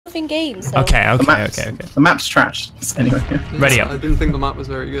in games. So. Okay. The map's trash. Anyway. Ready up. I didn't think the map was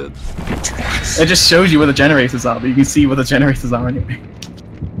very good. It just shows you where the generators are, but you can see where the generators are anyway.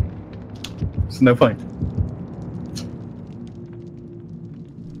 There's no point.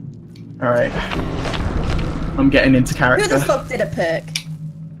 Alright. I'm getting into Who character. the fuck did a perk?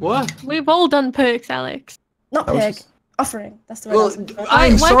 What? We've all done perks, Alex. Not That was perk. just- Offering. That's the word. I Well, was looking for.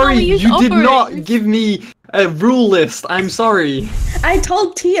 I'm Why sorry, can't we use you did not offerings? give me a rule list. I'm sorry. I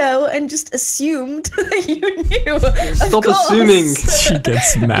told Tio and just assumed that you knew. Stop Of course. assuming. She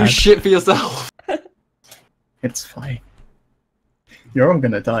gets Do mad. shit for yourself. It's fine. You're all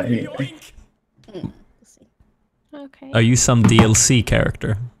gonna die anyway. Okay. Are you some DLC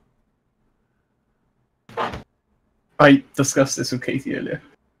character? I discussed this with Katie earlier.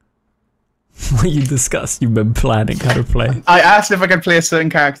 What you discussed? You've been planning how to play. I asked if I could play a certain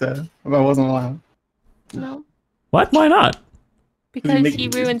character, but I wasn't allowed. No. What? Why not? Because make he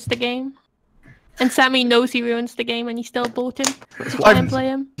it- ruins the game. And Sammy knows he ruins the game and he still bought him. I- And play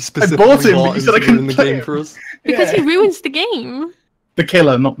him. Specifically bought him, but bought you said I to couldn't ruin the play game him. for us. Because Yeah. he ruins the game. The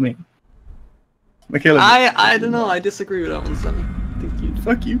killer, not me. The killer. I don't know. I disagree with that one, Sammy. I think you.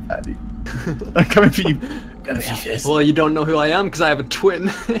 Fuck you, Paddy. I'm coming for you. Coming for you. Well, you don't know who I am because I have a twin.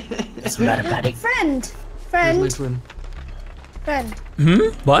 Doesn't matter, Paddy. Friend. Who's my Friend. twin?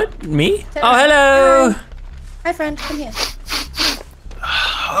 Friend. What? Me? Tell Oh, us. hello! Hi, friend. Come here.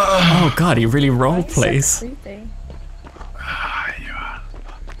 Oh god, he really role plays. So creepy.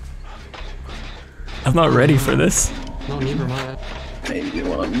 I'm not ready for this. No, neither am I. Maybe you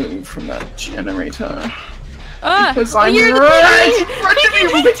want to move from that generator. Ah! Because oh, I'm you're the right piggy! in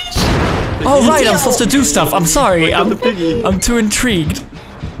front of you! Oh right, I'm supposed to do stuff. I'm sorry. I'm the piggy. I'm too intrigued.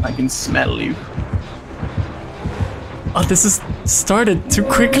 I can smell you. Oh, this is started too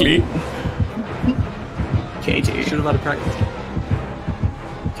quickly. Katie. Should have had a practice.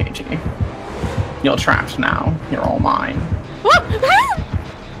 Katie. You're trapped now. You're all mine.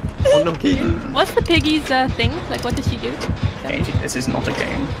 Oh no, Katie. What's the piggy's thing? Like, what does she do? Katie, this is not a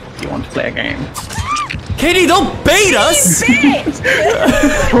game. Do you want to play a game? Katie, don't bait us!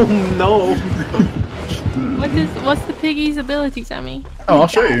 Oh no. What's the piggy's ability, Sammy? Oh, I'll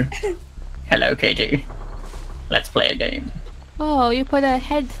show you. Hello, Katie. Let's play a game. Oh, you put a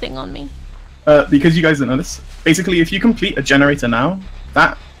head thing on me. Because you guys don't know this, basically, if you complete a generator now,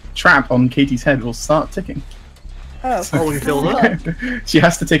 that trap on Katie's head will start ticking. Oh. Oh, and kill her. She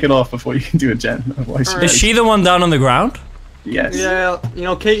has to take it off before you can do a gen. Otherwise, Alright. Is she the one down on the ground? Yes. Yeah, you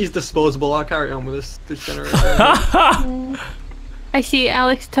know, Katie's disposable. I'll carry on with this generator. I see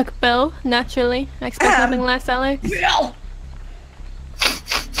Alex took Bill, naturally. I expect nothing less, Alex.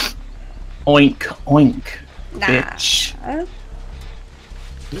 Oink, oink, Nah. bitch.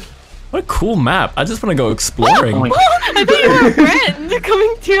 What a cool map. I just want to go exploring. Oink. I thought you were a friend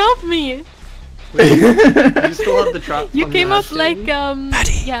coming to help me. You still have the trap. You on came your up ass, like,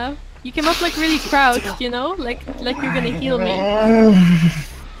 Katie? yeah. You came up like really crouched, you know? Like you're gonna heal me.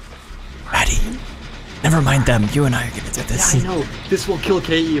 Maddie, never mind them. You and I are gonna do this. I know. This will kill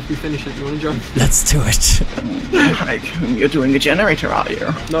Katie if we finish it. You wanna join? Let's do it. Like, you're doing a generator, are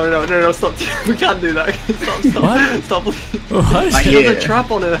you? No, stop. We can't do that. Stop. What? Stop. What? She has Yeah. a trap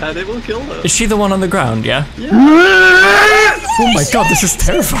on her head. It will kill her. Is she the one on the ground? Yeah. Oh my god, this is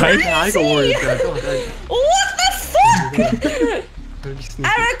terrifying. Yeah, I got worried there. God, What the fuck? I just need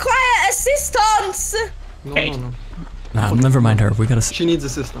I require assistance. no. Nah, never mind her. We gotta. She needs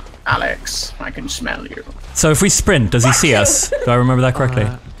assistance. Alex, I can smell you. So if we sprint, does he see us? Do I remember that correctly?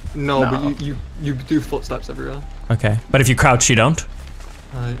 No, No. but you do footsteps everywhere. Okay. But if you crouch, you don't?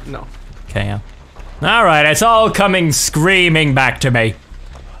 No. Okay, yeah. Alright, it's all coming screaming back to me.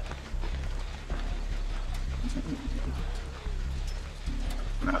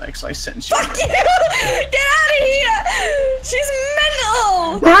 Alex, I sense you. Fuck you! Get out of here! She's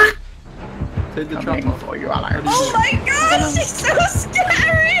mental! Take the trap Coming off. for you, Alex. Oh my god, she's so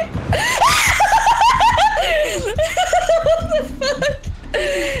scary! What the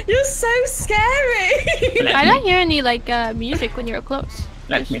fuck? You're so scary! I don't hear any like music when you're close.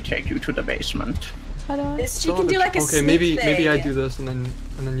 Let me take you to the basement. How do I? She can do like a Okay, sneak maybe I thing. do this and then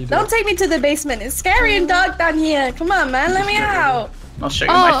you do Don't it. take me to the basement. It's scary and dark down here. Come on, man. Let me out. I'll show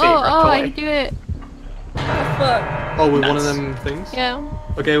you my favorite I toy. can do it. Fuck. Oh, with one of Nuts. them things? Yeah.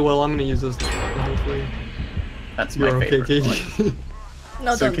 Okay, well I'm gonna use this now, hopefully. That's my You're okay, favorite toy. Katie.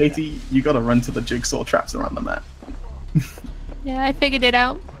 No, So don't. Katie, you gotta run to the jigsaw traps around the map. Yeah, I figured it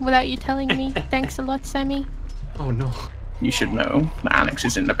out without you telling me. Thanks a lot, Sammy. Oh no. You should know that Alex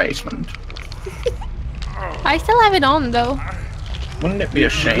is in the basement. I still have it on though. Wouldn't it be a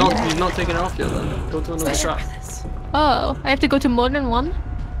shame? You've not taken it off yet then. Go to another trap. Oh, I have to go to more than one?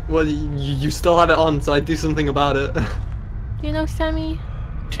 Well, you still had it on, so I'd do something about it. You know, Sammy?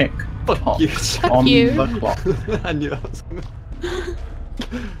 Tick. Fuck tock you. on you. the clock. I knew that was gonna...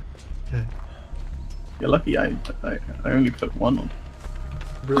 You're lucky I only put one on.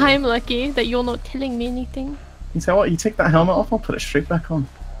 Brilliant. I'm lucky that you're not telling me anything. You say what? You take that helmet off, I'll put it straight back on.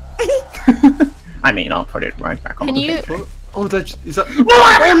 I mean, I'll put it right back on. Can the you- picture. Oh, is that...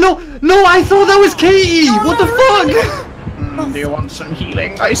 Oh no! No, I thought that was Katie! What the fuck? Do you want some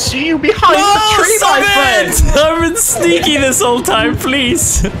healing? I see you behind the tree, my friend! I've been sneaky this whole time,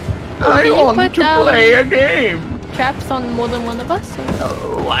 please. I you want put to down- play a game! Traps on more than one of us? Or...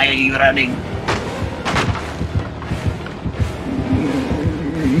 Oh, why are you running?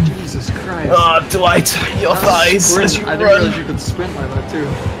 Jesus Christ. Oh, Dwight, your thighs Sprint. as you I didn't run. realize you could sprint like that too.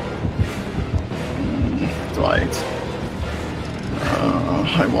 Dwight.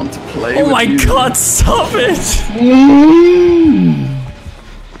 I want to play Oh with my you. god, stop it!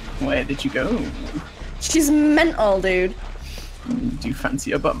 Where did you go? She's mental, dude. Do you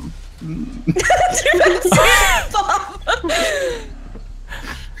fancy a bum?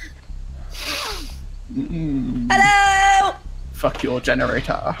 Hello! Fuck your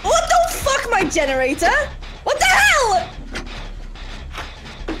generator. What the fuck, my generator? What the hell?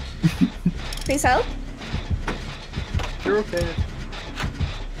 Please help. You're okay.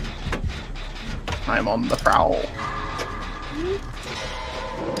 I'm on the prowl.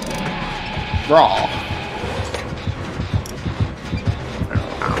 Raw.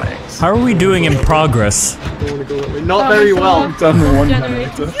 Oh, Alex. How are we doing in progress? Don't want to go that way. Not very well. Done the one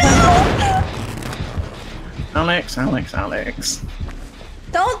Generator. generator. Alex.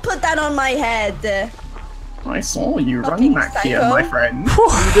 Don't put that on my head. I saw you Fucking run back here, psycho. my friend.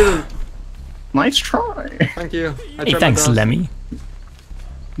 You didn't. Nice try. Thank you. I Hey, tried my thanks, best. Lemmy.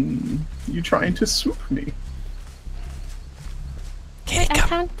 You trying to swoop me? I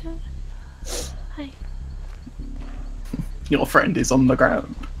can't. Hi. Your friend is on the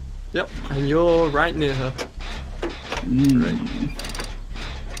ground. Yep, and you're right near her.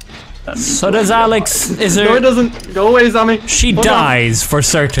 That means So you're does on the Alex. outside. Is No, it there. doesn't. Go away, Sammy. She Hold on. dies for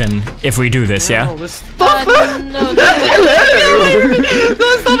certain if we do this, No, yeah? this... No, No,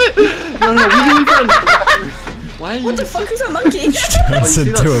 stop it! No, we can be friends. Why are you... What the fuck is a monkey? Turns see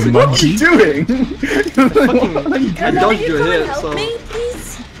into that? a What are you monkey. doing? Fucking... What are you I doing? dodged you you come a and hit, help so... me,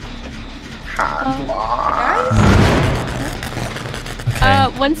 please?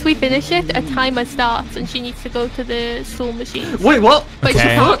 Once we finish it, a timer starts and she needs to go to the saw machine. Wait, what? But she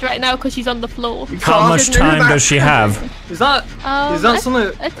Okay. can't right now because she's on the floor. How much time does she have? Is that Um, something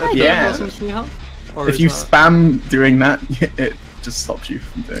a that tiny Yeah. you have? Or If is you that, spam doing that, it just stops you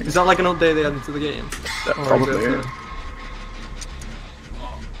from doing is it. that like an update they added to the game? That Or is probably. it,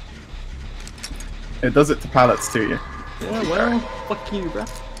 It does it to pallets too. Yeah. yeah, well, fuck you, bruh.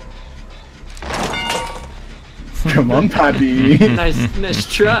 Come on, Paddy. Nice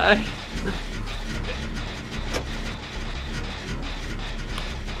try.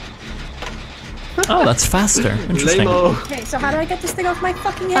 Oh, that's faster. Interesting. Lame-o. Okay, so how do I get this thing off my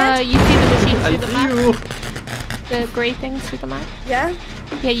fucking head? You see the machines I through the map, do. the grey things through the map. Yeah?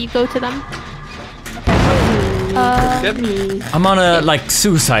 Yeah, you go to them. Get me. I'm on a, like,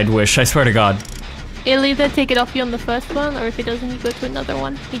 suicide wish, I swear to god. It'll either take it off you on the first one, or if it doesn't, you go to another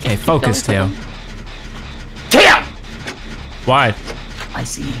one. You just Okay, keep focus, going Theo. to them. Damn! Why? I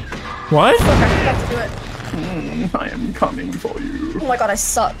see. What? Fuck, I forgot to do it. I am coming for you. Oh my god, I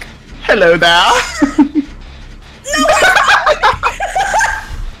suck. Hello there.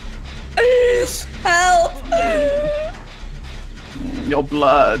 Help! Your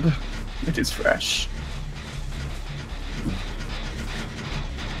blood. It is fresh.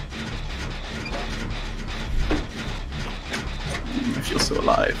 I feel so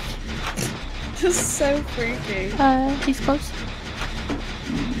alive. This is so freaky. He's close.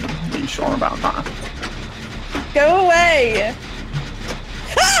 Are you sure about that? Go away!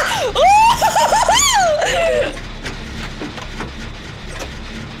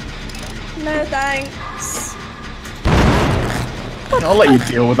 No thanks. I'll let you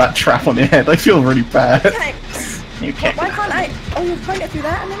deal with that trap on your head. I feel really bad. Thanks. You can't. Why can't I? Oh, you can't get through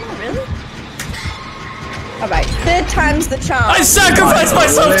that? No, not really. Alright, third time's the charm. I sacrificed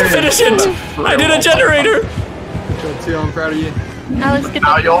myself to finish it! I did a generator! Good job, Theo. I'm proud of you. Alex, get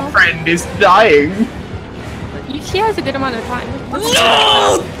Now the your ball. friend is dying. She has a good amount of time.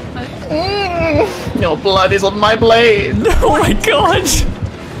 No! Your blood is on my blade. Oh my god!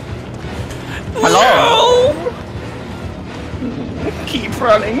 Hello. Keep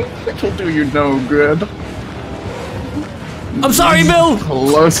running. It'll do you no good. I'm sorry, Bill!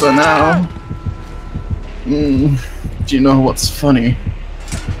 Closer now. Do you know what's funny?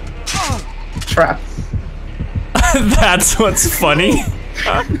 trap. That's what's funny.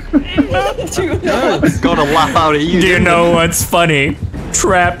 Gotta laugh out at you. Do you know what's funny?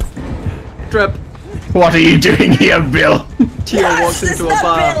 Trap. Trip. What are you doing here, Bill? Tio walks It's into a not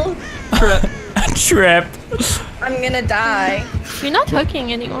bar. Bill. Trip. Trap. I'm gonna die. You're not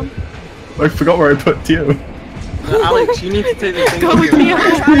hooking anyone. I forgot where I put you. Alex, you need to take the thing. Go with off me. your-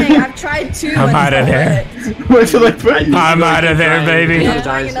 I've tried two. I'm and outta it's not there. worked. Where did I put you? I'm out of there, baby. Yeah, I'm Yeah.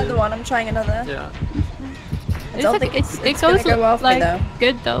 trying another one. I'm trying another. Yeah. It's don't like, think it gonna goes go well for me, like though.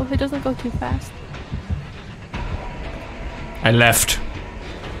 good though. It doesn't go too fast. I left.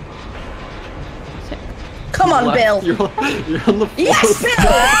 Come on, Bill. You're on the floor. Yes,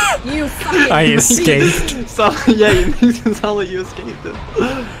 Bill. You fucking. I escaped. So, yeah, you make it sound like you escaped it.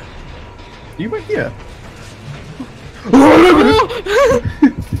 You were here.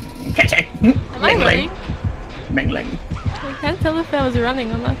 Catch it. Am I running? Mingling. I can't tell if I was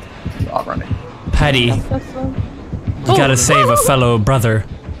running or not. You are running. Paddy, That's slow. you gotta save a fellow brother.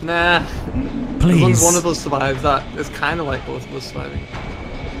 Nah. As long as Please. one of us survives, that is kind of like both of us surviving.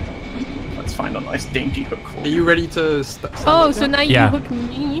 Let's find a nice dainty hook for Are you. you ready to stand Oh, up so now? now Yeah. you hook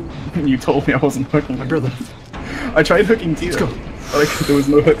me. You told me I wasn't hooking My brother. I tried hooking Tio. go. Like, there was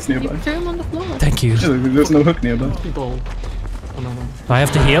no hooks You nearby. threw him on the floor. Thank you. Do There's no hook nearby. People. Oh, no. I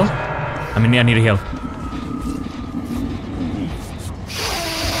have to heal? I mean, I need to heal.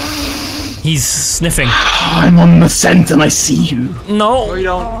 He's sniffing. I'm on the scent and I see you. No, No. you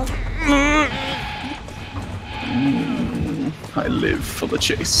don't. I live for the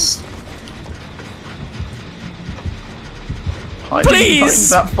chase. Hide Please!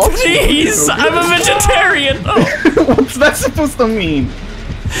 behind that box. Please! I'm a vegetarian! Oh, What's that supposed to mean?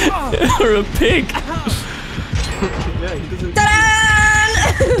 you're a pig. Yeah, he doesn't.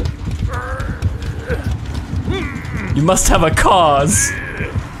 Ta-da! You must have a cause.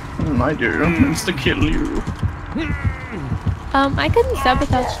 I do. It's to kill you. I can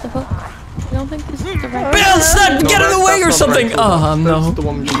sabotage the hook. I don't think this is the right. Bill, son, No, get in the way or that's not the something! right tool. Oh, no. That's the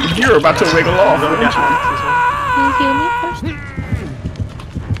one we should You're about to wiggle off. Can you heal me first?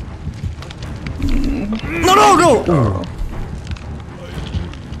 No, no, no!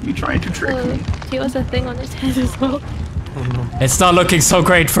 You trying to trick me? He has a thing on his head as well. It's not looking so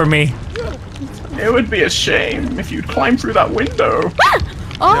great for me. It would be a shame if you'd climb through that window.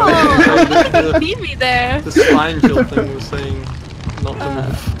 Oh, the, leave me there. the spine kill thing was saying not to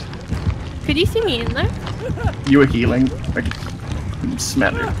move. Could you see me in there? You were healing. I can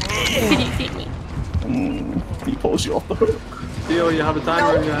smell it. Could you see me? He pulls you off the hook. Theo, you have a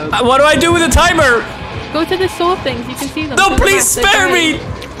timer in your head. What do I do with the timer? Go to the soul things. You can see them. No, To the please left, spare they're me!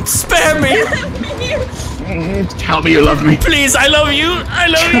 green. Spare me! Tell me you love me. Please, I love you! I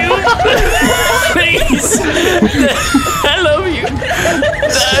love you! Please! I love you!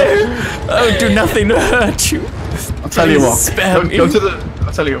 Oh, do nothing to hurt you. I'll tell you what. Spare me. Go to the.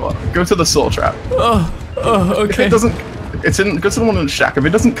 I'll tell you what. Go to the soul trap. Oh, okay. It doesn't. It's in. Go to the one in the shack. If it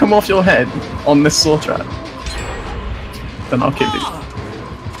doesn't come off your head on this soul trap, then I'll kill you.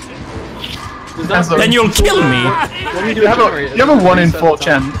 Then you'll kill me. You have a 1 in 4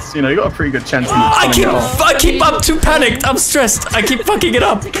 chance. You know, you got a pretty good chance. Of I pulling it off. I'm too panicked. I'm stressed. I keep fucking it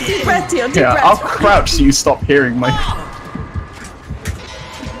up. Deep breath, Teal. Deep Yeah, I'll breath. crouch so you stop hearing my.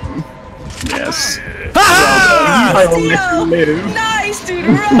 Yes. Ah! I will let you live. Nice, dude.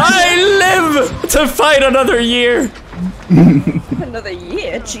 Run. I live to fight another year. Another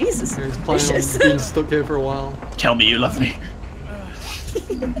year. Jesus. He's planning Vicious. on being stuck here for a while. Tell me you love me.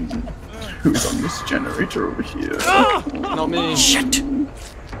 Who's on this generator over here? Not me. Shit.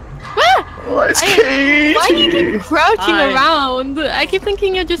 Oh, it's Why do you Katie. keep crouching Hi. around? I keep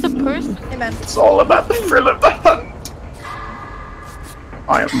thinking you're just a person. Hey, man. It's all about the thrill of the hunt.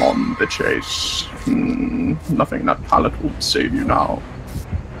 I am on the chase. Nothing that pallet will save you now.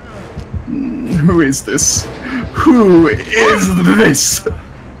 Who is this? Who is this?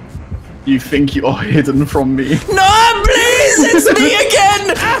 You think you're hidden from me? No, please! It's me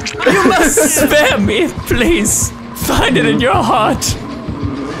again! You must spare me, please. Find it in your heart.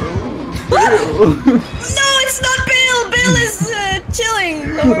 No, it's not Bill. Bill is chilling.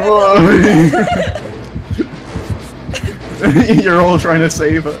 You're all trying to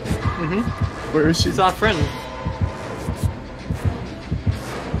save her. Where is she? She's our friend.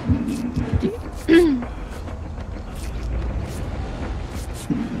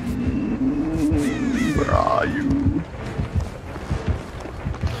 Where are you?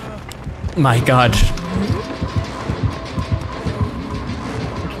 My God.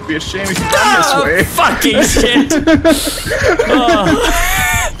 It'd be a shame if you ran this way. Fucking shit.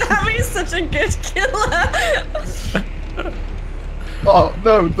 Abby's such a good killer. Oh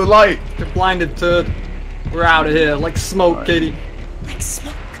no, the light. You're blinded, turd. We're out of here, like smoke, Katie. Like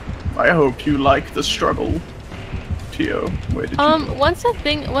smoke. I hope you like the struggle. Tio, where did you go? Once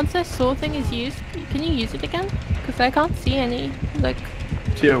the soul thing is used, can you use it again? Because I can't see any. Like,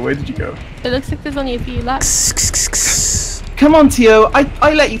 Tio, where did you go? it looks like there's only a few left. Come on, Tio.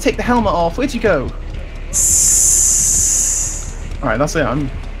 I let you take the helmet off. Where'd you go? Alright, that's it.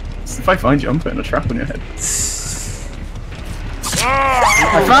 If I find you, I'm putting a trap on your head.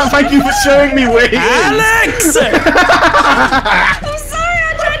 Thank you for showing me where he is. Alex! I'm sorry,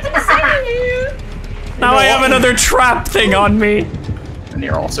 I tried to save you. Now I have another trap thing on me. And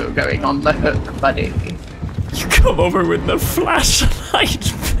you're also going on the hook, buddy. You come over with the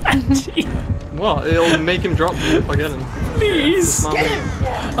flashlight, Patty. What? It'll make him drop me if I get him. Please. Get him.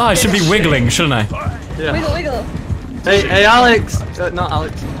 Oh, I should be wiggling, shouldn't I? Yeah. Wiggle, wiggle. Hey, Alex! Not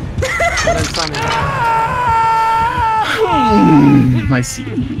Alex. Then Simon. I see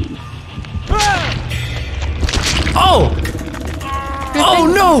you. Oh! Oh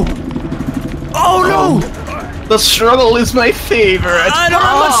no! Oh no! The struggle is my favorite. I don't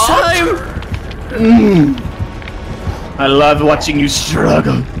have much time! I love watching you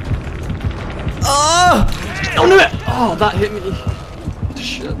struggle. Oh! Oh no! Oh, that hit me.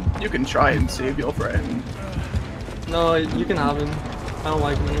 Shit. You can try and save your friend, No, you can have him. I don't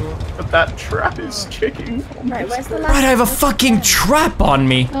like him anymore. but that trap is kicking. Right, where's the last? Right, I have a fucking trap on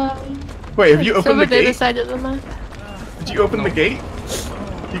me. Wait, have you It's opened over the the other gate? side of the map. Did you open the gate?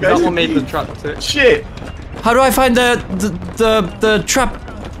 You That guys one can made the leave. trap too. Shit! How do I find the trap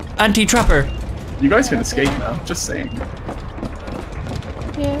anti-trapper? You guys can escape now. Just saying.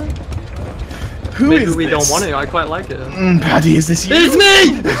 Yeah. Who Maybe is we this? don't want it. I quite like it. Paddy, is this you? It's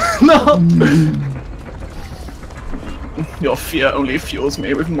me! No! Your fear only fuels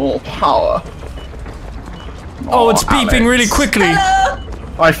me with more power. Oh, it's beeping Alex. really quickly.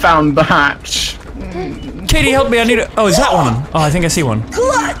 I found the hatch. Katie, help me. I need a... Oh, is that one? Oh, I think I see one.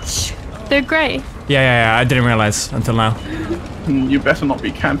 Clutch. They're grey. Yeah. I didn't realize until now. You better not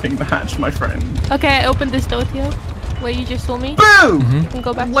be camping the hatch, my friend. Okay, I opened this door here. Where you just saw me. Boom! Mm-hmm. You can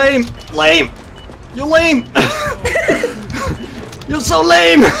go back. Lame! Lame! You're lame! You're so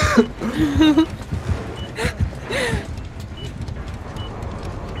lame!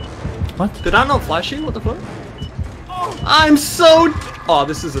 What? Did I not flash you? What the fuck? I'm so... Oh,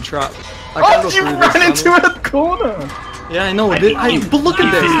 this is a trap. I can't go Oh, you through ran this into tunnel. a corner! Yeah, I know. But look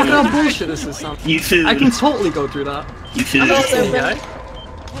at this. Look at how bullshit this is, Sam. You fool. I can totally go through that. You fool. Yeah.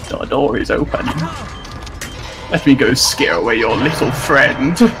 The door is open. Let me go scare away your little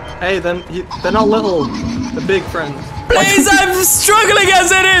friend. Hey, then they're not little. They're big friends. Please, I'm struggling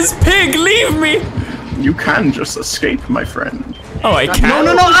as it is. Pig, leave me. You can just escape, my friend. Oh, I can't.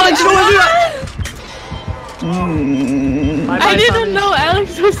 No, Alex, you don't want to do that! Bye, I bye, didn't Sammy. know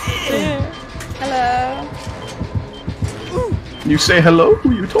Alex was there. Hello. You say hello?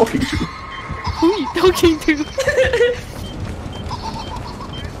 Who are you talking to? Who are you talking to?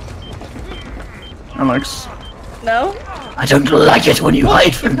 Alex. No. I don't like it when you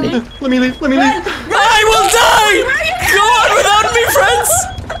hide from me. Let me leave. Let me leave. I will die. Go on without me, friends.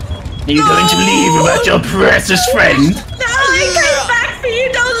 Are you going to leave without your precious friend? No, I came back for you.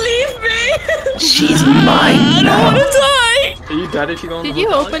 Don't leave me. She's mine now. I'm gonna die. Are you dead if you go on Did the you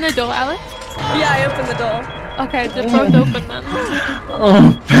hook, open the door, Alex? Yeah, I opened the door. Okay, the door's open then.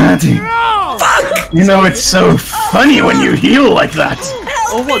 Oh, Patty. Fuck! You know, it's so funny when you heal like that.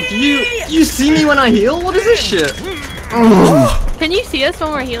 Oh, what? Do you see me when I heal? What is this shit? Can you see us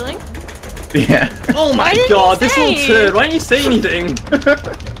when we're healing? Yeah. Oh my didn't god, you this little say? turd. Why didn't you say anything?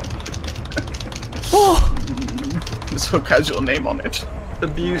 This hook has your name on it.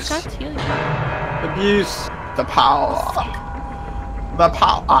 Abuse. Can't heal you. Abuse. The power. The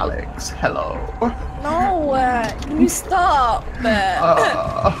power. Alex, hello. No, can you stop?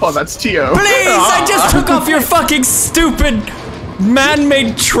 Oh, that's Tio. Please, I just took off your fucking stupid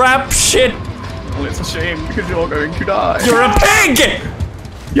man-made trap shit. Well, it's a shame because you're going to die. You're a pig.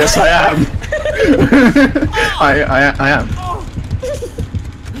 Yes, I am. I am.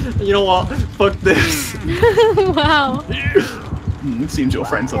 You know what? Fuck this. Wow. It seems your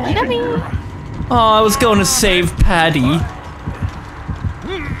friends are leaving you. Oh, I was going to save Paddy.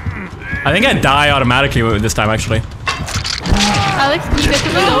 I think I die automatically with this time, actually. Alex, can you get to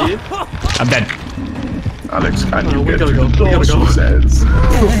the door? I'm dead. Alex, can No, you we get gotta to go. the We door, gotta go. she says.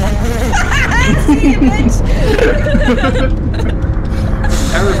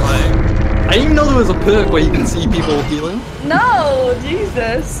 Terrifying. I didn't even know there was a perk where you can see people healing. No,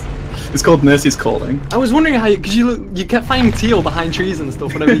 Jesus. It's called Mercy's Calling. I was wondering how because you kept finding Teal behind trees and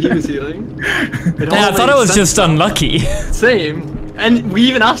stuff whenever he was healing. It all Yeah, I thought made I was sense just now. unlucky. Same. And we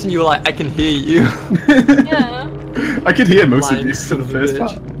even asked and you were like, I can hear you. Yeah. I could hear most of Lying you son for the of a first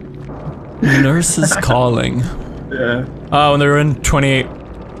bitch. part. Nurse is calling. Yeah. Oh, and they're in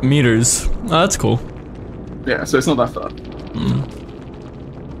 28 meters. Oh, that's cool. Yeah, so it's not that far.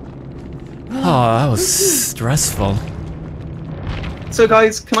 Oh, that was stressful. So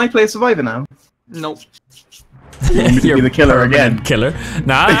guys, can I play a survivor now? Nope. You want me to be the killer permanent again? Killer.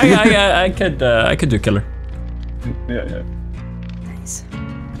 Nah, I could do killer. Yeah. Nice.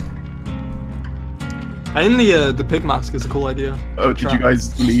 I think the pig mask is a cool idea. Oh, did you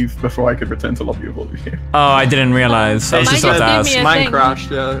guys leave before I could return to lobby of all of you? Oh, I didn't realize. I was Mine just about to just ask. gave me a Mine thing.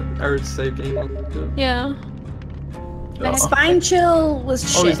 crashed, yeah. Eric's save game. Yeah. Oh. Spine chill was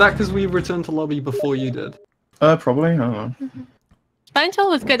shit. Oh, is that because we returned to lobby before you did? Probably. I don't know. Spine chill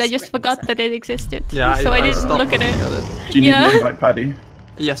was good. I just forgot that it existed. Yeah, So I didn't stopped look at looking it. Do you need Yeah. an invite, Paddy?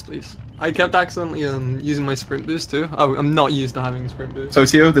 Yes, please. I kept accidentally using my sprint boost too. Oh, I'm not used to having a sprint boost. So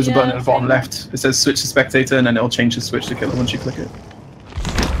Theo, there's a Yeah, button at the bottom same. left. It says switch to spectator, and then it'll change the switch to killer once you click it.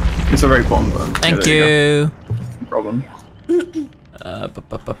 It's a very bottom button. Thank Yeah, there you. go. No problem.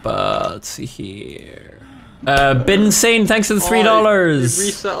 Let's see here. Bin Sane, thanks for the $3. It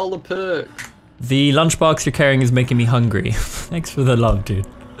reset all the perks. The lunchbox you're carrying is making me hungry. Thanks for the love, dude.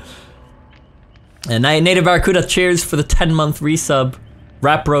 And Native Barracuda, cheers for the 10-month resub.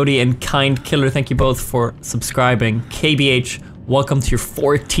 Rap Brody and Kind Killer, thank you both for subscribing. KBH, welcome to your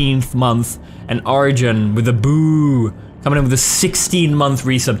 14th month. And Origin with a boo, coming in with a 16-month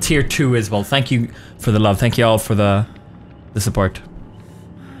resub, tier 2 as well. Thank you for the love. Thank you all for the support.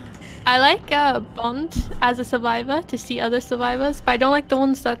 I like Bond as a survivor to see other survivors, but I don't like the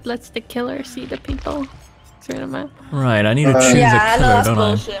ones that lets the killer see the people through the map. Right, I need to choose Yeah, a I know killer, that's don't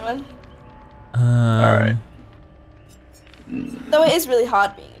bullshit, man. I? Alright. Though it is really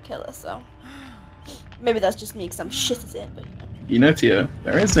hard being a killer, so maybe that's just me because I'm shit at it. But You know, Theo,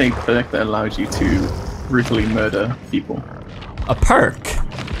 there is a perk that allows you to brutally murder people. A perk?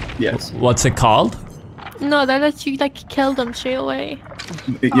 Yes. What's it called? No, that lets you like kill them straight away.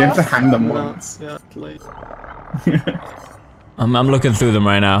 You have to hang them No, once. yeah, late. I'm looking through them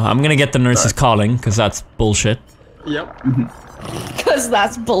right now. I'm gonna get the nurses calling, because that's bullshit. Yep. because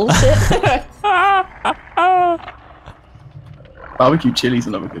that's bullshit. Barbecue chili's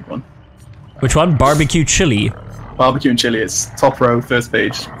another good one. Which one? Barbecue chili. Barbecue and chili is top row, first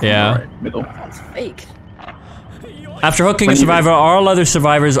page. Yeah. Right, middle. Fake. After hooking a When you- survivor, all other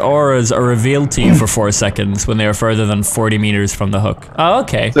survivors' auras are revealed to you for 4 seconds when they are further than 40 meters from the hook. Oh,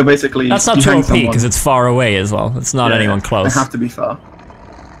 okay. So basically, That's not you too hang OP, someone- because it's far away as well. It's not Yeah, anyone close. They have to be far.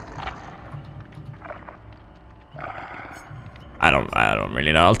 I don't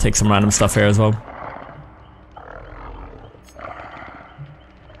really know. I'll take some random stuff here as well.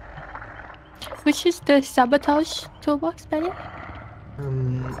 Which is the sabotage toolbox, Benny?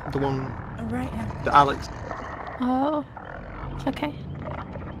 The one, Alright, yeah. the Alex. Oh, okay.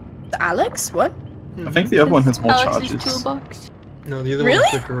 The Alex? What? I think the other one has more Alex's charges. toolbox. No, the other Really? one's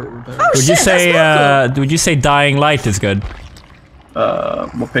quicker repair. Oh, Would you shit, say that's not would you say Dying Light is good?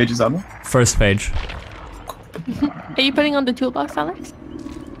 What page is that one? First page. Are you putting on the toolbox, Alex?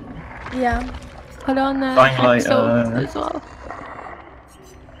 cool. Yeah. Put on Dying Light, Hacksaw as well.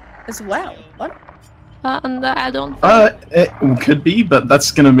 As well. What? On the add-on. It could be, but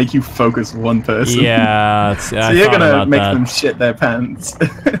that's gonna make you focus one person. Yeah, So I you're thought gonna about make that. them shit their pants.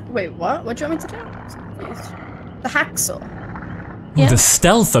 Wait, what? What do you want me to do? I'm confused. The hacksaw. Yeah. The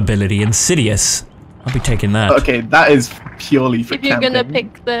stealth ability, Insidious. I'll be taking that. Okay, that is purely for If you're gonna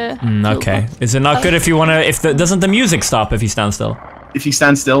camping. pick the. Okay. toolbox. Is it not good if you wanna? Doesn't the music stop if you stand still? If you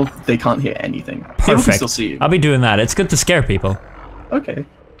stand still, they can't hear anything. People can Perfect. still see you. I'll be doing that. It's good to scare people. Okay.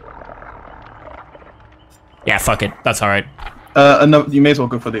 Yeah, fuck it. That's all right. No, you may as well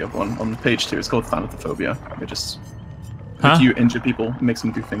go for the other one on page 2. It's called Thanatophobia. It just Huh? if you injure people, it makes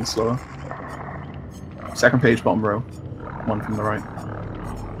them do things slower. Second page, bottom row. One from the right.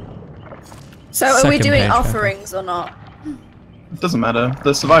 So are we Second doing page, offerings or not? It doesn't matter.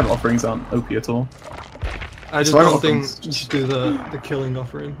 The survival offerings aren't OP at all. I just Survival don't think offerings. you should do the killing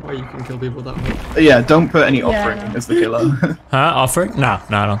offering, where you can kill people that way. Yeah, don't put any Yeah. offering as the killer. Huh? Offer? No,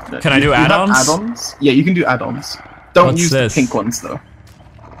 I don't. Can I do You have add-ons? Add-ons? Yeah, you can do add-ons. Don't What's use this? the pink ones though.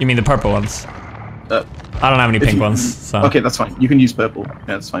 You mean the purple ones? Uh, I don't have any if pink you- ones. So. Okay, that's fine. You can use purple. Yeah,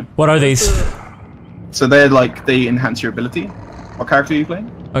 that's fine. What are these? So they're like they enhance your ability. What character are you playing?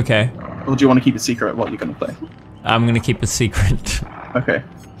 Okay. Or do you want to keep it secret what you're gonna play? I'm gonna keep it secret. Okay.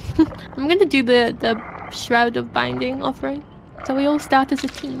 I'm gonna do the Shroud of Binding offering. So we all start as a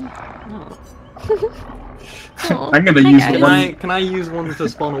team. Aw. I'm gonna Hi, use guys. the Can one. I use one to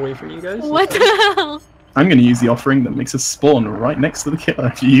spawn away from you guys? What the hell? I'm going to use the offering that makes us spawn right next to the killer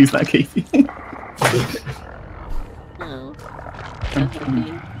if you use that, Katie. Oh.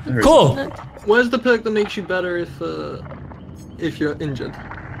 There it Cool. Where's the perk that makes you better if you're injured?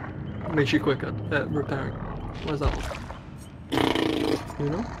 Makes you quicker at repairing. Where's that one? You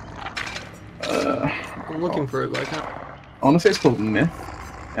know? I'm looking for it, but I can't. Honestly, it's called Myth.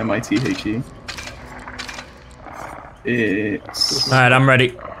 M-I-T-H-E. It's... Alright, I'm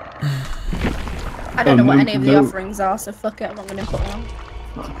ready. I don't know what no- any of the no. offerings are, so fuck it, I'm not gonna put one.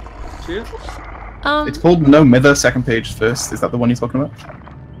 See it? It's called No Mither, second page first. Is that the one you're talking about?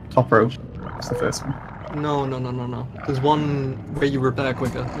 Top row. It's the first one. No. There's one where you repair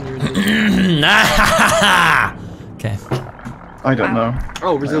quicker when you're injured. Okay. I don't know.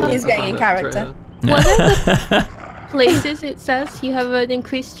 Oh, resilience. He's I getting found in it. character. What are the places it says you have an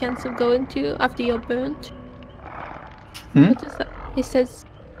increased chance of going to after you're burnt? Hmm? What is that? It says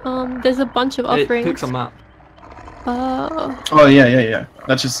there's a bunch of It offerings. picks a map. Oh, yeah.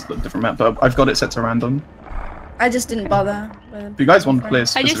 That's just a different map, but I've got it set to random. I just didn't bother. If you guys want to play a I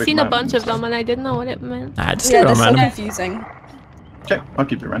specific just seen a map, bunch of them and I didn't know what it meant. Nah, just Yeah, do it they're on so random. confusing. Okay, I'll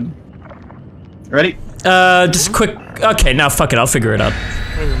keep it random. Ready? Just quick. Okay, now fuck it. I'll figure it out.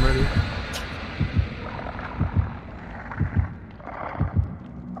 I'm ready.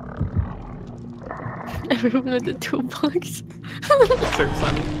 Everyone with the toolbox. Except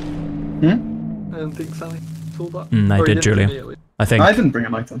Sammy. Hmm? I don't think Sammy. Toolbox. I Or he did, didn't Julia. immediately. I think I didn't bring a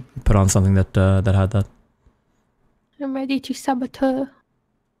light on. put on something that that had that. I'm ready to saboteur.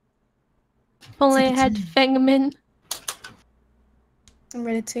 If only I had Fengmin. I'm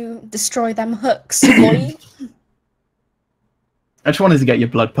ready to destroy them hooks, boy. I just wanted to get your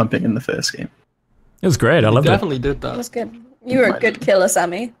blood pumping in the first game. It was great. I You loved it. definitely did That that. was good. You were a good killer,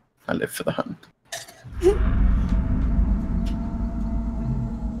 Sammy. I live for the hunt.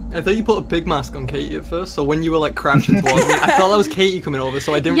 I thought you put a big mask on Katie at first, so when you were like crouching towards me, I thought that was Katie coming over,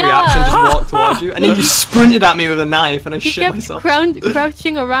 so I didn't react and just walked towards you. And then you sprinted at me with a knife, and I He shit kept myself.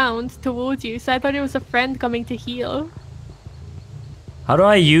 crouching around towards you, so I thought it was a friend coming to heal. How do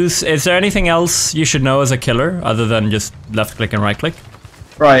I use? Is there anything else you should know as a killer other than just left click and right click?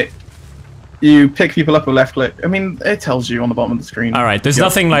 Right. You pick people up with left click. I mean, it tells you on the bottom of the screen. All right. There's Yeah.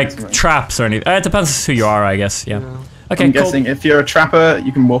 nothing like traps or anything. It depends who you are, I guess. Yeah. Yeah. Okay. I'm Cool. guessing if you're a trapper,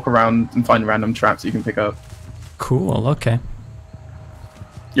 you can walk around and find random traps you can pick up. Cool. Okay.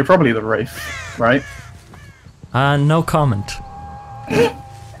 You're probably the Wraith, right? No comment.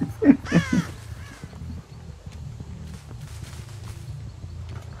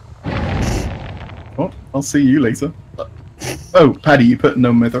 Oh, I'll see you later. Oh, Paddy, you put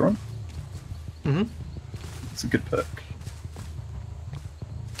No Mither on? Mhm. It's a good perk.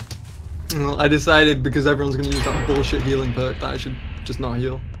 Well, I decided because everyone's gonna use that bullshit healing perk that I should just not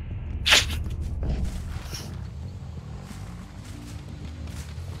heal.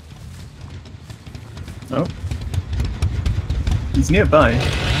 Oh. He's nearby.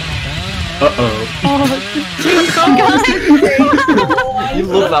 Uh-oh. Oh, You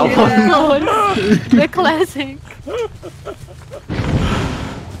love that one. God. The classic.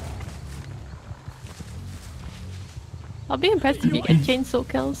 I'll be impressed if you get chainsaw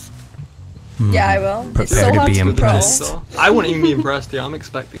kills. Yeah, I will. It's Prepare so to hard be to control. impressed. So, I wouldn't even be impressed, yeah, I'm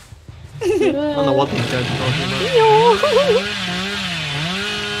expecting. I don't know what these guys are talking about.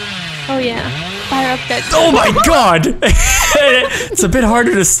 Oh yeah, fire up that. Oh my god! It's a bit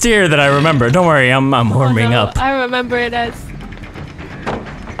harder to steer than I remember. Don't worry, I'm warming no, up. I remember it as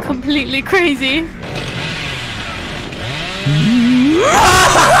completely crazy.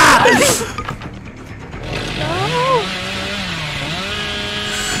 No.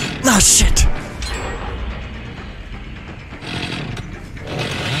 Oh shit!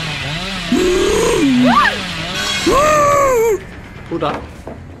 Who that?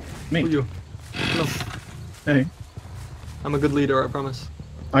 Me. Who you? No, Hey, I'm a good leader, I promise.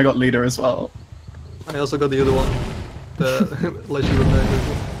 I got leader as well. I also got the other one. The let you repair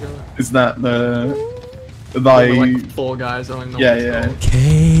together. Is that the There thy? were like 4 guys, I don't know. Yeah, what it's yeah. called.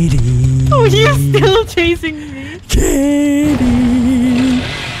 Katie. Oh, you're still chasing me. Katie.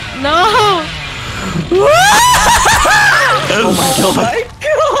 No. Oh my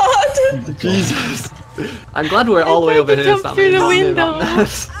god. God! Jesus. I'm glad we're all the way over here. Jump Sammy, through the not near window. that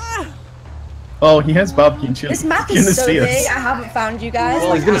mess. Oh, he has barbecue and chili. This map He's gonna is so see us. big, I haven't found you guys.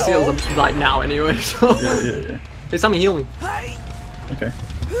 Well, he's gonna at see all. us like now anyway. So. Yeah. Hey, Sammy, heal me. Okay.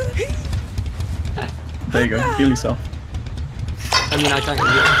 There you go. Heal yourself. I mean, I can't get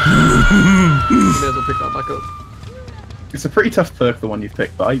you. May as well pick that back up. It's a pretty tough perk, the one you've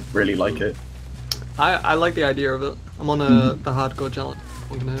picked, but I really like it. I like the idea of it. I'm on the hardcore challenge.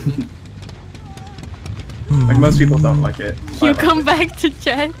 What can hurt me? Like most people don't like it. I You like come it. back to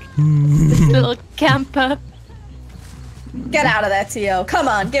check. This little camper. Get out of there, Tio. Come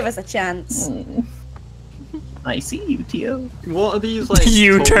on, give us a chance. I see you, Tio. What are these like?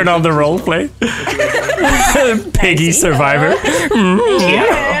 You total turn on the pictures roleplay. of? Piggy survivor.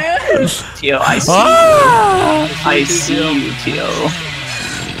 Tio, I see. Ah! I see you, Tio.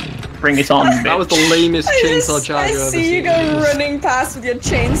 Bring it on, bitch. That was the lamest chainsaw I charge I've ever see you seen. go running past with your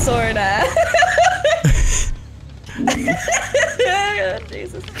chainsaw in air.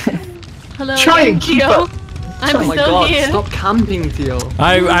 Jesus. Hello. Try and keep Yo. up. I'm Oh my still god, here. stop camping, Theo.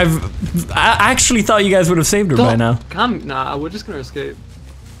 I actually thought you guys would have saved her by now. Camp? Nah, we're just gonna escape.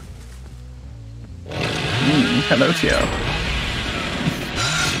 Hello, Tio.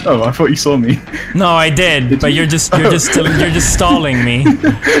 Oh, I thought you saw me. No, I did, but you're just stalling me.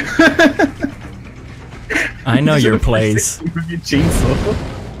 I know your plays. With your chainsaw.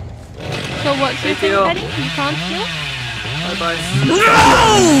 So what's your Hey, thing, Theo. Betty? You can't heal? Bye bye.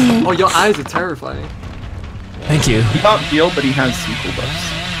 Oh, your eyes are terrifying. Thank you. He can't heal, but he has some cool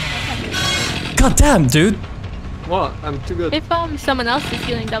buffs. God damn, dude. What? I'm too good. If someone else is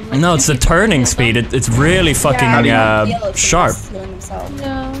healing double. like, No, two it's the people turning heal speed. them. It's really fucking How do you Heal if sharp. someone's healing themselves.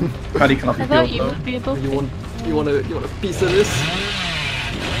 No. Paddy cannot be I thought healed, you though. would be able to. You want a piece of this?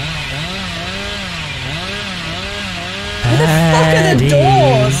 Look at the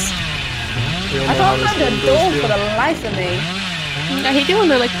doors. We all I know how can't this find a game door goes, for Theo. the life of me. I hate it when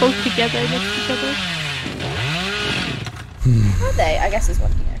they're like both together next to each other. Are they? I guess there's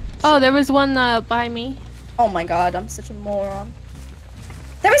one here. Oh, there was one by me. Oh my god, I'm such a moron.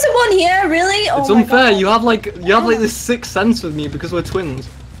 There isn't one here, really? Oh It's my unfair. God. You have like this sixth sense with me because we're twins.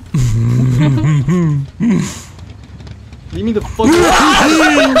 Leave me the fuck alone.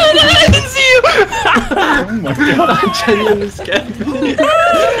 I didn't see you! Oh my god. I'm genuinely scared.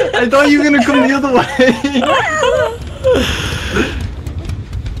 I thought you were gonna come the other way.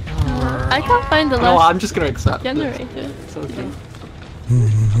 I can't find the No, last I'm just gonna accept it. generator. It's okay.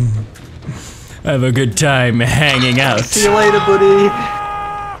 Have a good time hanging out. See you later, buddy.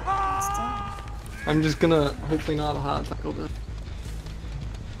 I'm just gonna hopefully not have a heart attack over.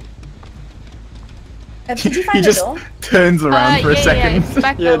 Did you He find a just door? turns around for a Yeah, second. it's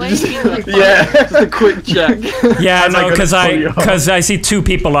back Yeah, that way. just, Feel it. Yeah. just a quick check. Yeah, How's that no, gonna because pull you off? I see two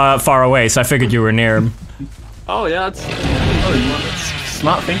people far away, so I figured you were near him. Oh yeah, it's. Oh, that's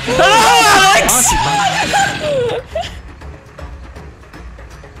smart thinking.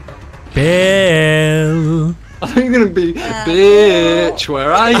 Bill. I think you're gonna be, bitch,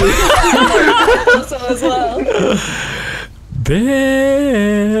 where are you? Also as well.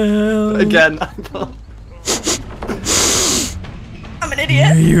 Bill. Again. I'm an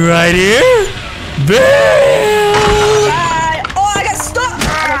idiot. You right here? Bill. Bye. Oh, I got stuck.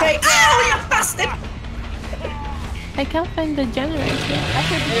 Okay. Ow, you bastard. I can't find the generator. I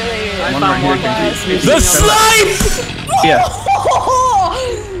could really. I One found right one. here. The snipe! Yeah.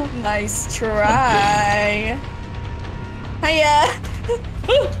 Nice try. Hiya.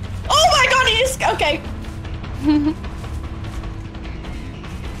 Oh my god, he is. Okay.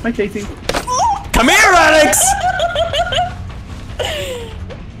 Hi, Katie. Come here, Alex!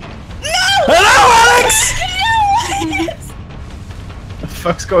 No! Hello, Alex! No! What the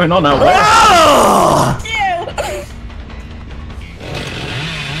fuck's going on out there? Oh! You!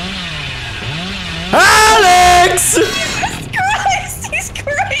 Alex! Jesus Christ, he's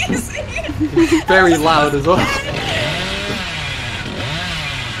crazy! Very loud as well.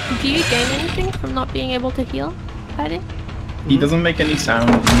 Do you gain anything from not being able to heal, Patty? He doesn't make any sound.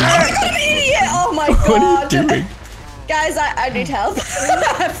 I'm an idiot! Oh my What are god! you doing? Guys, I need help.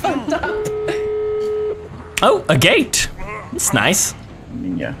 I fucked up. Oh, a gate. It's nice. I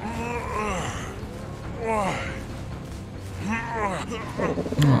mean, yeah.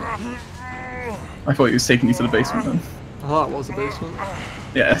 I thought he was taking you to the basement then. Oh, that was a basement.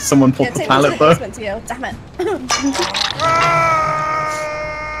 Yeah, someone pulled Yeah, the take me to pallet the though. basement, Tio. Damn it.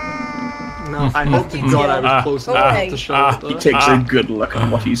 No, I hope to God I was close enough okay. to show it. He though. takes a good look at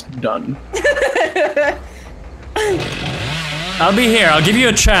what he's done. I'll be here. I'll give you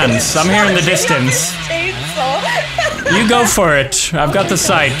a chance. I'm here in the distance. Chainsaw. You go for it. I've got the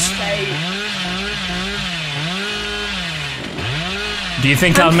sight. Do you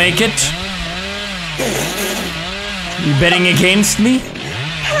think I'll make it? You betting against me?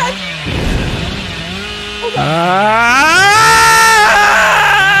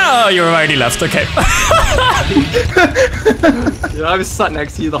 Oh, you already left. Okay. Yeah, I was sat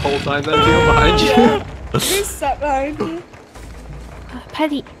next to you the whole time, then being behind you. Who's sat behind you?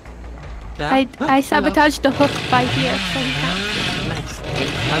 Patty, Yeah? I sabotaged the hook by here, so he can't.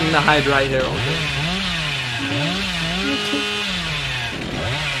 I'm gonna hide right here, okay?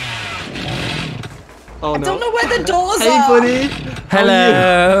 Oh I no. don't know where the doors Hey, are. buddy.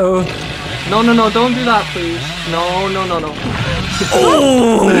 Hello. No, don't do that, please. No.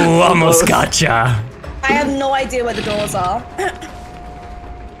 Oh, almost gotcha. I have no idea where the doors are.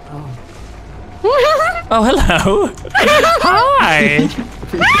 Oh, hello. Hi.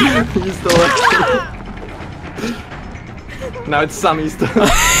 You stole it. Now it's Sammy's turn. Wait,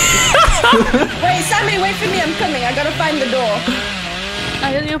 Sammy, wait for me. I'm coming. I gotta find the door.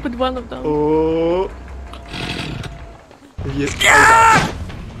 I only opened one of them. Oh.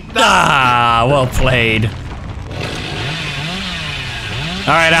 Ah, well played.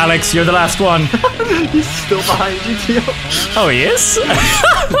 All right, Alex, you're the last one. He's still behind you, Theo. Oh, he is?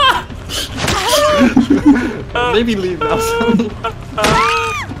 Maybe leave now, Sammy.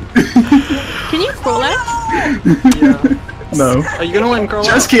 Can you crawl out? Yeah. No. Are you gonna let him crawl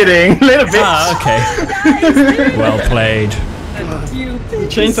Just out? kidding. Little bit. Ah, okay. Well played.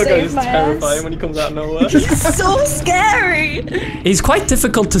 Chainsaw guy is Save my terrifying ass. when he comes out of nowhere. It's so scary. He's quite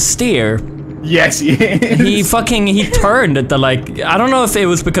difficult to steer. Yes, he is. He turned at the I don't know if it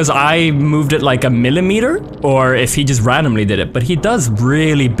was because I moved it like a millimeter or if he just randomly did it, but he does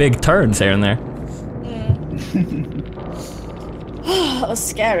really big turns here and there. That was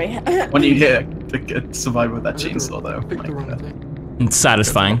scary. When you hit a survivor with that chainsaw, though. Pick the like wrong that. thing. It's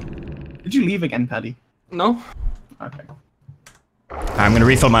satisfying. Did you leave again, Paddy? No? Okay. I'm gonna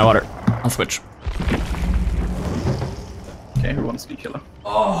refill my water. I'll switch. Okay, who wants to be killer?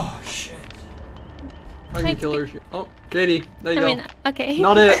 Oh, shit. I can kill her. Oh, Katie, there you I go. mean, okay.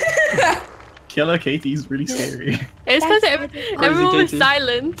 Not it. Killer Katie's really scary. It's because everyone was Katie.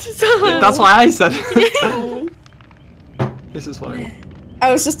 silent. So That's why I said it. This is funny.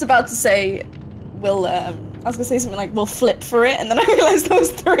 I was just about to say, we'll. I was gonna say something like, we'll flip for it, and then I realized there was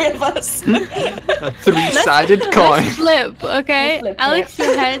 3 of us. A three-sided coin. flip, okay? Flip, Alex,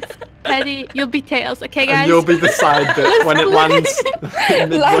 your head. Teddy, you'll be tails, okay, guys? And you'll be the side bit when it lands.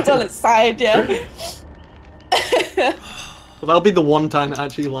 Land on its side, yeah. Well, that'll be the one time it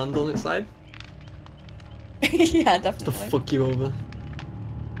actually lands on its side. Yeah, To definitely. fuck you over.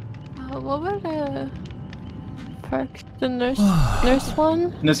 What were the perks? The nurse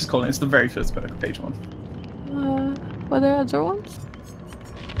one? Nurse's calling. It's the very first perk, page 1. Were there other ones?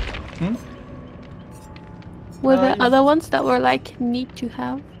 Hmm? Were there yeah. other ones that were like neat to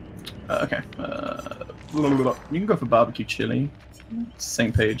have? Okay. You can go for barbecue chili.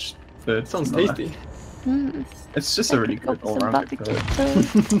 Same page. Third. Sounds Not bad. tasty. It's just a really Go good for some all-round barbecue perk.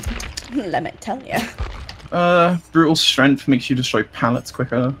 too. Let me tell you. Brutal strength makes you destroy pallets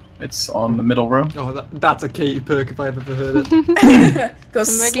quicker. It's on the middle row. Oh, that's a Katie perk if I've ever heard it. Go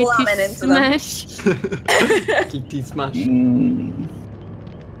I'm ready slamming to into them. smash. Katie smash. Mm.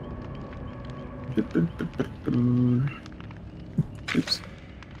 Oops.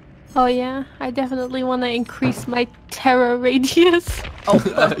 Oh yeah, I definitely want to increase my terror radius. Oh,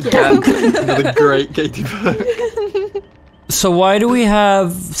 fuck Again, yeah. another great Katie perk. So why do we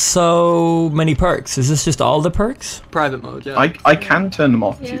have so many perks? Is this just all the perks? Private mode, yeah. I can turn them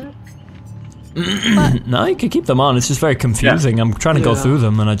off if Yeah. you. No, you can keep them on. It's just very confusing. I'm trying to go Yeah. through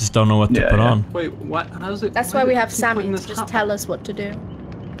them and I just don't know what to Yeah, put yeah. on. Wait, what? How's it? That's why why we do have keep Sammy putting to this just hat tell on? us what to do.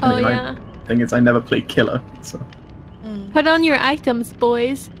 Oh Anyway. yeah. Thing is, I never played killer, so. Put on your items,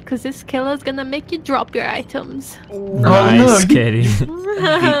 boys, because this killer's gonna make you drop your items. Nice, Katie.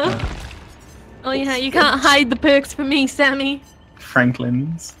 Oh yeah, you can't hide the perks from me, Sammy.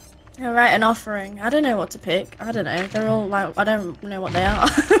 Franklin's. Alright, an offering. I don't know what to pick. I don't know. They're all like, I don't know what they are.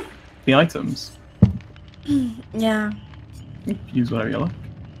 The items. Yeah. You can use whatever you like.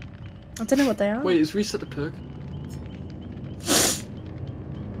 I don't know what they are. Wait, is reset the perk?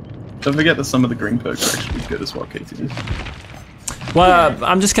 Don't forget that some of the green perks are actually good as well, Katie. Well,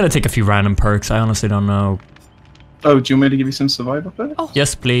 I'm just gonna take a few random perks. I honestly don't know. Oh, do you want me to give you some survivor perks? Oh.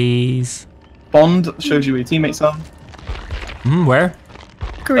 Yes, please. Bond shows you where your teammates are. Where?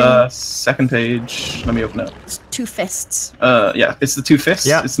 Green. Second page. Let me open it. It's 2 fists. Yeah, it's the 2 fists.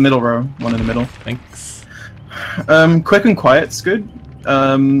 Yeah. It's the middle row, one in the middle. Thanks. Quick and quiet's good.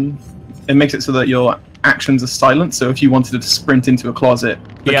 It makes it so that your actions are silent. So if you wanted to sprint into a closet,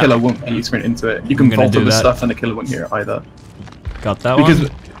 the Yeah. killer won't hear you sprint into it. You I'm can gonna vault do over that. stuff, and the killer won't hear it either. Got that Because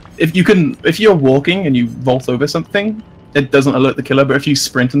one. if you're walking and you vault over something, it doesn't alert the killer. But if you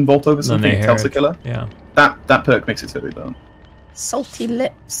sprint and vault over Then something, they it hear tells the it. killer. Yeah. That perk makes it totally done. Salty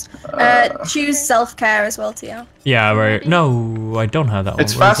lips. Choose self-care as well, Tia. Yeah, right. No, I don't have that one.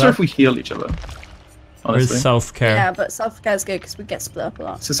 It's faster if we heal each other. Where's Honestly. self-care? Yeah, but self-care is good because we get split up a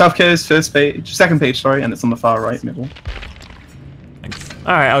lot. So self-care is second page, sorry, and it's on the far right middle. Thanks.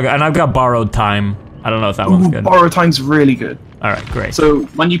 All right, okay. And I've got borrowed time. I don't know if that one's good. Borrow time's really good. All right, great. So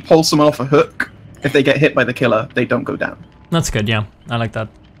when you pull someone off a hook, if they get hit by the killer, they don't go down. That's good, yeah. I like that.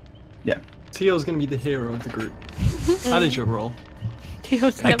 Yeah. Teo's gonna be the hero of the group. That is your role.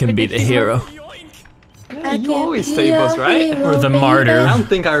 I can be the hero. Yeah, you always save us, right? Or the I martyr. don't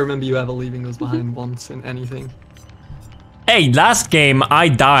think I remember you ever leaving us behind once in anything. Hey, last game I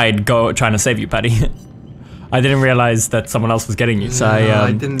died trying to save you, Paddy. I didn't realize that someone else was getting you, so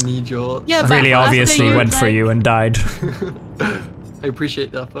I didn't need your. Yeah, but really after obviously you, went for like- you and died. I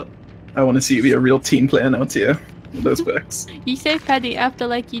appreciate the effort. I want to see you be a real team player now, Tio. With those perks. You saved Paddy after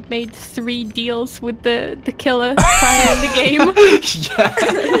like you'd made 3 deals with the killer prior in the game.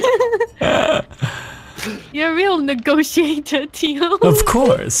 Yeah. You're a real negotiator, Teal. Of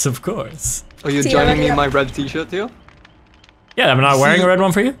course, of course. Oh, you're Tio, joining me yeah. in my red t-shirt, Teo? Yeah, I'm not wearing a red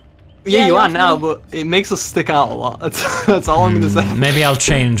one for you? Yeah, Yeah, you are definitely. now, but it makes us stick out a lot. That's all I'm gonna say. Maybe I'll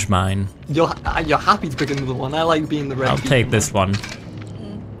change mine. You're happy to pick another one. I like being the red. I'll take this one.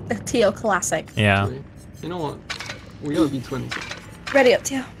 The Teal classic. Yeah, You know what? We gotta be twins. Ready up,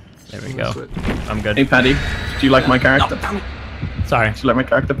 Teal. there we go. I'm Hey, good. Paddy. Do you like my character? No, damn it. Sorry. Do you like my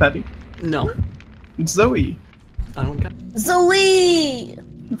character, Paddy? No, It's Zoe. I don't care. Zoe!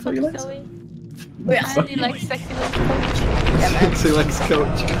 That's what you like. Zoe. Yeah. I really like sexy little coach. So Lex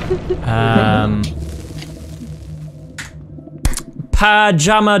coach.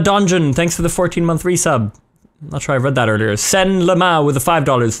 Pajama Dungeon, thanks for the 14-month resub. Not sure I read that earlier. Sen Lama with the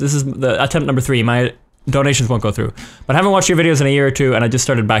 $5. This is the attempt number 3. My donations won't go through. But I haven't watched your videos in a year or 2, and I just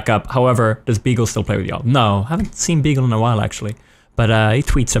started back up. However, does Beagle still play with y'all? No, haven't seen Beagle in a while, actually. But he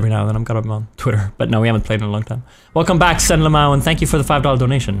tweets every now and then. I've got him on Twitter. But no, we haven't played in a long time. Welcome back, Sen Lamau, and thank you for the $5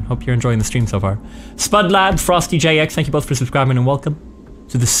 donation. Hope you're enjoying the stream so far. Spud Lad, Frosty JX, thank you both for subscribing and welcome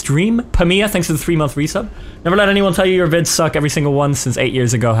to the stream. Pamia, thanks for the 3-month resub. Never let anyone tell you your vids suck. Every single one since 8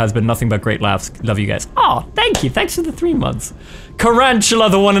 years ago has been nothing but great laughs. Love you guys. Oh, thank you. Thanks for the 3 months. Carantula,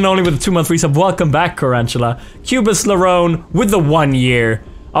 the one and only with the 2-month resub. Welcome back, Carantula. Cubus Larone with the 1 year.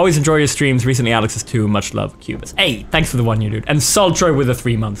 Always enjoy your streams. Recently, Alex's 2. Much love, Cubus. Hey, thanks for the 1 year, dude. And Sultroy with the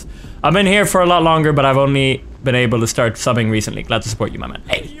 3 months. I've been here for a lot longer, but I've only been able to start subbing recently. Glad to support you, my man.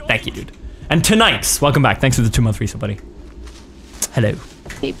 Hey, thank you, dude. And tonight's, welcome back. Thanks for the 2-month resub, buddy. Hello.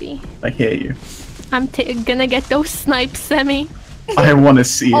 Baby. I hear you. I'm gonna get those snipes, Semi. I want to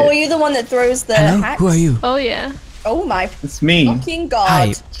see Oh, are it. you the one that throws the Hello, hacks? who are you? Oh yeah. Oh my It's me. fucking god.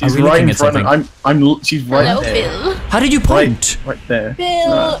 Hi. She's Are we right looking in at front of. something? She's right Hello, there. Bill. How did you point? Right there. Bill.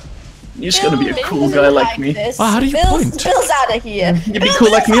 Nah. You're just gonna be a Bill cool doesn't guy like me. this. Wow, how do you Bill's, point? Bill's out of here. You'd be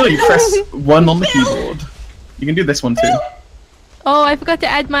cool like me, or you press 1 on the keyboard. You can do this one too. Oh, I forgot to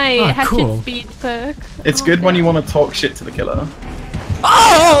add my Oh, hatchet cool. speed perk. It's good when you want to talk shit to the killer.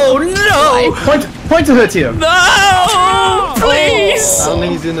 Oh, no! Point to her, Tio. No! Please! I don't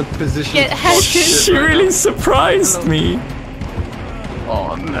think he's in a position Get to talk hatchet. shit She right really now. surprised me.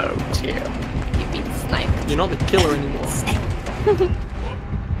 Oh no, Tio. You beat snipe. You're not the killer anymore.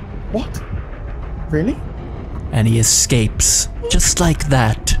 What? Really? And he escapes. Just like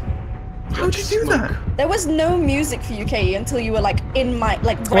that. How'd you do that? There was no music for UK until you were like in my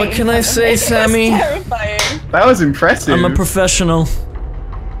like. Right What in can I front of say, me. It was Sammy? terrifying. That was impressive. I'm a professional.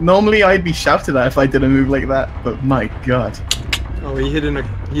 Normally I'd be shouted at if I did a move like that, but my god. Oh, he hid in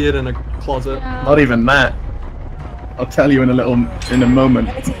a closet. Not even that. I'll tell you in a moment.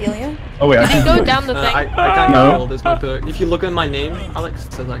 Ready to heal you? Oh wait, I Did you can go down the I thing? can't No. get healed. There's my perk. If you look at my name, Alex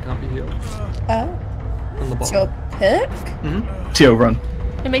says I can't be healed. Oh, On the it's bottom. your perk? Tio, run.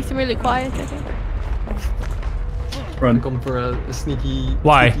 It makes him really quiet, I think. Run. Come for a sneaky.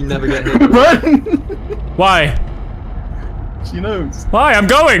 Why? Sneaky never get hit. Run! Why? She knows. Why? I'm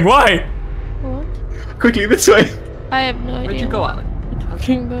going. Why? What? Quickly, this way. I have no idea. Where'd you go, Alex? What you're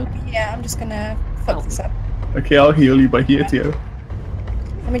talking about. Yeah, I'm just gonna fuck this up. Okay, I'll heal you by here, Tio.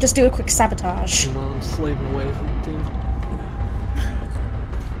 Let me just do a quick sabotage. Well, I'm slaving away from the team.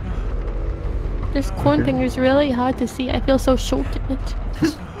 This corn thing is really hard to see. I feel so short in it.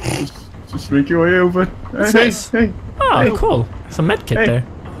 Just make your way over. Hey, nice. hey. Oh, Hey. cool. There's a med kit Hey. there.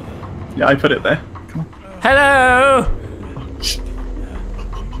 Yeah, I put it there. Come Hello!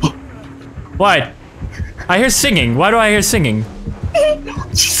 What? I hear singing. Why do I hear singing? on.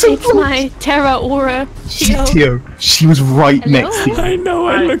 She's so It's my Terra Aura. Tio. Tio, she was right Hello? next to you. I know,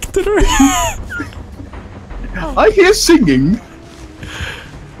 I looked at her. I hear singing.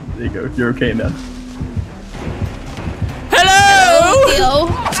 There you go. You're okay now. Hello! Tio.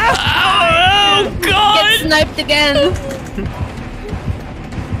 Oh, Get God! sniped again.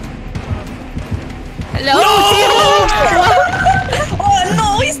 Hello? Oh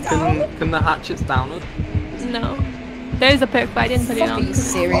no, he's down! Can the hatchets downward? No. There's a perk, but I didn't put it Are on. you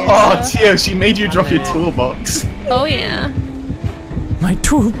serious? Oh, Tio, she made you drop your toolbox. Oh yeah. My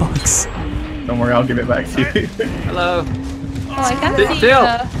toolbox. Don't worry, I'll give it back to you. Hello. Oh, I can't see Theo,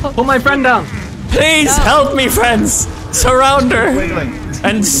 the hook. pull my friend down. Please help me, friends! Surround her Wiggling.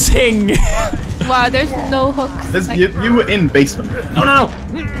 and sing! Wow, there's no hooks. There's, Like, you were in basement. No, no,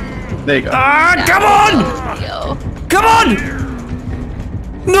 no. There you go. Ah, come on! yo. Come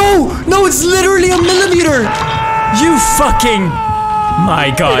on! No! No, it's literally a millimeter! You fucking...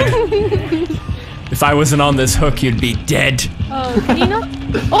 My god. If I wasn't on this hook, you'd be dead. Oh, can you not?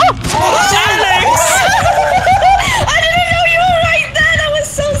 Oh! Alex! I didn't know you were right there. That was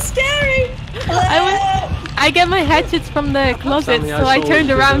so scary. I get my hatchets from the closet, Sammy, I so I saw turned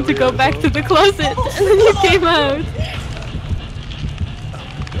you around to earlier go as back well. to the closet, and then you came out.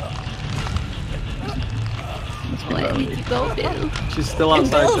 Where did you go, Bill? She's still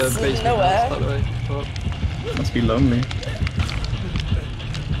outside the Bill's basement nowhere. house, by the way. Oh. Must be lonely.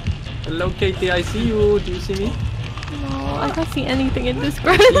 Hello, Katie. I see you. Do you see me? No, I can't see anything in this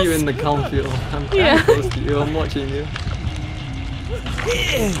grass. I see you in the cornfield. I'm kind Yeah. of close to you. I'm watching you.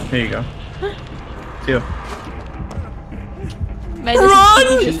 Here you go. Here.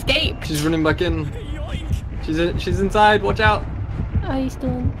 Run! Escape. She's running back in. She's inside. Watch out. Oh, he's still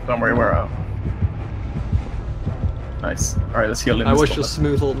in. Don't worry, we're out. Nice. Alright, let's heal in I this watched your spot.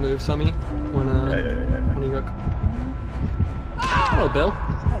 smooth old move, Sammy. When when you got. Hello, Bill.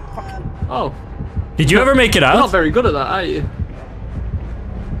 Oh, Did you ever make it you're not out? very good at that, are you?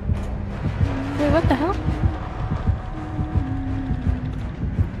 Wait, what the hell?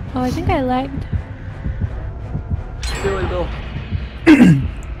 Oh, I think I lagged. Really, Bill.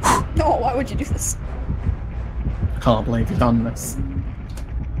 No, why would you do this? Can't believe you've done this.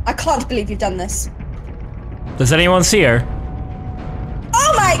 I can't believe you've done this. Does anyone see her?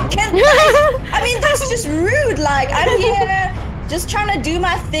 Oh my goodness! I mean, that's just rude. Like, I'm here, just trying to do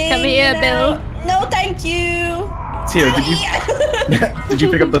my thing. Come here, you know? Bill. No, thank you. Tio, did you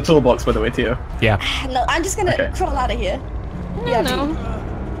pick up the toolbox, by the way, Tio? Yeah. No, I'm just gonna Okay. crawl out of here. Yeah, No.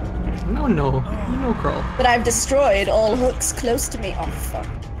 No. You know, crawl. But I've destroyed all hooks close to me. Oh fuck.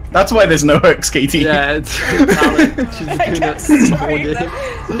 That's why there's no hooks, Katie. Yeah, it's Alex. She's I doing got it all sorry,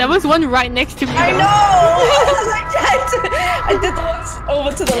 game. There was one right next to me. I though. know! I did the ones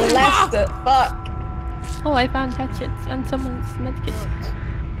over to the left. Fuck. Oh, I found hatchets and someone's medkit.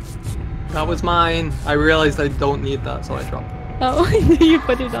 That was mine. I realized I don't need that, so I dropped it. Oh, you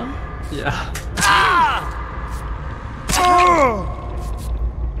put it on. Yeah.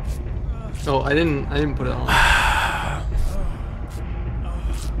 Oh, I didn't put it on.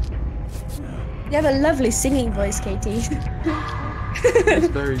 You have a lovely singing voice, Katie. It's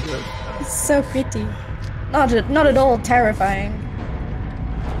very good. It's so pretty. Not at all terrifying.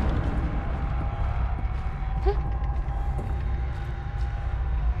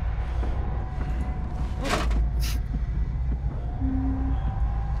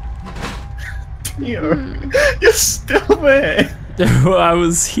 Tio, you're still there. I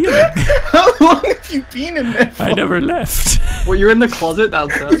was healing. How long have you been in there for? I never left. Well, you're in the closet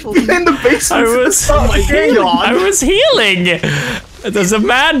downstairs. You've been in the basement. I since the was. start of the game. I was healing. Is a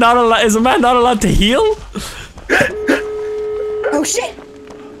man not allowed to heal? Oh shit!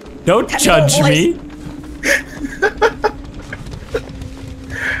 Don't judge voice. me.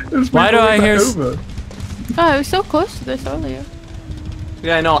 Why do I hear? Over. Oh, I was so close to this earlier.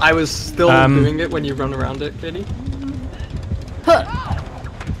 Yeah, I know. I was still Um, doing it when you run around it, Katie. Huh.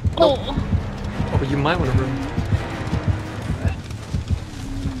 Oh. Oh, but you might want to run.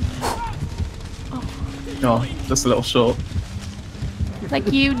 Oh, just a little short.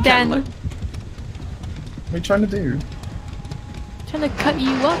 Like you, Dan. Like- What are you trying to do? Trying to cut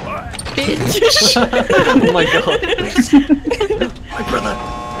you up, bitch. Oh my god. My brother.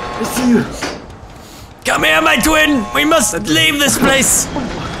 I see you. Come here, my twin. We must leave this place.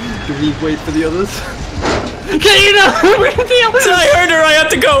 Do we wait for the others? Katina! Where are the others? I heard her. I had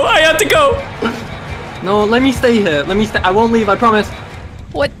to go. I had to go. No, let me stay here. Let me stay. I won't leave. I promise.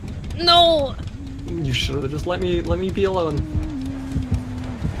 What? No. You should have just let me be alone.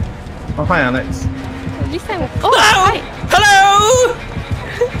 Oh, hi, Alex. At least I. Oh, Hello. hi. Hello.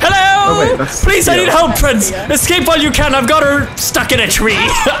 Hello. Oh, wait, that's Please, I Theo. need help, friends. Escape while you can. I've got her stuck in a tree.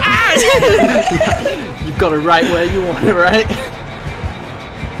 You've got it right where you want it, right?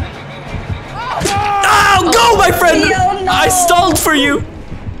 Oh, go, my friend. Theo, no. I stalled for you.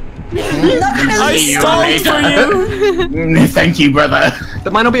 I stalled for you. Thank you, brother.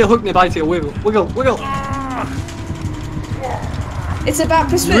 There might not be a hook nearby to you. Wiggle, wiggle, wiggle. It's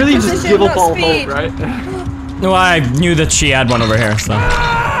about You really just precision, give up not all speed. hope, right? No, I knew that she had one over here, so.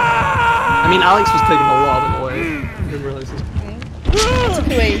 I mean, Alex was taking a lot of it away. I didn't realize this. Took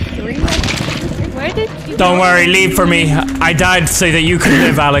away 3. Where did you Don't go? worry, leave for me. I died so that you could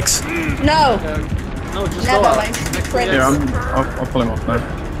live, Alex. No. No, just Never go out. mind. Next to Prince. you. Yeah, I'll pull him off now.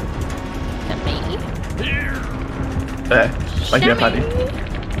 Shimmy. There. Thank you, Paddy.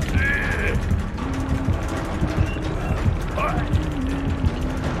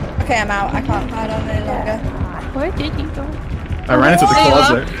 Okay, I'm out. I can't hide on any longer. Where did you go? I ran into the There you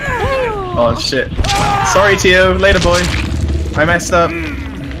closet. are. Oh shit. Sorry, Tio. Later, boy. I messed up.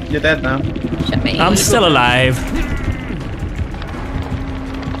 You're dead now. Shimmy. I'm still alive.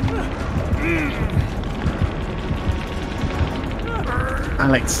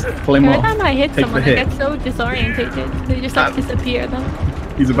 Alex, pull him Every off. time I hit Take the someone, I hit. get so disorientated. They just like disappear then.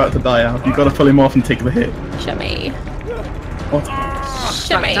 He's about to die out. You gotta pull him off and take the hit. Shimmy. What?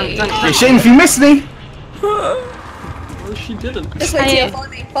 Shimmy. Hey, Shane, if you miss me! Well, she didn't. This way, Tio. Follow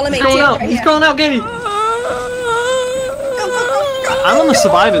me. Follow me. He's going Tio, out. right He's here. going out, Katie. Go, go, go, go. I'm on the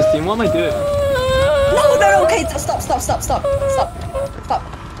survivors team. What am I doing? No, okay, stop.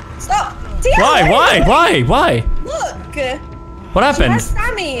 Tio, Why? Look! What happened? Where's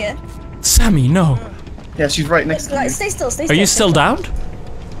Sammy? Sammy, no. Yeah, she's right next to me. Stay still, Are you still downed?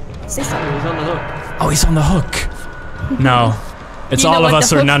 Stay still. He's on the hook. Oh, he's on the hook. No. It's You know all of what us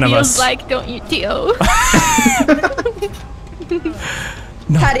the or hook none of feels us. like, don't you, Tio?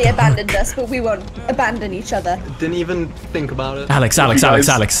 No. Paddy abandoned us, but we won't abandon each other. Didn't even think about it. Alex, You guys-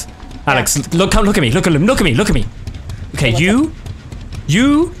 look at me, look at me. Okay, you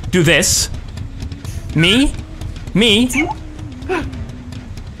do this. Me,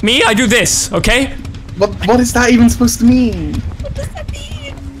 I do this, okay? What is that even supposed to mean?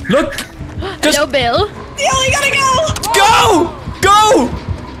 Look, just Hello, Bill. Tio, you gotta go! go!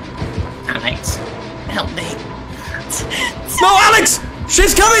 Alex, help me. No, Alex!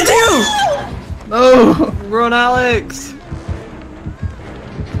 She's coming to you! No! Run, Alex.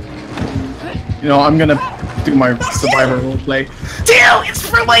 You know, I'm gonna do my survivor roleplay. Tio, it's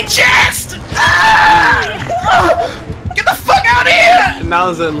through my chest! Ah! Get the fuck out of here! And now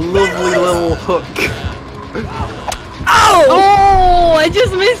there's a lovely little hook. Oh, I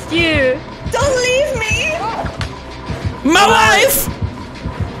just missed you. Don't leave me! My wife!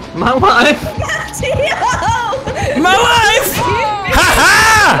 My wife. Tio! My wife! Ha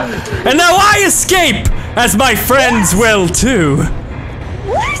ha! And now I escape, as my friends will too.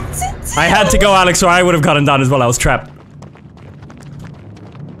 What? I had to go, Alex, or I would have gotten down as well. I was trapped.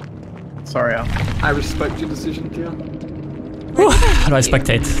 Sorry, Al. I respect your decision, Tio. Whew. How do I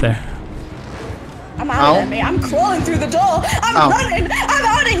spectate there? I'm out of me. I'm crawling through the door. I'm Ow. running. I'm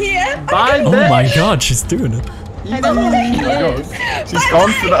out of here. Bye, Oh bitch. my god, she's doing it. I don't know who she God. is. She's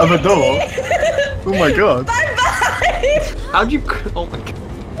gone through the other door. Oh my god. Bye bye. How'd you? Oh my god.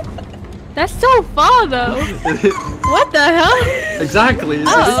 That's so far, though. What the hell? Exactly. It's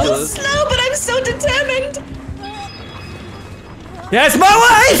Oh. So ridiculous. slow, but I'm so determined. Yes, my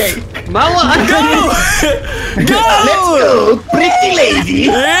wife! My wife. Go! Oh, pretty lady!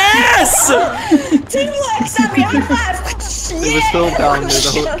 Yes! Teamwork, Sammy. High five. It was still down near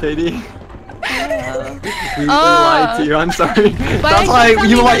the hook, Katie. We lied to you. I'm sorry. That's I why thought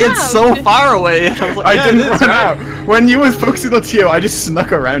you were you like, ran it's so out. far away. I was like, I yeah, didn't it is, run right? out. When you were focusing on Tio, I just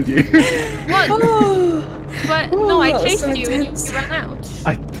snuck around you. What? But no, I Ooh, chased so you and intense. you ran out.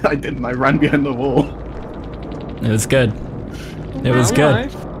 I didn't. I ran behind the wall. It was good. It was My good.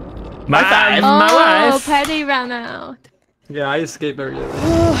 wife. My Oh, wife. Paddy ran out. Yeah, I escaped very early.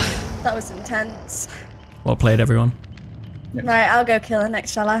 That was intense. Well played, everyone. Right, I'll go kill her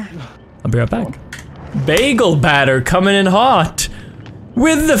next, shall I? I'll be right back. Bagel Batter coming in hot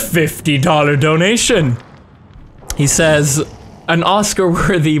with the $50 donation. He says, an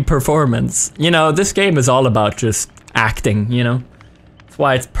Oscar-worthy performance. You know, this game is all about just acting, you know? That's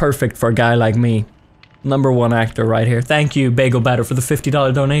why it's perfect for a guy like me. #1 actor right here. Thank you, Bagel Batter, for the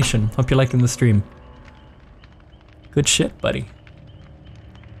 $50 donation. Hope you're liking the stream. Good shit, buddy.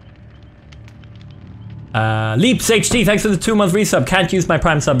 Leaps HT, thanks for the 2-month resub. Can't use my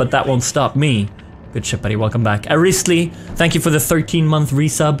Prime sub, but that won't stop me. Good shit, buddy. Welcome back. Aristli, thank you for the 13-month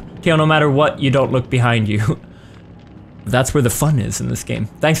resub. Tio, no matter what, you don't look behind you. That's where the fun is in this game.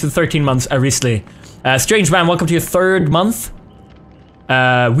 Thanks for the 13 months, Aristli. Strange Man, welcome to your 3rd month.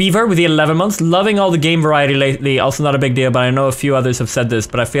 Weaver with the 11 months. Loving all the game variety lately. Also not a big deal, but I know a few others have said this,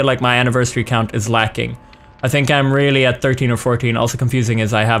 but I feel like my anniversary count is lacking. I think I'm really at 13 or 14. Also confusing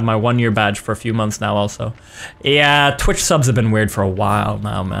is I have my 1-year badge for a few months now also. Yeah, Twitch subs have been weird for a while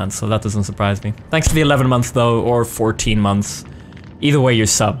now, man, so that doesn't surprise me. Thanks for the 11 months though, or 14 months. Either way you're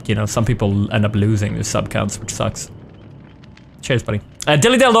subbed, you know, some people end up losing their sub counts, which sucks. Cheers, buddy.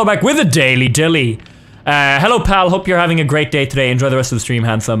 Dilly Del Lowback with a daily Dilly. Hello, pal. Hope you're having a great day today. Enjoy the rest of the stream,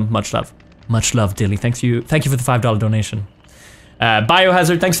 handsome. Much love. Much love, Dilly. Thank you for the $5 donation.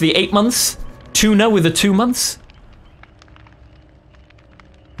 Biohazard, thanks for the 8 months. Tuna with the 2 months.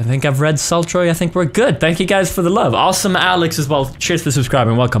 I think I've read Sultroy. I think we're good. Thank you guys for the love. Awesome Alex as well. Cheers for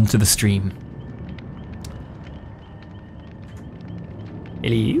subscribing. Welcome to the stream.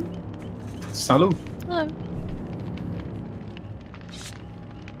 Hello. Salut. Hello.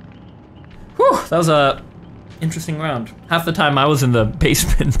 Whew, that was a interesting round. Half the time I was in the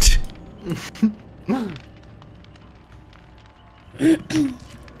basement.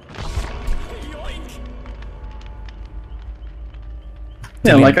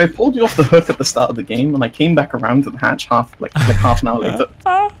 Yeah, like I pulled you off the hook at the start of the game, and I came back around to the hatch half an hour later.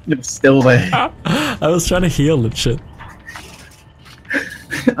 You're still there. I was trying to heal and shit.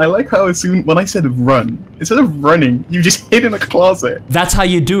 I like how as soon when I said run, instead of running, you just hid in a closet. That's how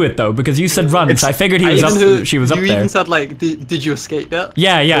you do it though, because you said run, so I figured she was up You there. even said like, did you escape yet?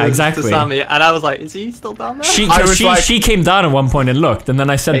 Yeah, To exactly. Sammy, and I was like, is he still down there? She came down at one point and looked, and then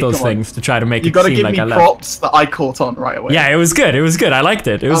I said those come on. things to try to make You it gotta seem give like me I left. props that I caught on right away. Yeah, it was good. It was good. I liked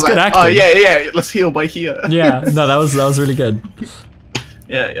it. It was I good like, acting. oh yeah, let's heal by here. Yeah, no, that was really good.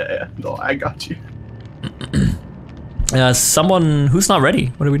 yeah. No, I got you. Someone who's not ready.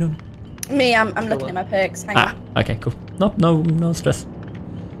 What are we doing? Me, I'm looking at my pics. Hang on. Okay, cool. No stress.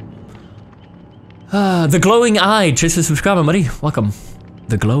 The glowing eye. Just a subscriber, buddy. Welcome.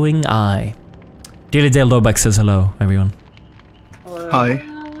 The glowing eye. Daily Dale Lobeck says hello, everyone. Hi.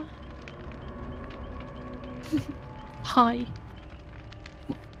 Hi.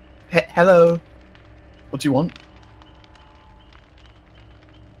 Hello. What do you want?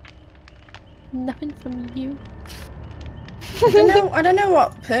 Nothing from you. I don't know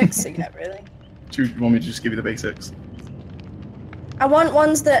what perks to get really. Do you want me to just give you the basics? I want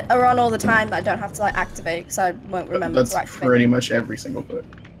ones that are on all the time that I don't have to like activate because I won't remember That's to activate. pretty much every single perk.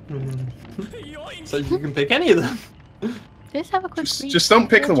 So you can pick any of them. Just have a quick read. Just don't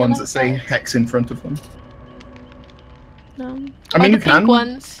pick the Would you ones like that say hex in front of them. No. I mean, Or you the can. pink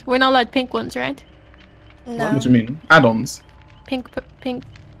ones. We're not allowed pink ones, right? No. What do you mean? Add-ons. Pink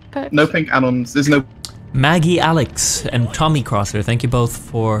perks. No pink add-ons. There's no. Maggie Alex and Tommy Crosser, thank you both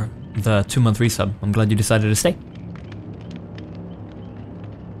for the 2-month resub. I'm glad you decided to stay.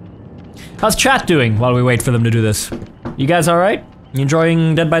 How's chat doing while we wait for them to do this? You guys alright? You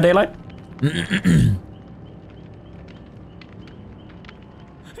enjoying Dead by Daylight?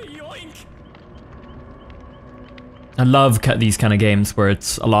 I love these kind of games where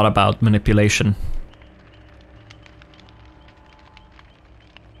it's a lot about manipulation.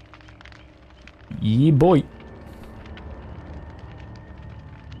 Yeah, boy.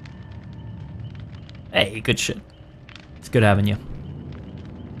 Hey, good shit. It's good having you.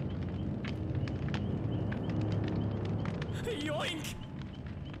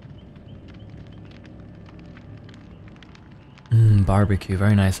 Barbecue,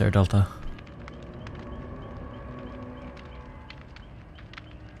 very nice there, Delta.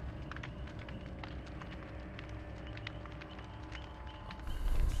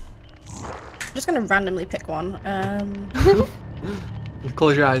 I'm just gonna randomly pick one.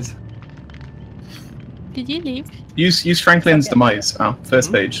 Close your eyes. Did you leave? Use Franklin's demise.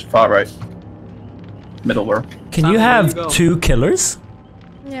 First page, far right. Middle row. Can Sam, you where have you go? 2 killers?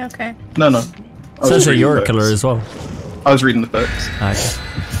 Yeah, okay. No. I was Says that reading you're the a killer perks. as well. I was reading the perks.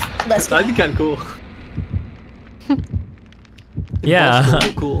 Okay. Let's go. That'd be kind of cool. Yeah.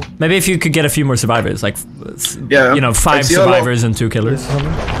 That's cool. Maybe if you could get a few more survivors, like, Yeah. you know, 5 I see a lot- survivors and 2 killers. You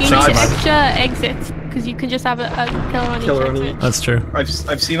need survivors. extra exits because you can just have a killer on Killer on each each. exit. That's true.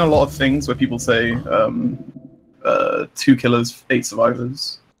 I've seen a lot of things where people say 2 killers, 8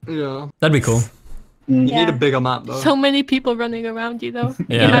 survivors. Yeah. That'd be cool. You Yeah. need a bigger map though. So many people running around you though.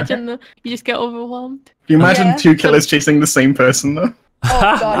 Yeah. Imagine you just get overwhelmed. Can you imagine Yeah. 2 killers chasing the same person though?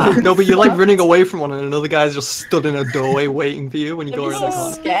 Oh god. No, but you're like running away from one and another guy's just stood in a doorway waiting for you when you go This around the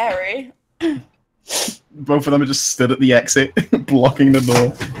is corner. scary. Both of them are just stood at the exit, blocking the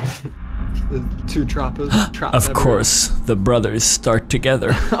door. There's 2 trappers trapped Of everywhere. course, the brothers start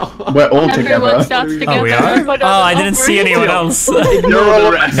together. We're all Everyone together. starts Oh, together. we are? but Oh, I on the didn't see bridge. anyone else. You're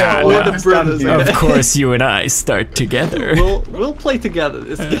all right. Nah, We're nah. the brothers. Yeah. Of course, you and I start together. We'll play together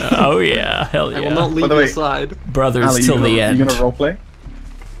this game. Oh yeah, hell I will not yeah. leave the your way- side. Brothers Ali, till the you end. gonna roleplay?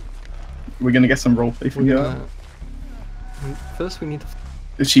 We're gonna get some roleplay from you. First we need to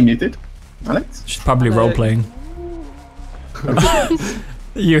Is she muted? Alex? She's probably role playing.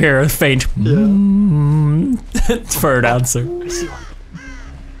 You hear a faint for an answer.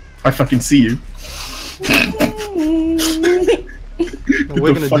 I fucking see you.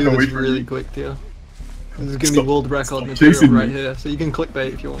 we're gonna fuck do away this from really me. quick, dear. This is gonna be Stop. world record Stop material chasing right me. here, so you can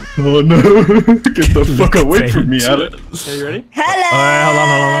clickbait if you want. Oh no! Get the fuck away from me, Alex. Are you ready? Hello.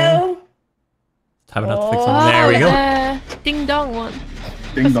 Alright, hold on. Time enough to fix them. There we go. Ding dong one.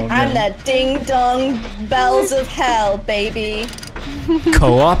 Ding dong. I'm Yeah. the ding dong bells of hell, baby.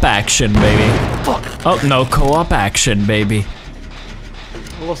 Co-op action, baby. Oh no, co-op action, baby.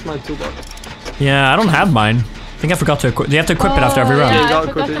 I lost my toolbox. Yeah, I don't have mine. I think I forgot to equip. You have to equip it after every round. you Yeah, gotta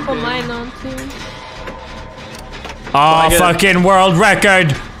I forgot equip to it, put yeah. mine on too. Oh, get it. fucking world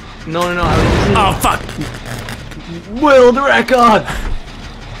record! No. Oh, fuck! World record!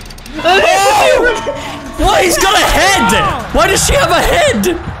 Why? He's got a head! Why does she have a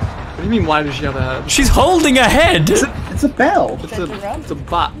head? What do you mean, why does she have a head? She's holding a head! It's a bell. It's a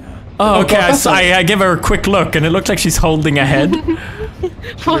bat. Oh, okay, I give her a quick look and it looked like she's holding a head. Why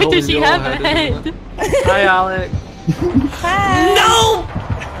holding does she your have a head, head? Hi, Alex. Hi. No!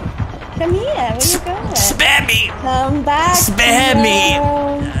 Come here. Where you going? Spare me! Come back. Spare me.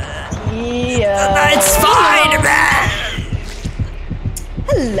 Yeah. It's fine, man!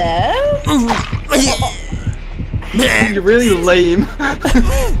 Hello. You're really lame.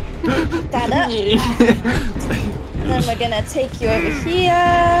 Stand up. Then we're gonna take you over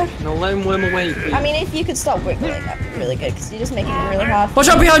here. No, let him whim away, please. I mean, if you could stop wiggling, that'd be really good, because you're just making it really hard. Watch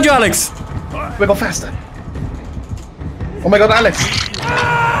out behind you, Alex! Wiggle faster. Oh my god, Alex!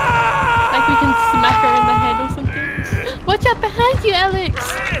 Like we can smack her in the head or something. Watch out behind you,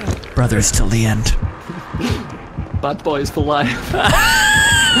 Alex! Brothers till the end. Bad boys for life.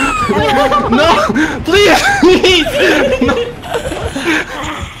 No! Please!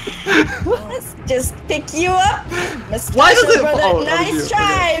 Let's just pick you up. Why does it- brother. oh, that was Nice you.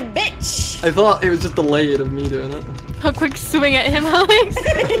 try, bitch. I thought it was just delayed of me doing it. A quick swing at him, Alex.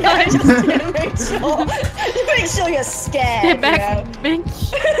 Yeah, just to make sure you're scared. Get back, you know?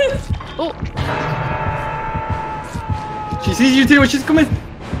 bitch. Oh, She sees you too, she's coming!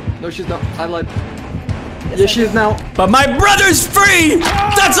 No, she's not. I lied. Yes, she is now. But my brother's free!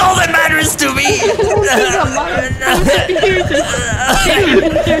 That's all that matters to me!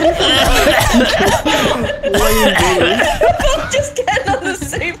 Just getting on the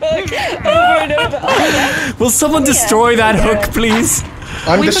same hook over and over. Oh, yeah. Will someone destroy that hook, please?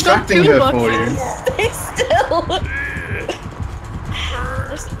 I'm We forgot distracting two her for you. Stay still.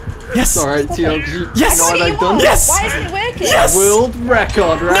 Yes! Alright, Tio, you Yes! know what What do you I've done? want? Yes! Why isn't it working? Yes! World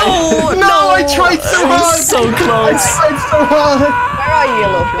record, right? No! No, I tried so hard! So close! It's so hard. Where are you,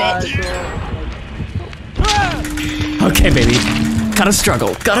 little bitch? Okay, baby. Gotta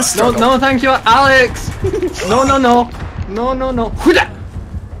struggle. Gotta No, struggle. no, thank you, Alex! No. Hoodah!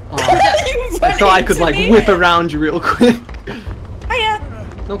 Oh, I thought I could, like, whip around you real quick. Hiya.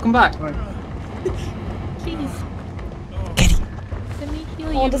 No, come back. jeez. Kitty. Let me heal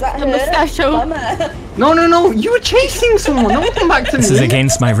Oh, you. does that the hurt? mustachio. Bummer. No, you were chasing someone. Don't come back to me. This is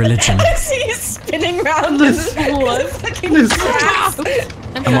against my religion. I see you spinning round. This- Fucking this- crap.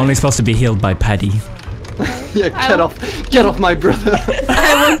 I'm only supposed to be healed by Paddy. Yeah, get off my brother.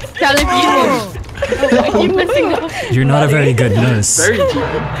 I won't tell if you missing off. You're not a very good nurse. Very cheap.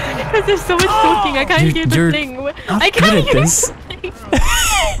 Because there's so much talking, I can't hear the You're thing. not I good can't at hear this. the thing.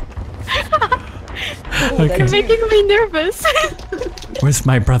 Okay. You're making me nervous. Where's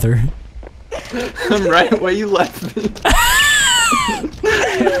my brother? I'm right where you left me.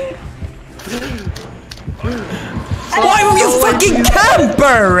 Why will you fucking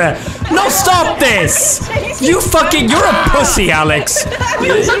camper? No, stop this! You're a pussy, Alex.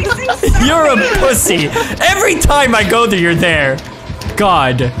 You're a pussy. Every time I go there, you're there.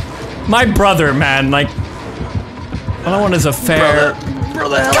 God. My brother, man, like... All I want is a fair...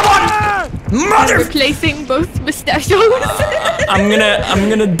 Brother, Come on! Mother... Replacing both mustachios. I'm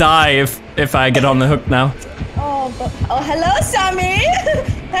gonna die if I get on the hook now. Oh, hello, Sammy.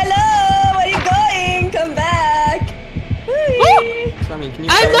 Hello. Where are you going? Come back. Whee! Sammy, can you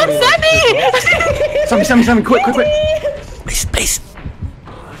I'm not Sammy! Sammy, quick. Please.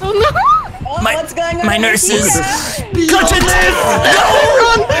 Oh no! Oh, My- what's going on? my over nurses. here? Clutch it!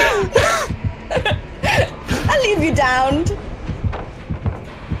 I'll leave you downed.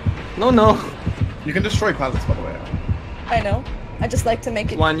 No. You can destroy pallets, by the way. I know. I just like to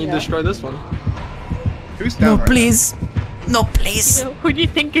make it. Why don't you know. destroy this one? Who's down No, right please. No, please. So, who do you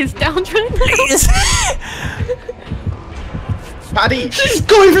think is down right now? Please. now? Paddy! She's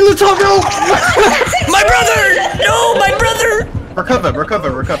going from the top rope! My brother! No, my brother!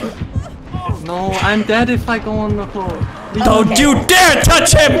 Recover. No, I'm dead if I go on the floor. Don't you dare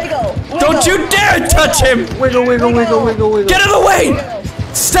touch him! Wiggle. Don't you dare touch him! Wiggle. Get in the way!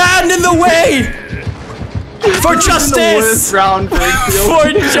 Stand in the way! For The worst justice! round for For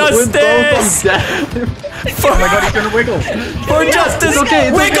justice! Oh my god, he's gonna wiggle. For justice! okay,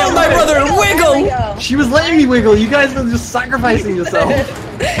 it's Wiggle, okay. my brother, There we wiggle! go. She was letting me wiggle. You guys are just sacrificing yourself.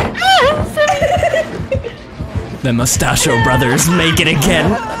 The Mustachio brothers make it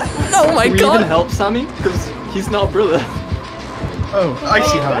again. Oh my Can we god! even help Sammy? Because he's not a brother. Oh, I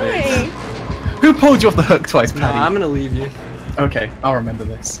see how it is. Hey. Who pulled you off the hook twice, Nah, Paddy? I'm gonna leave you. Okay, I'll remember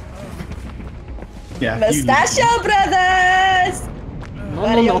this. Yeah. you- Mustachio brothers! No,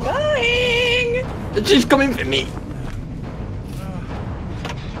 Where are you no, going? no. She's coming for me.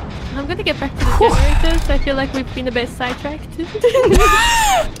 I'm gonna get back to the generators. I feel like we've been a bit sidetracked.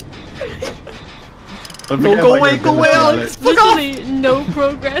 Don't No, forget go about away, your go away, ability, Alex. Fuck off. Literally no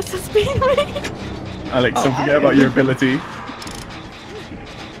progress has been made. Alex, don't forget about your ability.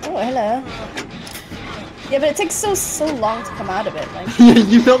 Oh, hello. Yeah, but it takes so long to come out of it. Like,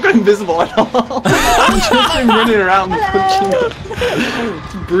 You've not got invisible at all. You've just been running around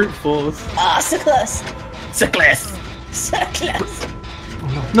punching brute force. so close. Sickles! So close.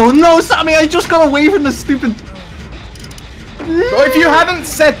 No, Sammy, I just got away from the stupid. Well, if you hadn't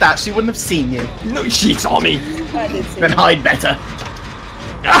said that, she wouldn't have seen you. No, she saw me. I did see. Then hide better.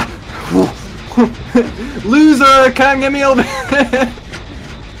 Ah. Loser, can't get me over there.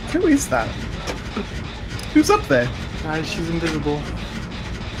 Who is that? Who's up there? Guys, she's invisible.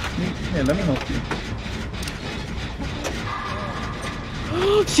 Here, let me help you.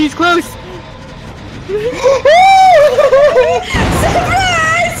 She's close.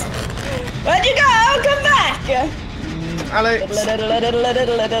 Surprise! Where'd you go? Come back! Alex!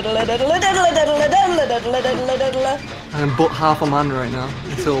 I'm but half a man right now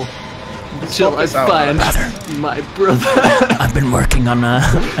until Swap I this out, find my brother. I've been working on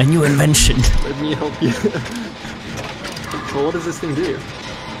a new invention. Let me help you. So what does this thing do?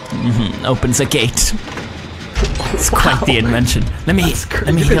 Opens a gate. It's quite the invention. Let me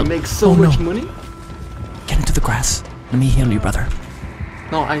You're heal. gonna make so Oh, much no. money. Get into the grass. Let me heal you, brother.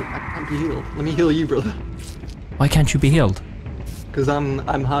 No, I can't be healed. Let me heal you, brother. Why can't you be healed? Cause I'm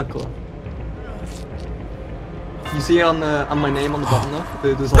hardcore. You see on my name on the bottom though?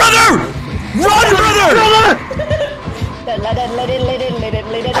 There's like Brother! Run, brother!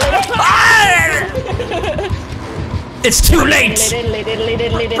 It's too late!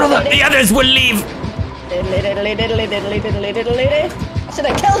 Brother, The others will leave! I should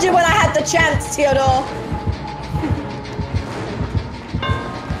have killed you when I had the chance, Theodore.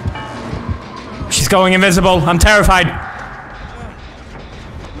 She's going invisible. I'm terrified.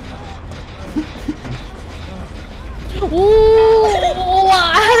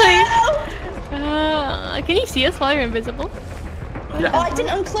 Can you see us while you're invisible? Oh, I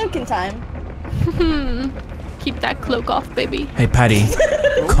didn't uncloak in time. Keep that cloak off, baby. Hey, Patty.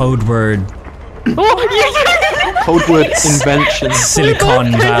 Code word Code word invention.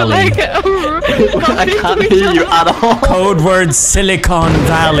 Silicon Valley. I can't hear you at all. Code word Silicon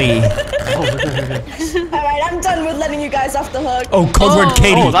Valley. Alright, I'm done with letting you guys off the hook. Oh, code word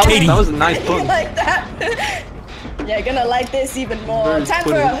Katie. Oh, Katie. that was a nice You pun. like that? Yeah, you're gonna like this even more. Very Time for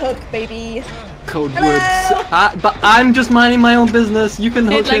funny. a hook, baby. Code Hello. words. But I'm just minding my own business. You can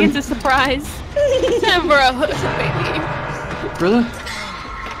hook It's like him. it's a surprise. Time for a hook, baby. Brother?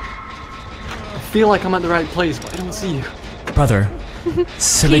 I feel like I'm at the right place, but I don't see you. Brother.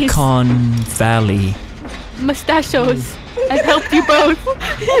 Silicon Valley. Mustachios. I've helped you both.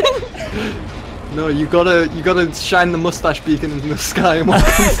 No, you gotta shine the mustache beacon in the sky and walk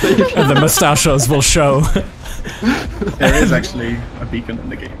on stage. The mustachios will show. There is actually a beacon in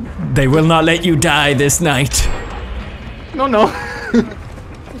the game. They will not let you die this night. No.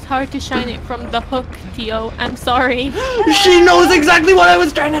 It's hard to shine it from the hook, Theo. I'm sorry. She knows exactly what I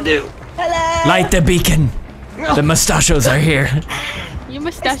was trying to do. Hello. Light the beacon. The mustachios are here. Your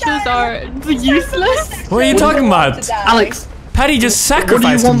mustachios are useless. What are you talking about? Alex, Patty just what do you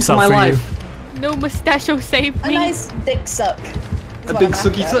sacrificed want from himself my for life? No mustachio saved A me. nice dick suck. A big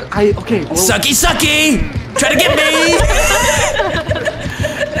sucky suck? Okay, well, Sucky sucky! Try to get me!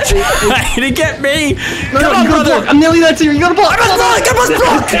 Try to get me! no, Come on, you gotta brother! block. I'm nearly there too. You gotta block. I must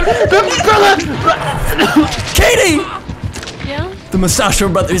block! Brother! Katie! Yeah? The Mustachio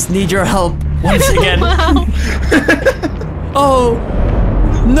brothers need your help once again. Wow. Oh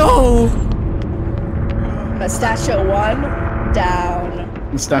no! Mustachio 1 down.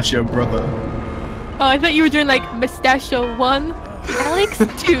 Mustachio brother. Oh, I thought you were doing like mustachio 1, Alex 2.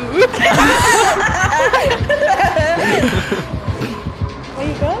 Where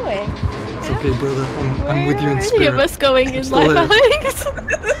you going? It's okay, brother. I'm with you in Where are any of spirit. us going in still life, here. Alex?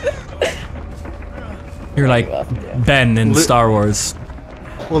 You're like Ben in Li- Star Wars.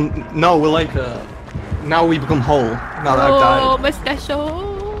 Well, no, we're like Now we become whole. Now that Oh, I've died. mustachio.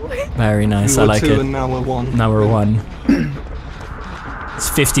 Very nice. We I were like two it. and now we're one. Now we're one. It's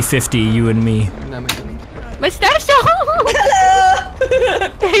 50-50, you and me. Never mind. Mustachio!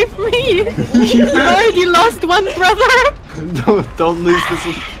 Hello! Save me! I already lost one brother! Don't lose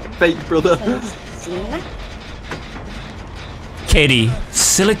this fake brother. Katie,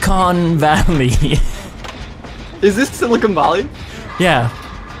 Silicon Valley. Is this Silicon Valley? Yeah.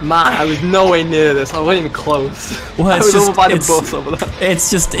 Man, I was nowhere near this. I wasn't even close. Well, I it's was just- over by the it's- bus over there.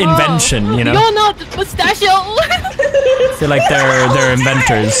 It's just invention, you know? You're not mustachio! I feel like they're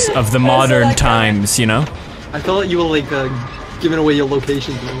inventors of the modern like that. times, you know? I felt like you were like giving away your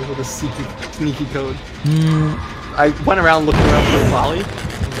location to me with a sneaky code. I went around looking around for a valley.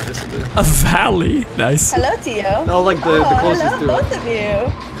 and disappeared. A valley. Nice. Hello, Tio. No, like the closest hello, to both it. of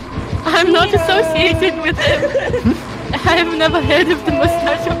you. I'm not associated with him. I've never heard of the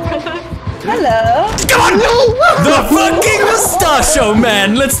mustachio brothers. Hello. The fucking Mustachio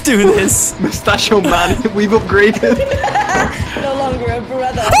Man! Let's do this! Mustachio man, we've upgraded. No longer a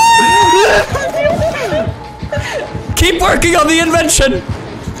brother. Keep working on the invention!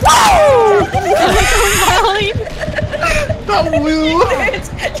 Valley. That woo! I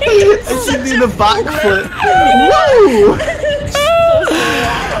see you in the backflip.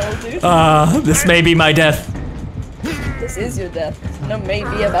 Woo! This may be my death. This is your death. No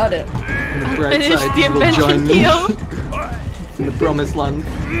maybe about it. The bright Finish side, the you will join invention, me Theo. in the promised land.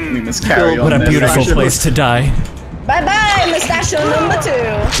 We must carry on. What a this. beautiful place to die. Bye bye, mustachio number 2.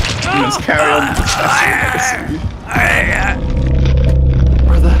 We must carry on.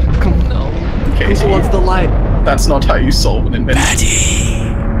 Brother, come on. Okay, so Towards the light. that's not how you solve an invention.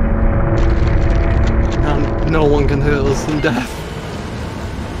 And no one can hurt us in death.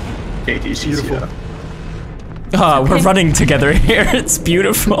 Katie, she's Beautiful. here. Ah, we're running together here. It's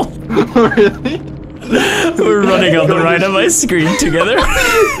beautiful. Really? We're running on the right of my screen together.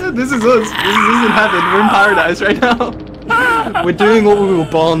 This is us. This is in heaven. We're in paradise right now. We're doing what we were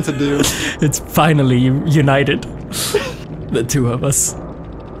born to do. It's finally united. The two of us.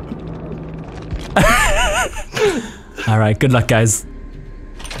 Alright, good luck, guys.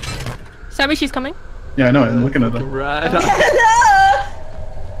 Sammy, she's coming. Yeah, I know. I'm looking at her. Right. Hello.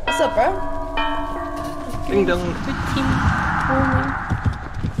 What's up, bro? Ding dong. Good team.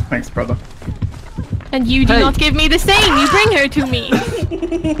 Thanks, brother. And you do Hey. not give me the same. You bring her to me.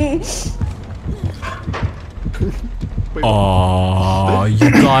 Oh,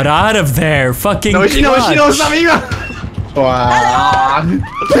 you got out of there. Fucking No, she knows, clutch. amiga!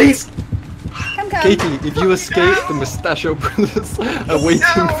 Please. Come. Katie, if you escape, the Mustachio Brothers are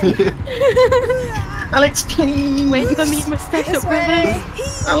waiting for you. Alex, please. Wait for me, mustachio This way.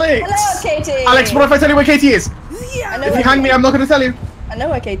 brothers. Alex. Hello, Katie. Alex, what if I tell you where Katie is? I know If where you hang me, I'm not going to tell you. I know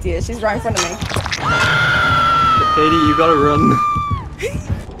where Katie is. She's right in front of me. Katie, you gotta run.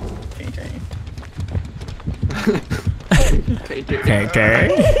 Katie. Okay.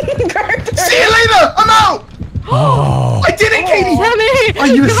 See you later. I'm out. Oh, I did it, Katie. Sammy! Are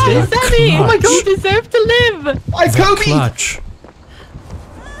you God, asleep? Sammy! Oh my You God. deserve to live! I the Kobe. clutch.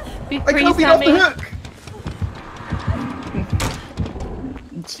 Be I free, Kobe off Sammy. the hook.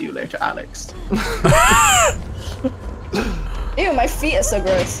 See you later, Alex. Ew, my feet are so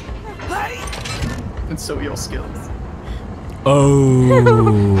gross. And so are your skills. Oh.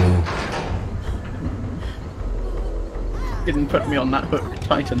 Didn't put me on that hook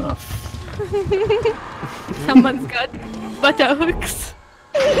tight enough. Someone's got butter hooks.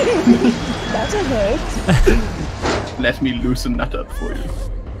 That's a hook. Let me loosen that up for you.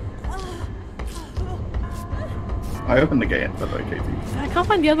 I opened the gate, by the way, Katie. I can't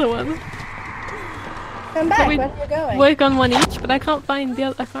find the other one. Come back. we Where are you going? Work on one each, but I can't find the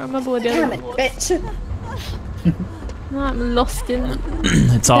other. I can't remember what the Damn other it, one was. bitch. No, I'm lost in.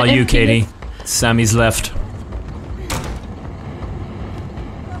 It's all The you, Katie. emptiness. Sammy's left.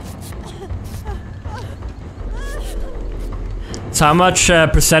 So how much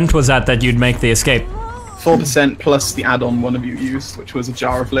percent was that you'd make the escape? 4% plus the add-on one of you used, which was a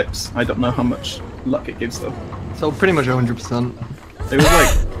jar of lips. I don't know how much luck it gives though. So pretty much 100%. It was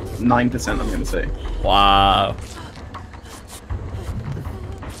like 9%, I'm gonna say. Wow.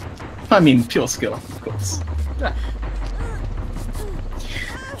 I mean, pure skill, of course.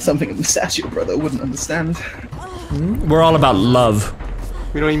 Something a Mustachio brother wouldn't understand. We're all about love.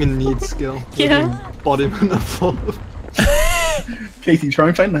 We don't even need skill. We're Yeah. doing Embodiment of love. Katie, try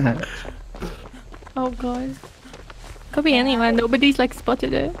and find the hat. Oh god. Could be anywhere. Nobody's like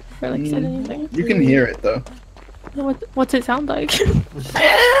spotted it or like said anything. You can hear it though. What's it sound like?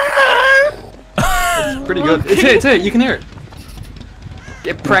 Pretty good. It's here, it's here. You can hear it.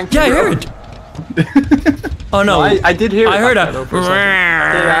 Get pranked. Yeah, I bro. heard it. Oh no! I did hear it. I heard back a. there, though, for a second.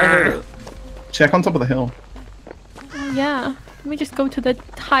 Yeah, I heard it. Check on top of the hill. Oh, yeah. Let me just go to the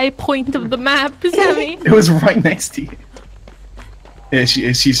high point of the map, Sammy. It was right next to you. Yeah,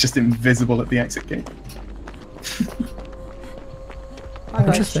 she's just invisible at the exit gate.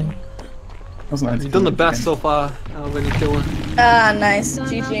 Interesting. Wasn't You've done the best so far when you kill her. Ah, nice.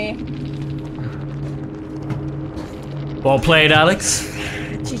 GG. Well played, Alex.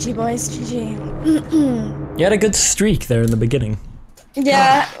 GG, boys. GG. You had a good streak there in the beginning.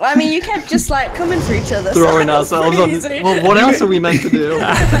 Yeah, well, I mean, you kept just like coming for each other. Throwing so ourselves on. Well, what else are we meant to do?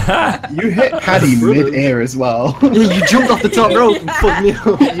 You hit Paddy mid-air as well. Yeah, you jumped off the top rope and fucked me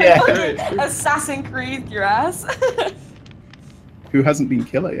up. Yeah. Great. Assassin Creed your ass. Who hasn't been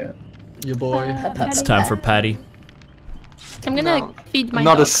killer yet? Your boy. It's time for Patty. I'm gonna No, feed my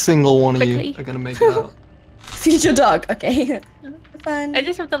Not dog. a single one of you quickly. are gonna make it out. Feed your dog. Okay. Fine. I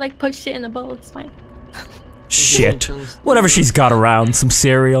just have to like put shit in the bowl. It's fine. Shit. Whatever she's got around, some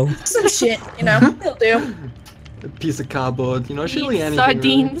cereal. Some shit, you know. He'll do. A piece of cardboard, you know, she'll Eat eat anything.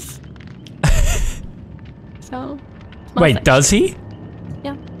 sardines. So. smells Wait, like does he?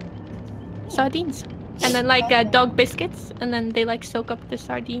 sardines? And then like dog biscuits, and then they like soak up the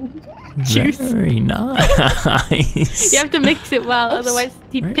sardine juice. Very nice. You have to mix it well, otherwise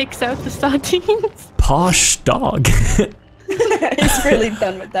he Right. picks out the sardines. Posh dog. He's really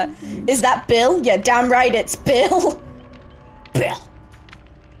done with that. Is that Bill? Yeah, damn right, it's Bill. Bill.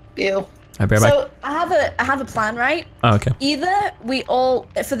 Bill. I'll be right back. So I have a plan, right? Oh, okay. Either we all,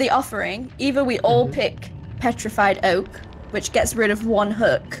 for the offering, either we all pick petrified oak, which gets rid of one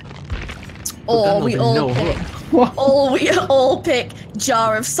hook, or then we there'll be all no pick, hook. or we all pick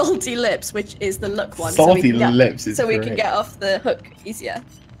jar of salty lips, which is the look one. so we Salty can get, lips is so we can great. get off the hook easier.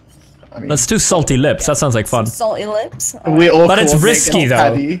 I mean, Let's do salty lips. That sounds like fun. Salty lips. we all But it's coordinate risky, against though.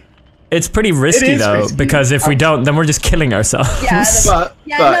 Paddy. It's pretty risky is though, risky. because if we don't, then we're just killing ourselves. Yeah, But,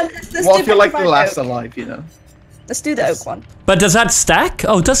 Yeah, but no, let's what do if you're like the petrified last oak. alive, you know? Let's do the oak one. But does that stack?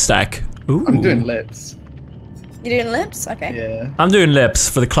 Oh, it does stack. Ooh. I'm doing lips. You doing lips? Okay. Yeah. I'm doing lips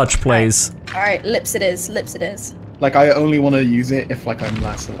for the clutch plays. Alright, lips it is. Lips it is. Like, I only want to use it if, like, I'm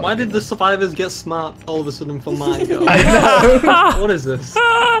last alive. Why did the survivors get smart all of a sudden for my go? I know. What is this?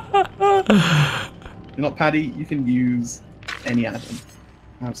 You're not Paddy, you can use any add-on.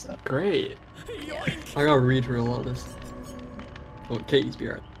 How's that? Great. I gotta read through a lot of this. Oh, Katie's be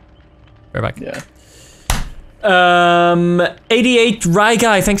right. Right back. Yeah. 88 Rye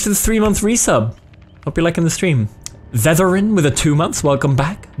Guy, thanks for the 3-month resub. Hope you're liking the stream. Vetherin with a 2 months, welcome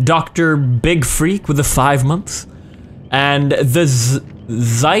back. Dr. Big Freak with the 5 months. And the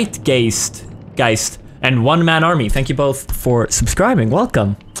Zeitgeist and One Man Army, thank you both for subscribing,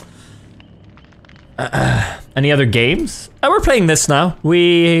 welcome. Any other games? We're playing this now.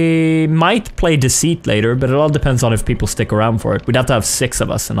 We might play Deceit later, but it all depends on if people stick around for it. We'd have to have 6 of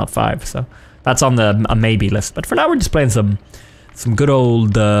us and not 5, so that's on the a maybe list. But for now, we're just playing some good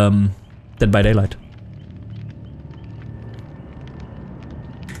old Dead by Daylight.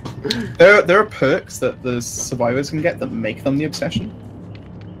 There are perks that the survivors can get that make them the obsession.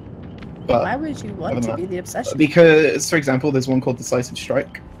 Why But would you want to be the obsession? because, for example, there's one called Decisive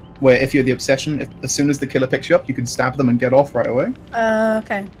Strike, where if you're the obsession, as soon as the killer picks you up, you can stab them and get off right away.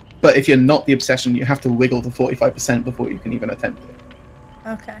 Okay. But if you're not the obsession, you have to wiggle to 45% before you can even attempt it.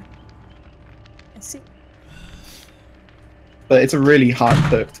 Okay. I see. But it's a really hard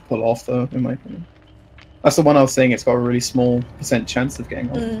perk to pull off, though, in my opinion. That's the one I was saying. It's got a really small % chance of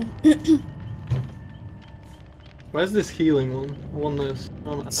getting off. Where's this healing one? I want this. I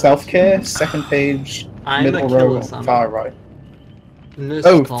want that. Self-care, second page, I'm middle a killer, row, Sam. far right. In this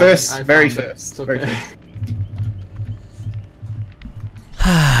Oh, column, first, I very found it. first, It's very okay.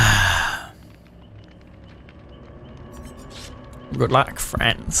 Good luck,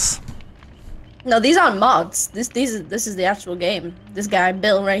 friends. No, these aren't mods. This is the actual game. This guy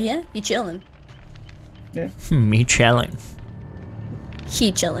Bill right here, he chilling. Me chilling.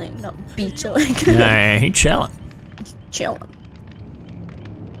 He chilling, not be chilling. Nah, he chilling. Chilling.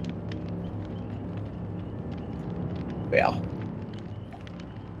 Yeah.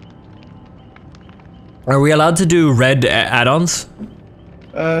 Are we allowed to do red add-ons?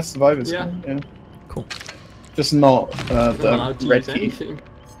 Survivors. Yeah. Yeah. Cool. Just not I'm not allowed the to red use key. anything.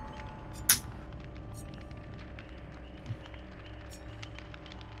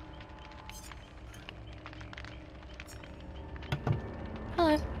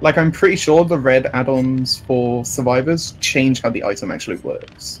 Hello. Like, I'm pretty sure the red add-ons for survivors change how the item actually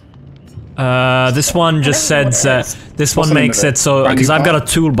works. This one just says this one the name makes of it? it so Brand new because I've got a part?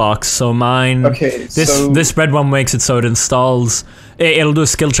 toolbox, so mine. Okay, so This red one makes it so it installs. It'll do a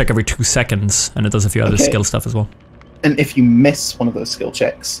skill check every 2 seconds, and it does a few other Okay. skill stuff as well. and if you miss one of those skill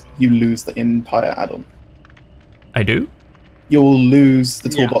checks, you lose the Empire add-on. I do. You'll lose the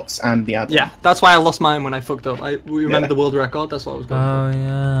Yeah. toolbox and the add-on. Yeah, that's why I lost mine when I fucked up. We remember Yeah. the world record. That's what I was going Oh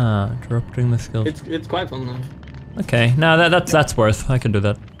yeah, interrupting the skill. for. It's quite fun though. Okay, no, that's worth. I can do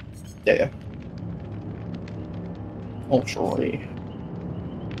that. Yeah. Ultra.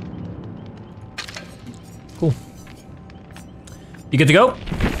 Cool. You good to go?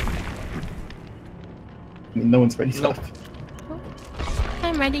 I mean, no one's ready for Nope. that.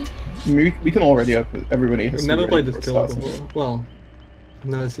 I'm ready. We can already open. Everybody has We've to never be played ready this before kill it starts. before. Well, I've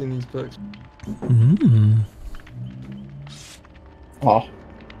never seen these perks.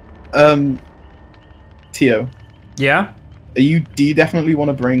 Tio, Yeah. do you definitely want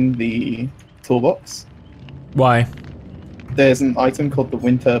to bring the toolbox? Why? There's an item called the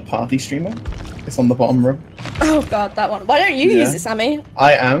Winter Party Streamer. It's on the bottom row. Oh god, that one. Why don't you Yeah. use it, Sammy?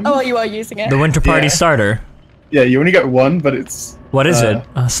 I am. Oh, you are using it. The Winter Party Yeah. starter. Yeah, you only get one, but it's. What is Uh, it?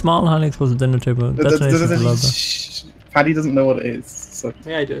 A small highly explosive dinner table. Detonation for lava. Paddy doesn't know what it is. So.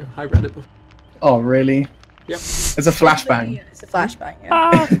 Yeah, I do. I read it before. Oh, really? Yep. It's a flashbang. It's a flashbang.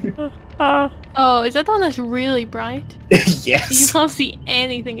 Yeah. Oh, is that the one that's really bright? You Yes. can't see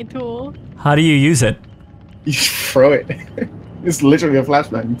anything at all. How do you use it? You throw it. It's literally a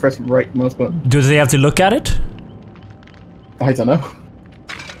flashbang. You press right mouse button. Do they have to look at it? I don't know.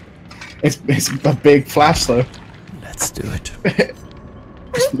 It's a big flash though. Let's do it.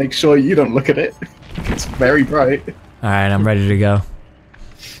 Just make sure you don't look at it. It's very bright. Alright, I'm ready to go.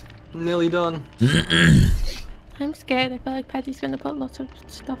 Nearly done. I'm scared. I feel like Patty's gonna put lots of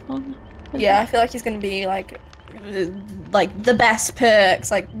stuff on. Yeah, I feel like he's gonna be like the best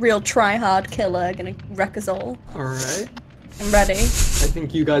perks, like real try-hard killer, gonna wreck us all. Alright. I'm ready. I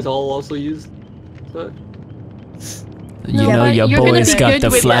think you guys all also used but You No, know but your you're gonna boy's be got good the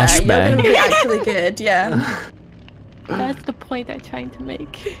with Yeah, that. you're gonna flashbang. be actually good. Yeah. That's the point I'm trying to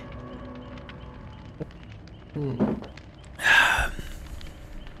make. You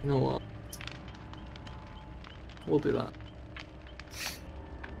know what? We'll do that.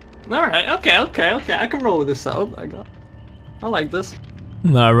 Alright, okay. I can roll with this setup I got. I like this.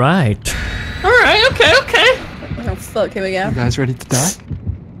 Alright. Alright, okay. Oh fuck, here we go. You guys ready to die?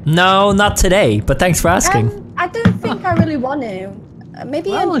 No, not today, but thanks for asking. I don't think I really want to. Maybe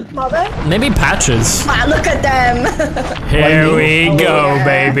Well, tomorrow. Maybe patches. Wow, look at them. Here we go, yeah.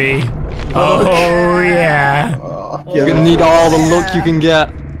 baby. Oh yeah. Oh, You're gonna need all the luck you can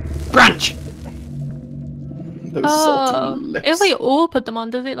get. Branch! Those Oh, salty lips. if we all put them on,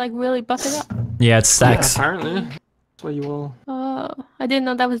 does it like really buff it up? Yeah, it stacks. Yeah, apparently. That's why you all. Oh, I didn't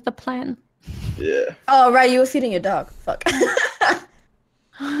know that was the plan. Yeah. Oh right, you were feeding your dog. Fuck.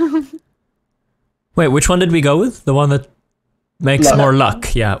 Wait, which one did we go with? The one that makes Luck. more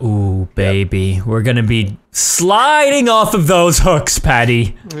luck. Yeah. Ooh, baby. We're gonna be sliding off of those hooks,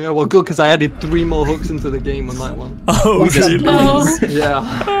 Patty. Yeah, well, good, because I added 3 more hooks into the game on that one. Oh, shit. Oh,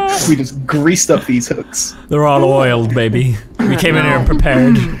 Yeah. We just greased up these hooks. They're all oiled, baby. We came in here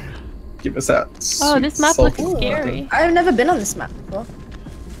prepared. Give us that. oh, this map looks salty- scary. I've never been on this map before.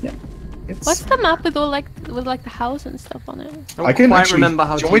 It's- What's the map with all like the house and stuff on it? don't I can quite actually. remember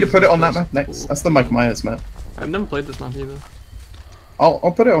how do you want me to use put it this on that first. map next? That's the Mike Myers map. I've never played this map either.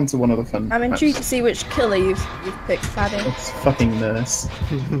 I'll put it onto one of the fun. I'm intrigued to maps. see which killer you've picked, Paddy. It's fucking nurse.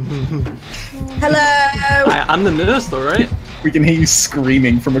 Hello. I'm the nurse though, right? We can hear you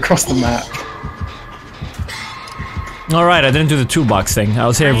screaming from across the map. Alright, I didn't do the toolbox thing. I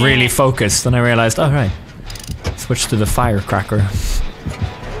was here really focused, and I realized, alright. Switch to the firecracker.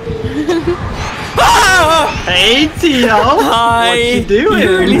 Hey, Tio! Hi! What you doing?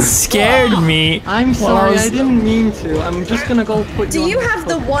 You really scared me. I'm sorry, was- I didn't mean to. I'm just gonna go put Do you you on- have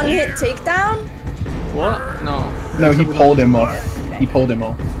the one-hit takedown? What? No. No, he pulled him off. He pulled him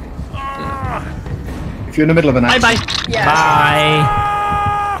off. If you're in the middle of an action, Bye-bye. Yeah. Bye.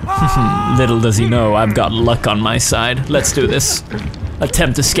 Little does he know, I've got luck on my side. Let's do this.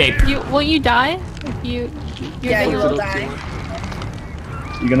 Attempt escape. Won't you die if you? Yeah, you gonna- will die.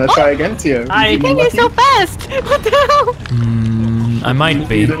 you're gonna try again, Tio. I- You You're lucky? so fast. What the hell? I might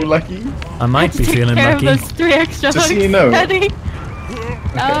be. Feeling lucky? I might be Take feeling care lucky. of those 3 extra Just so hooks, you know. Daddy.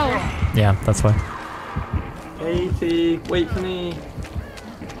 Oh, Yeah, that's why. Hey, T. Wait for me.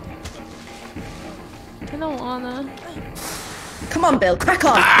 I don't wanna. Come on, Bill. Crack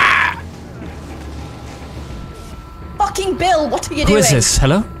on. Fucking Bill, what are you Who doing? is this?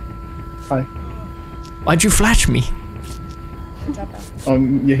 Hello? Hi. Why'd you flash me?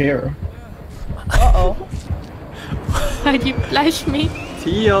 I'm your hero. Uh-oh. Why'd you flash me?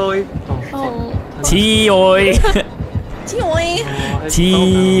 T-oi. Oh. T-oi. T-oi.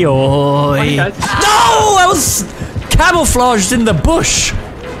 T-oi. guys. No! I was camouflaged in the bush.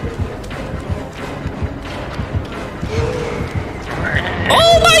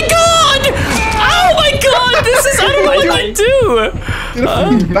 Oh my god! Oh my god! This is, I don't know what to do. Did a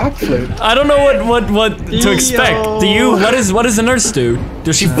fucking backflip. I don't know what to expect. Do you? What does the nurse do?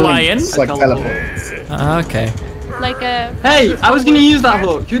 Does she fly in? It's like teleports. Okay. Like a. Hey, I was gonna use that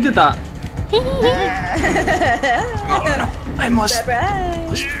hook. Who did that? I must.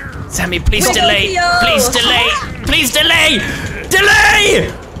 Surprise. Sammy, please Wiggle delay. Theo. Please delay. Please delay.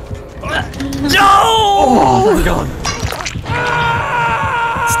 Delay! No! Oh my god.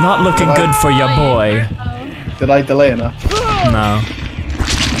 It's not looking good for your boy. Did I delay enough? No.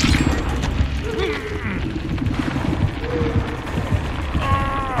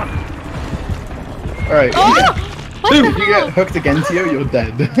 Alright. What If the you hell? get hooked again, Tio, you're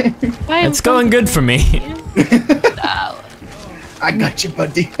dead. I am It's going good for me. I got you,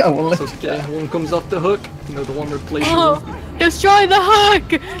 buddy. I won't let you Okay, one comes off the hook. You know, the one replacing. Oh, destroy the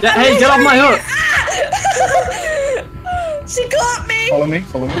hook! Yeah, hey, get off my hook. She got me. Follow me,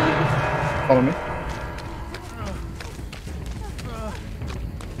 follow me. Follow me.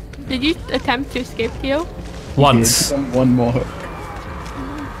 Did you attempt to escape, Theo? Once. Here's one more hook.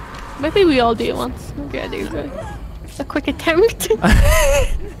 Maybe we all do it once. Maybe I do, but it's a quick attempt.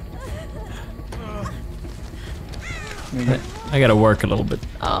 I gotta work a little bit.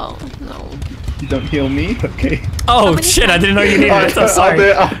 Oh no. You don't heal me? Okay. Oh many shit! I times? didn't know you needed it. I'm sorry. do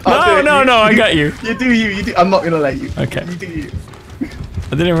it, I'll do it. No, I got you. You do you, you do. I'm not gonna let you. Okay. You do you.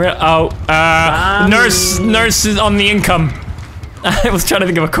 I didn't real. Oh, nurse is on the income. I was trying to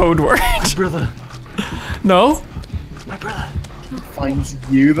think of a code word. Brother. No. My brother. Finds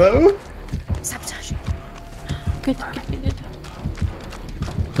you though? Sabotage. Good, good.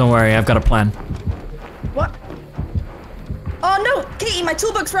 Don't worry, I've got a plan. What? Oh no, Katie, my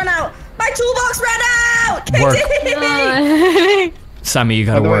toolbox ran out. My toolbox ran out. Katie. Work. Uh, Sammy, you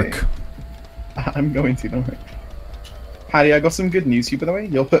gotta By the way- work. I'm going to, don't worry. Paddy, I got some good news for you, by the way.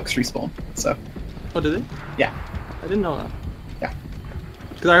 Your hooks respawn, so. Oh, did they? Yeah. I didn't know that. Yeah.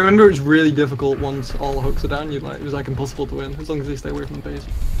 Because I remember it was really difficult once all the hooks are down. It was like impossible to win as long as they stay away from the base.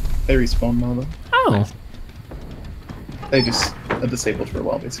 They respawn now, though. Oh. They just are disabled for a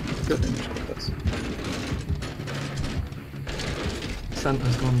while, basically. Good.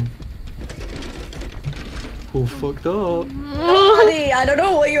 Santa's gone. Who fucked up? Honey, I don't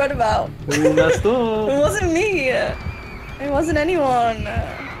know what you're on about. Who messed It up? wasn't me. It wasn't anyone.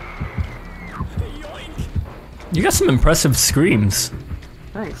 You got some impressive screams.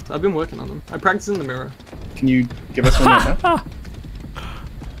 Thanks. I've been working on them. I practice in the mirror. Can you give us one right now?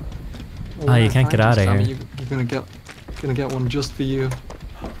 Ah, you can't get out of Sammy, here. You're gonna get one just for you.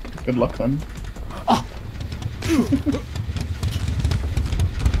 Good luck, then.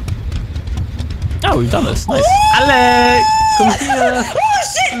 Oh, we've done this. Nice. Alex, come here. Oh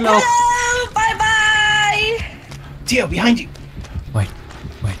shit! No. Hello! Bye bye! Tio, behind you! Wait.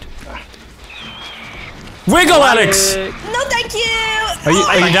 Wiggle, Alex! No, thank you!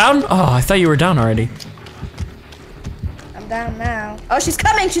 Are you down? Oh, I thought you were down already. I'm down now. Oh, she's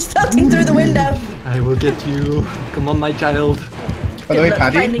coming! She's floating through the window. I will get you. Come on, my child. By the way, Look,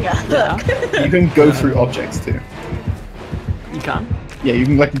 Paddy, finding a hook. you can go through objects too. You can. Yeah, you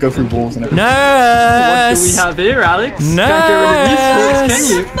can like go through walls and everything. What Nurse! do we have here, Alex? Nice. Can't get rid of these hooks,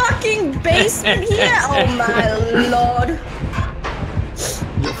 can you? Fucking basement here! Oh my lord!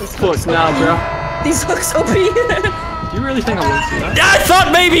 Fuck now, bro. These hooks OP. Do you really think I won't see that? I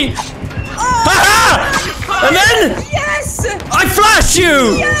thought maybe! Haha! And then Yes! I flashed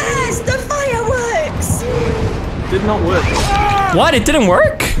you! Yes! The fireworks! Did not work. What? It didn't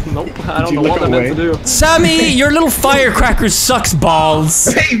work? Nope. I don't you know look what I meant to away? do. Sammy, your little firecracker sucks balls.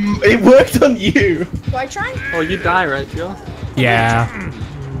 Hey, it worked on you! Do I try? Oh, you die, right, Joe? Yeah.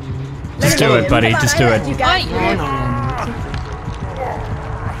 Just do it, buddy. Just do it. You got No, no,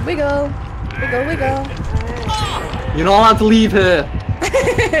 no. Wiggle. Wiggle, wiggle. You're not allowed to leave here.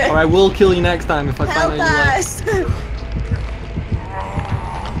 Or I will kill you next time if I Help find out you left. us!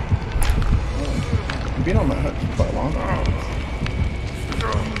 You've been on that hook for quite a while now.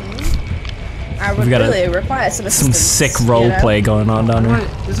 I would We've got really require some Some assistance. sick you role know? play going on down here.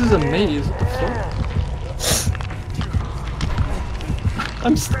 Right, this is a maze. What the fuck?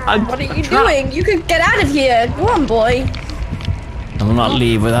 I'm What are you doing? You could get out of here. Go on, boy. I will not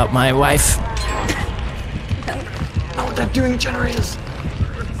leave without my wife. Oh, they're doing generators.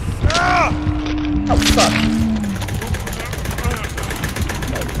 Oh, fuck.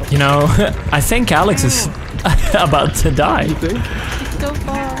 You know, I think Alex is about to die. You think? It's so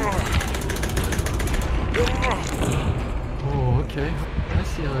far. Oh, okay. I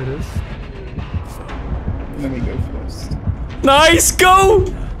see how it is. Let me go first. Nice, go!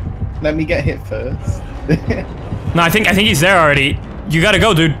 Let me get hit first. No, I think he's there already. You gotta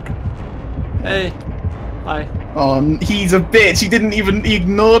go, dude. Hey. Hi. Oh, he's a bitch. He didn't even he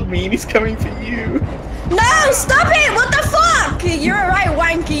ignored me, and he's coming for you. No, stop it! What the fuck? You're a right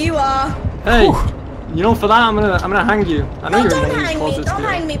wanky, you are. Hey. You know, for that, I'm gonna hang you. I know No, you're don't in one of these hang me. closets Don't here.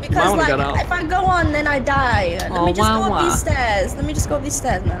 hang me You might because wanna like get out. if I go on, then I die. Let Oh, me just go wah, up these wah. stairs. Let me just go up these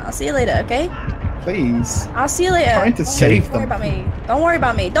stairs now. I'll see you later, okay? Please. I'll see you later. Trying to save Don't worry them. about me. Don't worry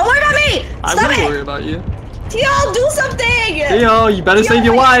about me. Don't worry about me! I Stop will it! worry about you. Theo, do something! Theo, you better Theo, save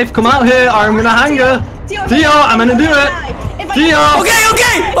your wait. wife. Come out here, or I'm gonna hang you. Theo, I'm gonna do it. Theo!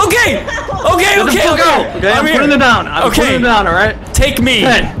 Okay. Get the fuck out. Okay, I'm putting it down. I'm putting it down, alright? Take me.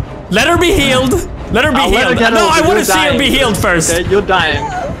 Hey. Let her be healed. Let her be I'll let her healed. get No, over. I want You're to see her dying. be healed first. Okay, you're dying.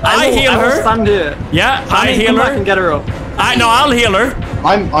 I heal will her. stand here. Yeah, I Honey, heal come back and her. get her up. I'll heal her.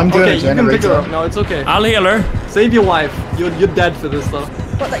 I'm doing Okay, a you can pick her generator. up. No, it's okay. I'll heal her. Save your wife. You're dead for this though.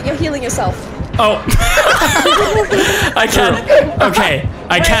 What, like you're healing yourself? Oh. I can't. Okay,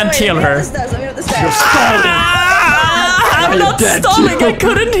 I can't heal Let me her. up the stairs. Let me up the stairs. I'm you're not dead. stalling. I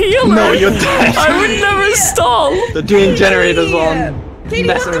couldn't heal her. No, you're dead. I would never stall. They're doing generators on, Katie,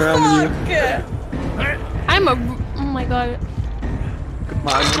 what messing the around with you. fuck? I'm a. Oh my god.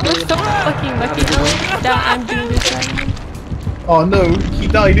 Man, I'm so fucking lucky now that I'm doing this right now. Oh no, he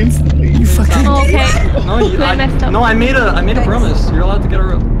died instantly. You fucking. Oh, okay. No, I messed up. no, I made a promise. You're allowed to get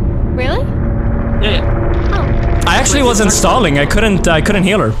her up. Really? Yeah. Oh. I actually wasn't stalling. I couldn't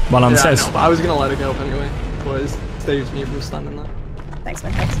heal her while on the Yeah, I stairs. know, but I was gonna let her get up anyway. Boys, saves me from standing there. Thanks,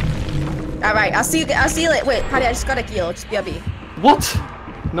 man. Thanks. All right, I'll see you later. Wait, Paddy, I just got a heal. Just BRB. What?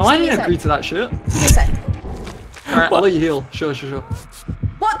 No, I didn't Sec. agree to that shit. Give me a sec. Alright, I'll let you heal. Sure.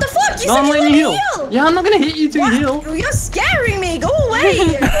 What the fuck? You No, said I'm you letting let you me heal. heal. Yeah, I'm not gonna hit you till you heal. What? You're scaring me. Go away.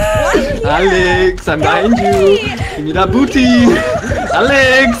 Why are you here? Alex, I'm Go behind you. away. Give me that booty.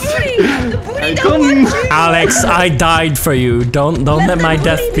 Alex. The booty I don't want couldn't. you. Alex, I died for you. Don't let the my booty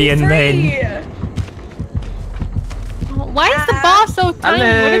death be in free. vain. Why is the bar so tiny?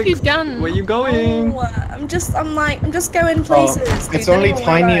 What have you Alex, done? where you going? Oh, I'm just going places. Oh, it's dude. only Don't even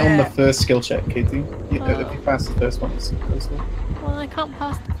tiny worry on the about it. first skill check, Katie. If Oh. you pass the first one, it's the first one. Well, I can't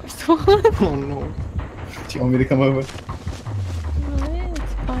pass the first one. Oh no. Do you want me to come over? It's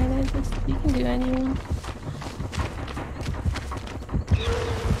fine. You can do anyone.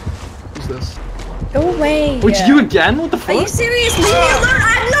 Who's this? Go away. Oh, it's you again? What the Are you fuck? serious? Leave me alone.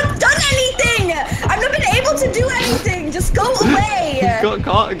 I've not done anything. I've not been able to do anything. Just go away. Got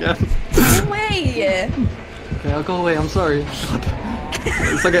caught again. Go away. Okay, I'll go away. I'm sorry. God.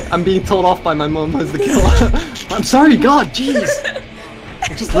 It's like I'm being told off by my mum as the killer. I'm sorry, God, jeez.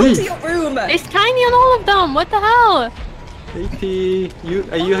 Just Go to leave. your room. It's tiny on all of them. What the hell? AP,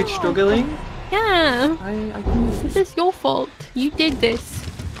 are you like struggling? Yeah. I This is your fault. You did this.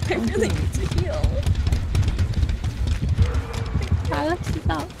 I really need to heal. Alex is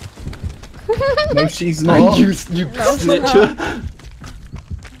up. No, she's No, not. you snitcher.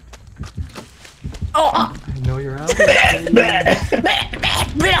 Oh. I know you're out there. AP,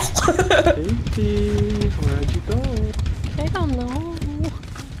 where'd you go? I don't know.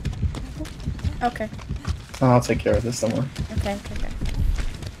 Okay. I'll take care of this somewhere. Okay.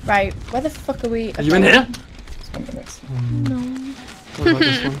 Right. Where the fuck are we? Are you in here? It's one of the next. No. What about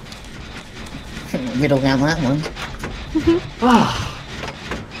this one? We don't got that one. Ah,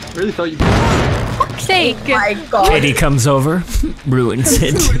 really thought you. Fuck's sake. Oh my God. Katie comes over, ruins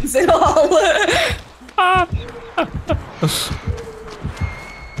it. Ruins it all. I'm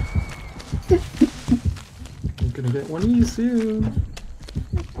gonna get one of you soon.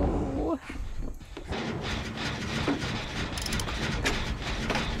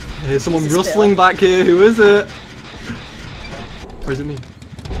 Hey, someone Is this rustling back here. Who is it? Or is it me?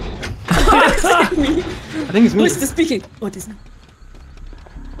 I think it's me. Who's this speaking? What is it?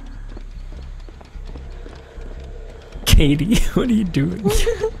 Katie, what are you doing?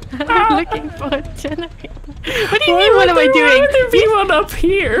 I'm looking for a generator. What do you mean, what am I doing? Why would there be one up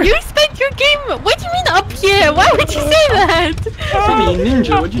here? You spent your game. What do you mean up here? Why would you say that? It's me,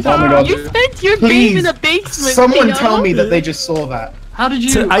 Ninja. What'd you Oh my tell God. me? You spent your game Please, in the basement. someone Theo. tell me that they just saw that. How did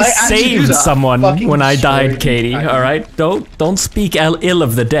you? I actually do saved that. someone Fucking when I died, destroyed Katie. me. All right, don't speak ill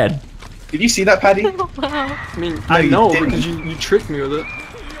of the dead. Did you see that, Paddy? Wow. I mean, No, I you know didn't. because you tricked me with it.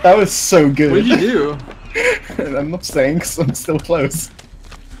 That was so good. What did you do? I'm not saying because I'm still close.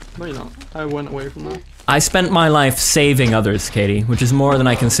 No, you're not. I went away from that. I spent my life saving others, Katie, which is more than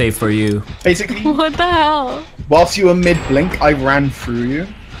I can save for you. Basically, What the hell? whilst you were mid-blink, I ran through you.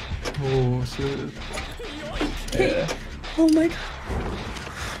 Oh, smooth. Yeah. Oh my god.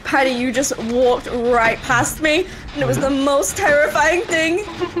 Paddy, you just walked right past me, and it was the most terrifying thing.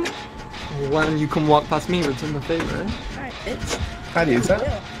 Why don't you come walk past me? It's in my favor, eh? Alright, bitch. Paddy, is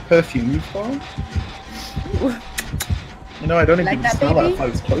that perfume you've got? You know, I don't Like even that, smell baby? that if I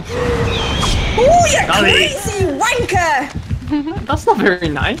was close. Oh, you Golly. crazy wanker! That's not very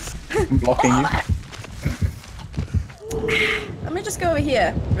nice. I'm blocking you. Let me just go over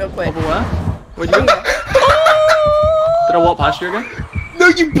here real quick. Over where? Where'd you go? Did I walk past you again? No,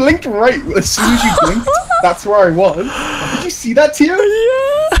 you blinked right as soon as you blinked. That's where I was. Did you see that, Tio?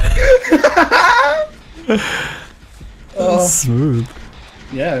 Oh, Smooth.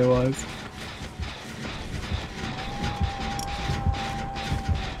 yeah, it was.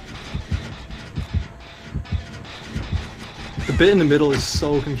 The bit in the middle is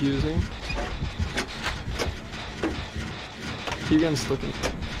so confusing. Keep getting stuck in.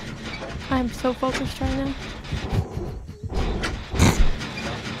 I'm so focused right now.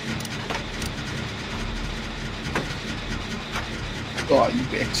 Oh, you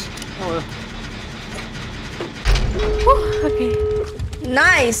bitch. Oh, Whew, okay.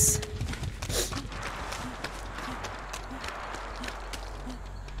 Nice!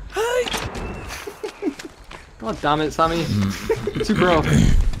 God damn it, Sammy. You're too broke.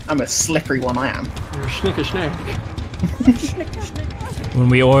 I'm a slippery one, I am. You're a schnick. When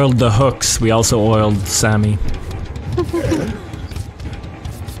we oiled the hooks, we also oiled Sammy.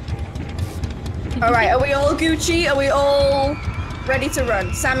 Alright, are we all Gucci? Are we all ready to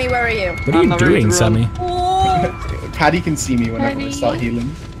run? Sammy, where are you? What are I'm you not ready to doing, run. Sammy? Oh, Paddy can see me whenever I Paddy. start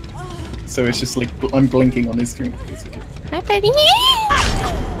healing. So it's just like, I'm blinking on his screen, basically. Hi, Paddy.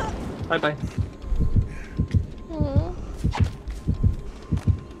 Bye bye. Aw.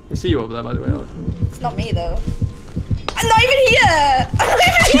 I see you over there, by the way. Alex. it's not me though. I'm not even here! I'm not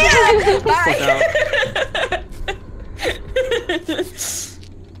even here! Bye!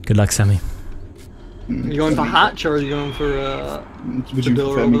 Good luck, Sammy. Are you going for hatch or are you going for Would the you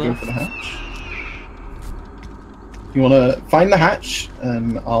door prefer me over go there? for the hatch? You wanna find the hatch,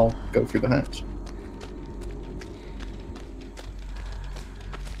 and I'll go through the hatch.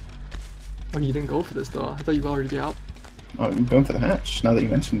 Oh, you didn't go for this though. I thought you'd already be out. Oh, I'm going for the hatch, now that you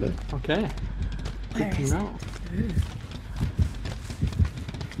mentioned it. Okay. Good Where to is it? know.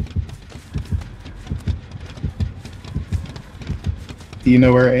 Do you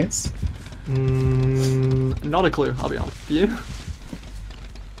know where it is? Not a clue, I'll be honest. You?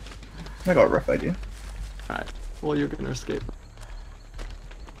 I got a rough idea. Alright. Well, you're gonna escape.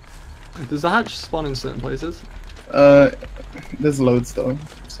 Does the hatch spawn in certain places? There's loads though,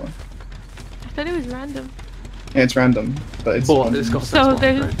 so. I thought it was random. Yeah, it's random, but it's But it's got So spawn,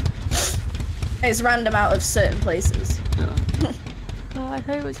 there's- right? It's random out of certain places. Yeah. Oh, I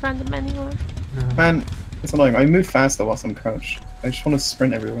thought it was random anywhere. Man, it's annoying. I move faster whilst I'm crouched. I just want to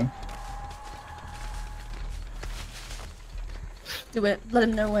sprint everywhere. Do it. Let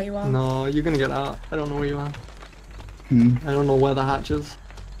him know where you are. No, you're gonna get out. I don't know where you are. Hmm. I don't know where the hatch is.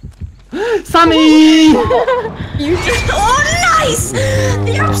 Sammy! You just. Oh, nice!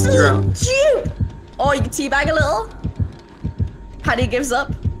 The You're absolute out. dude! Oh, you can teabag a little. Paddy gives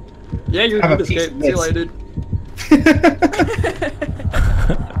up. Yeah, you're Have a good piece escape. of See you this. later, dude.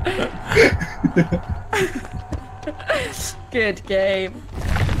 Good game.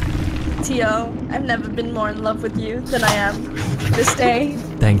 Tio, I've never been more in love with you than I am this day.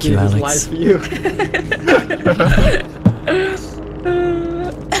 Thank you, Gave his Alex. life for you.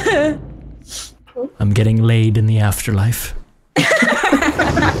 I'm getting laid in the afterlife.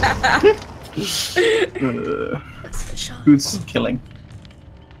 Who's killing?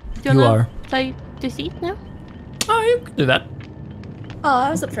 Do you You wanna are. play Deceit now? Oh, you can do that. Oh, I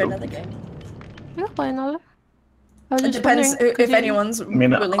was up for another game. Yeah, play another. I was It just depends wondering, 'cause if you- anyone's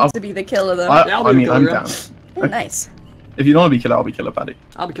mean, willing I'll- to be the killer, though. I, Yeah, I'll I be mean, the I'm killer, down. Oh, nice. If you don't want to be killer, I'll be killer, Paddy.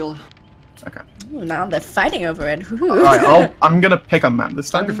 I'll be killer. Okay. Ooh, now they're fighting over it. Alright, I'm gonna pick a man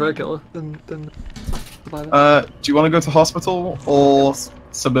this I time. prefer killer than survivor. Do you want to go to hospital or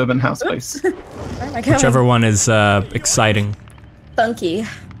suburban house place? Where am I going? Whichever one is exciting. Funky.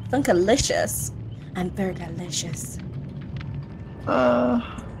 Funkalicious. And burgerlicious.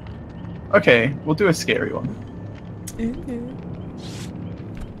 Okay, we'll do a scary one. Ooh.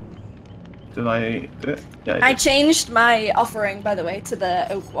 Did I do it? Yeah, I did. changed my offering, by the way, to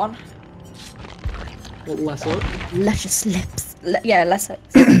the oak one. What, less work? Luscious lips. Yeah, less.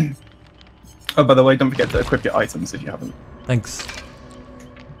 Oh, by the way, don't forget to equip your items if you haven't. Thanks.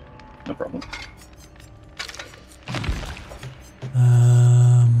 No problem.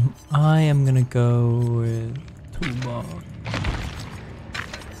 I am gonna go with toolbox.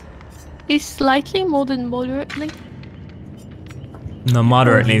 Is slightly more than moderately? No,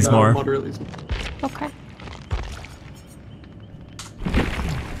 moderate needs No, more. moderately. Okay.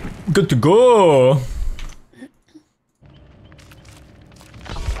 Good to go.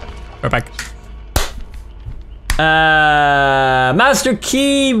 We're back. Master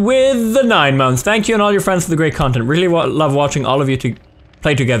Key with the 9 months. Thank you and all your friends for the great content. Really love watching all of you to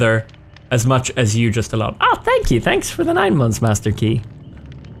play together as much as you just allowed. Oh, thank you. Thanks for the 9 months, Master Key.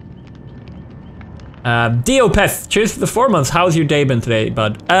 Diopeth, cheers for the 4 months. How's your day been today,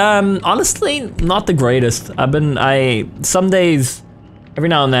 bud? Honestly, not the greatest. Some days, every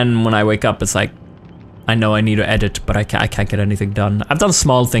now and then when I wake up, it's like, I know I need to edit, but I can't get anything done. I've done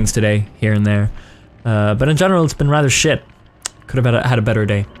small things today, here and there. But in general, it's been rather shit. Could have had a better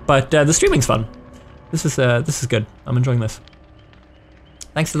day. But the streaming's fun. This is good. I'm enjoying this.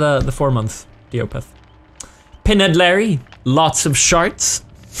 Thanks for the 4 months, Diopeth. Pinhead Larry, lots of sharts.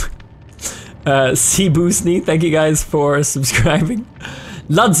 Boosney, thank you guys for subscribing.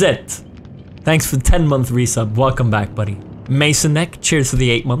 Ludzet, thanks for the 10-month resub. Welcome back, buddy. Mason Neck, cheers for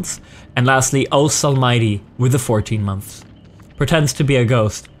the 8 months. And lastly, Os Almighty with the 14 months. Pretends to be a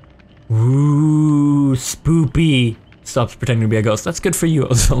ghost. Ooh, spoopy. Stops pretending to be a ghost. That's good for you,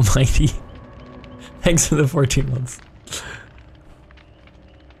 Os Almighty. Thanks for the 14 months.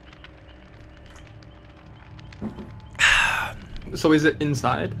 So is it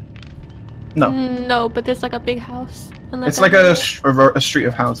inside? No. No, but there's like a big house. And It's like a street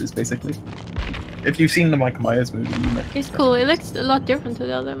of houses, basically. If you've seen the Michael Myers movie, you know. It's cool. It looks a lot different to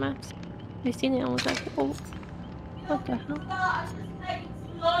the other maps. I seen it and I was like, oh, what the hell?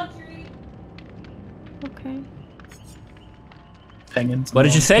 Okay. Penguins. What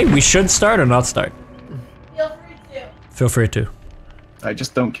did you say? We should start or not start? Feel free to. I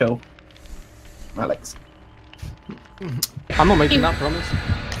just don't kill Alex. I'm not making that promise.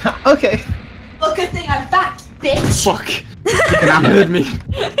 Okay. Well, good thing I'm back, bitch. Fuck. You can heard me.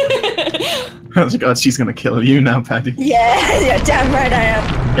 Oh God, she's gonna kill you now, Paddy. Yeah, damn right I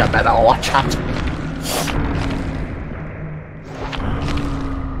am. Yeah, better watch out.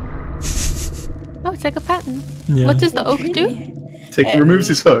 Oh, it's like a pattern. Yeah. What does the oak do? Removes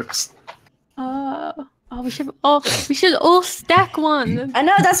his hooks. We should all stack one. I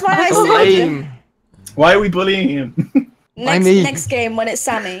know, that's why I So said lame. Why are we bullying him? next game when it's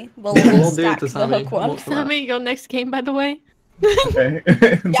Sammy, we'll We'll do stack it to the Sammy. hook one. What's that? Sammy, your next game, by the way. Okay.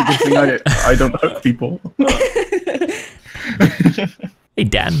 It's a good thing I don't hook people. Hey,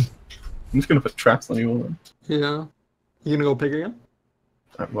 Dan. I'm just gonna put traps on you all then. Yeah. You gonna go pig again?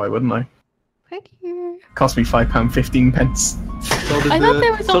 Why wouldn't I? Right here. Cost me £5.15 pence. So did I thought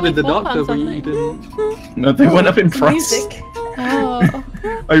there was so only did the £4 doctor, but you something. didn't. No, they went up in price. Music. Oh.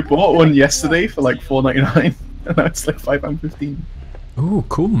 I bought one yesterday for like $4.99, and now it's like £5.15. Ooh,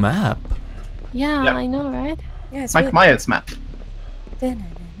 cool map. Yeah, Yeah. I know, right? Yeah, it's Mike weird. Myers map.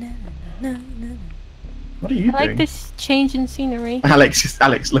 What are you I like doing? this change in scenery. Alex,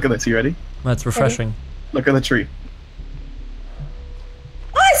 look at this. You ready? That's refreshing. Look at the tree.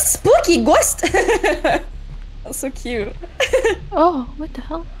 Oh, it's spooky ghost. That's so cute. Oh, what the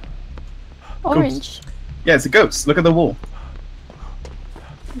hell? Orange. Yeah, it's a ghost. Look at the wall.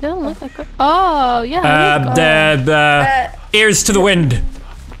 It doesn't look like a... Oh, yeah. The ears to the wind.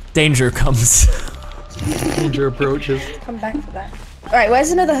 Danger comes. Danger approaches. Come back for that. Alright,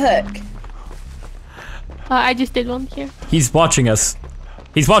 where's another hook? I just did one here. He's watching us.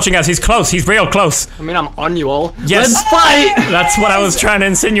 He's watching us. He's close. He's real close. I mean, I'm on you all. Yes. Let's fight! That's what I was trying to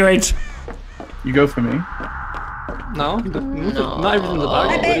insinuate. You go for me. No, not even in the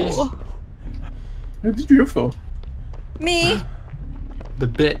bag. bitch. buddy. Who did you go for? Me. The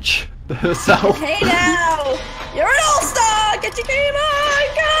bitch herself. Hey now! You're an all-star! Get your game on!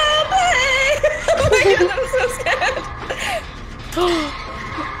 Come play! Oh my god, I'm so scared!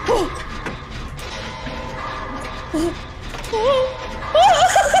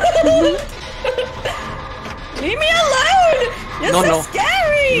 Leave me alone! You're No, so no.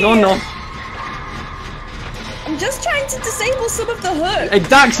 scary! No. I'm just trying to disable some of the hooks.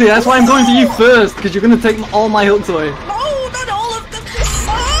 Exactly, that's why I'm going for you first, because you're going to take all my hooks away. No, not all of them.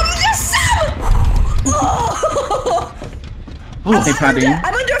 Yes, Sam! Oh. Hey, Paddy.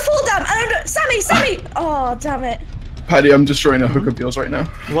 I'm under a full dam. Sammy! Oh, damn it. Paddy, I'm destroying a hook of yours right now.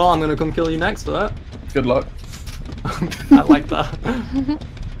 Well, I'm going to come kill you next for that. Good luck. I like that.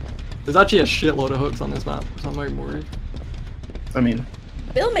 There's actually a shitload of hooks on this map, so I'm not worried. I mean,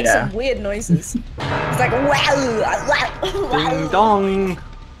 Bill makes Yeah. some weird noises. It's like wow. Ding dong!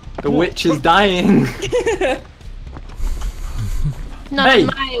 The witch is dying! Not Hey. on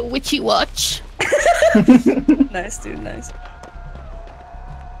my witchy watch. Nice, dude. Nice.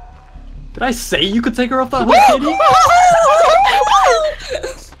 Did I say you could take her off that hook, Katie?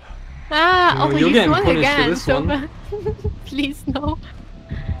 Ah, oh, You're you getting swung punished for again. this So one. bad. Please no.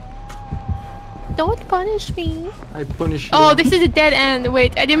 Don't punish me. I punish you. Oh, this is a dead end.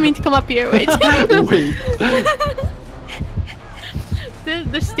 Wait, I didn't mean to come up here. Wait. Wait.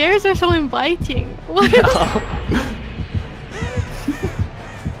 The stairs are so inviting. What?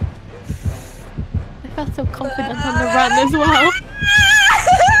 I felt so confident on the run as well.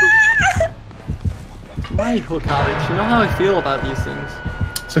 My hook, Alex. You know how I feel about these things.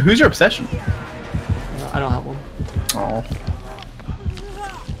 So who's your obsession? I don't have one. Oh.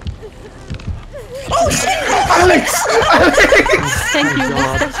 Oh shit! Alex! Thank you,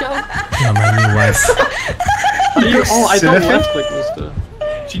 God. Mr. Show. You're my new wife. Oh, I don't Surfing? left click, mister.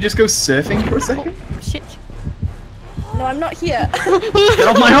 Did you just go surfing for a second? Shit. No, I'm not here. Get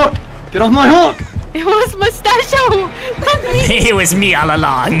off my hook! Get off my hook! It was Mustachio! Not me! It was me all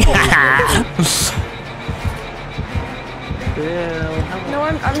along. Well, No,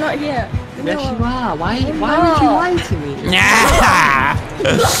 I'm not here. yes, No. you are. Why would you No. lie to me?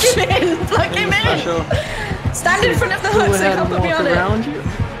 Plug him in! Plug him in! Special. Stand in front of the Go hook so you ahead can't and put me walk on it. around you.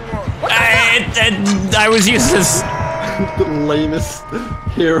 I was useless. The lamest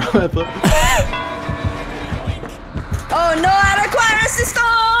hero ever. Oh no, I require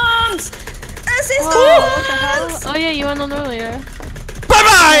assistance! Assistance! Oh yeah, you went on earlier. Bye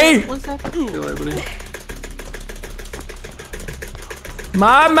bye. 1 second. Go ahead, buddy.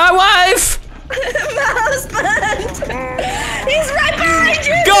 My wife. My husband! He's right behind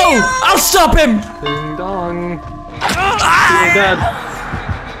you! Go! I'll stop him. Ding dong. You're dead.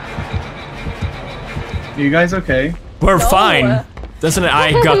 Are you guys okay? We're fine. Doesn't it?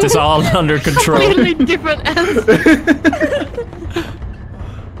 I got this all under control. Completely different ends.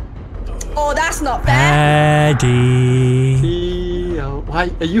 Oh, that's not fair. Paddy, Why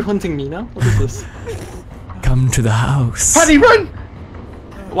are you hunting me now? What is this? come to the house. Paddy, run!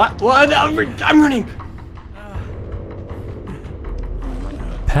 What? What? I'm running.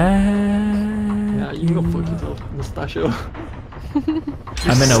 Paddy. Yeah, you can go fuck yourself, Mustachio.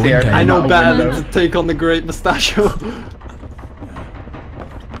 I'm in a Stared window. at I know Not a better window. than to take on the great Mustachio.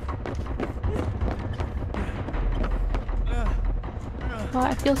 Oh,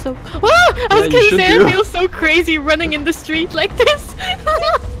 I feel so. Oh, I was Yeah, you gonna should say do. I feel so crazy running in the street like this.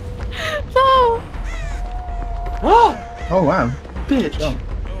 No, Oh, Oh wow. bitch.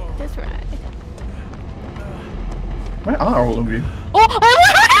 that's right. Where are all of you? Oh,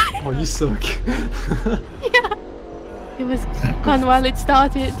 Oh, you suck. yeah. It was fun while it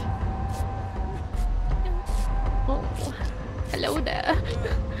started. Oh, hello there.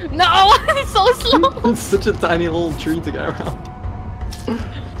 No, it's so slow. It's such a tiny little tree to get around.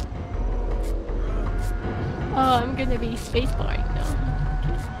 Oh, I'm gonna be spacebarring now.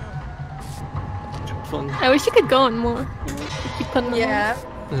 Fun. I wish you could go on more. Keep putting them Yeah.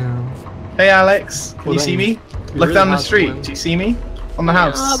 Yeah. Hey Alex, can Well, you then see me? we Look really down the had to street. win. Do you see me? On the on.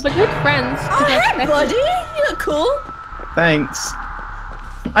 house. But we're friends. Oh, hey, buddy! You look cool. Thanks.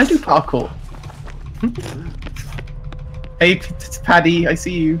 I do parkour. Hey, Paddy, I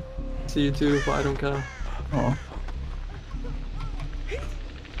see you. See you too, but I don't care. Oh.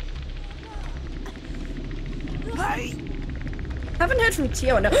 Haven't heard from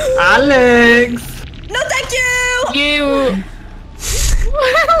Tio. No. Alex! No, thank you! You.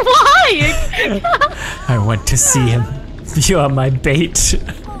 Why? I want to see him. You are my bait.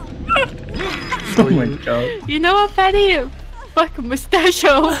 Oh my god. You know what, Patty? Fuck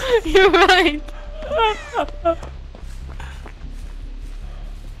Mustachio. You're right.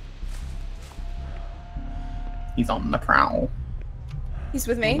 He's on the prowl. He's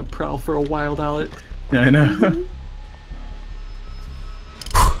with me. Prowl for a wild Alex. Yeah, I know.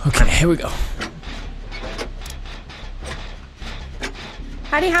 Okay, here we go.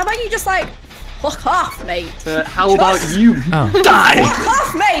 Paddy, how about you just like fuck off, mate? How about you Oh, die? Fuck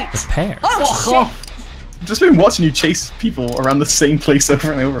off, mate! pear. Oh shit! I've just been watching you chase people around the same place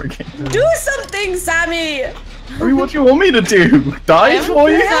over and over again. Do something, Sammy! I mean, what do you want me to do? Die for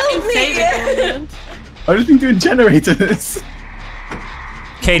you? Help me! I've just been doing generators.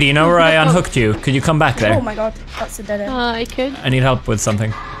 Katie, you know where I unhooked you? Could you come back there? Oh my god, that's a dead end. I could. I need help with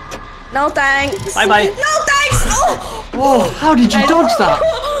something. No thanks! Bye-bye. No thanks! Oh! Whoa, how did you dodge that?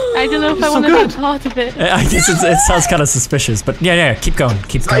 I don't know if You're I so want to good. be part of it. It sounds kind of suspicious, but yeah, keep going,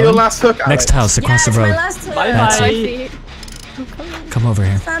 keep Is that your going. last hook, Alex? Next house Yeah, across it's the my road. last turn. Bye That's bye. I see. Come over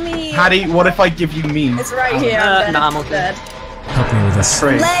here. Sammy! Paddy, what if I give you memes? It's right here. I'm dead. nah, I'm okay. Dead. Help me with this.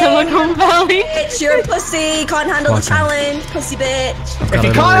 Great. Silicon Valley. Bitch, you're a pussy. Can't handle Watch the him. challenge, pussy bitch. If Got you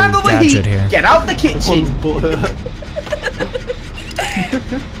a can't little handle the heat, gadget here. get out the kitchen.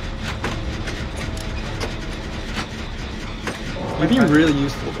 You're being really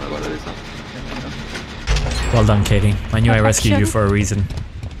useful, by the way. Well done, Katie. I knew I rescued you for a reason.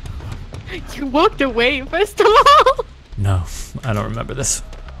 You walked away, first of all. No, I don't remember this.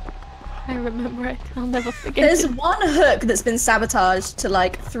 I remember it. I'll never forget There's it. one hook that's been sabotaged to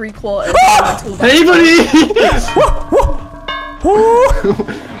like 3/4. Hey, buddy!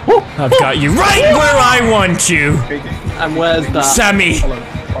 I've got you right where I want you, And where's that? Sammy.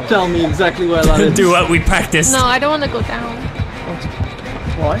 Tell me exactly where that is. Do what we practiced. No, I don't want to go down.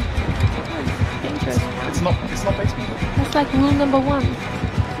 Why? Dangerous. It's not basement. That's like rule number 1.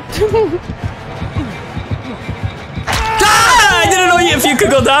 Ah, I didn't know if you could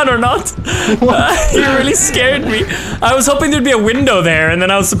go down or not. You really scared me. I was hoping there'd be a window there, and then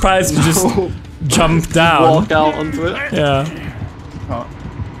I was surprised to just jump down. Walk out onto it. Yeah. Oh.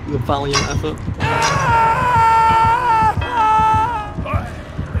 The valiant effort.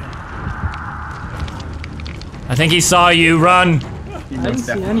 I think he saw you. Run. I didn't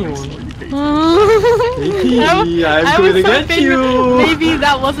see anyone. I Katie, I'm was going to get hoping you! maybe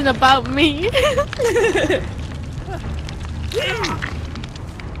that wasn't about me.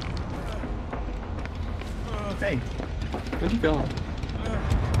 Hey. Where'd you go?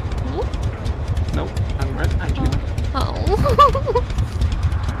 Nope, I'm right behind you. Oh.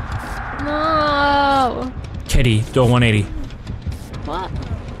 No. Katie, do a 180. What?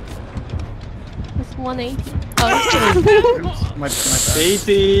 It's 180. Oh. Oops, my bad.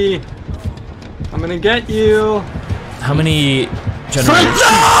 Katie! I'm gonna get you! How many generators?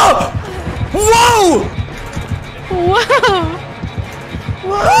 Whoa! Wow.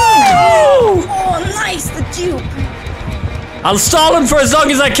 Oh, nice, the dupe. I'll stall him for as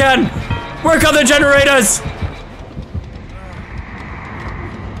long as I can. Work on the generators.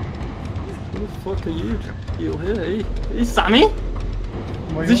 Who the fuck are you? You here? Hey, Sammy?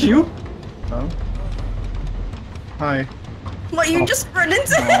 What Is this you? No. Hi. What, you just run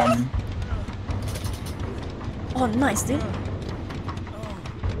into him? Um, Oh, nice, dude.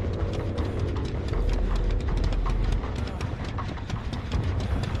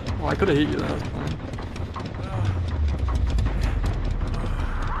 Oh, I could have hit you there. That's fine.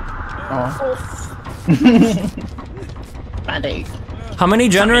 oh. Buddy. How many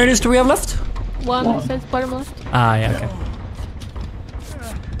generators do we have left? One, it says bottom left. Ah, yeah, okay.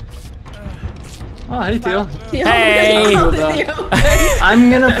 Oh, hey, Theo. Hey!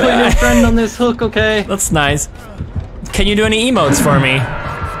 I'm gonna put your friend on this hook, okay? That's nice. Can you do any emotes for me?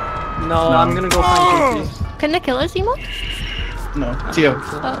 No, I'm gonna go find Katie. Can the killers emote? No. Tio,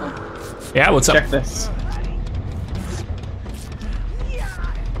 Oh. Yeah, what's up? check this.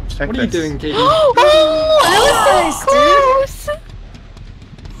 Check What are you this. doing, Katie? Oh, that was so close.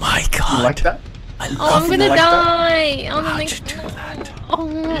 My You God. like that? Oh, I'm gonna like die. I'm How'd gonna you do that? Oh,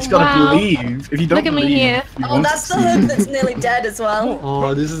 You just gotta wow. believe. If you don't Look at me believe, here. you Oh, won't that's the succeed. hook that's nearly dead as well.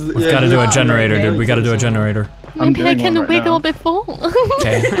 Oh, this is. We've got to do a generator, dude. We got to do a generator. I'm Maybe I doing can one right wiggle now. before.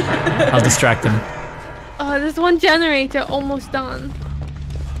 Okay. I'll distract him. Oh, there's one generator almost done.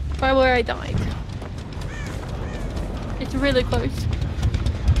 By where I died. It's really close.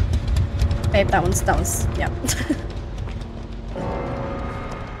 Babe, that one's, yeah.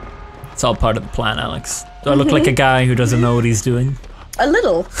 It's all part of the plan, Alex. Do I look like a guy who doesn't know what he's doing? A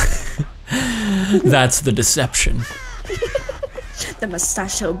little. That's the deception. The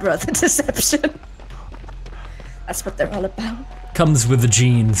Mustachio Brother deception. That's what they're all about. Comes with the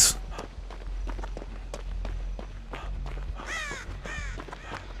genes.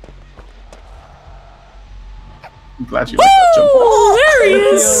 I'm glad you like that jump. Oh, there he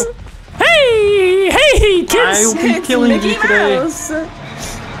is! Hey! Hey, I'll kids! be It's killing Mickey you today. Mouse.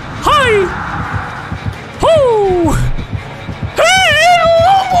 Hi! Ho! Hey!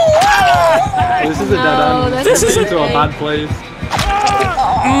 This is a dead No, end. that's This is into a okay. bad place.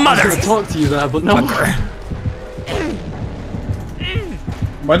 Mother! I talk to you there, but no.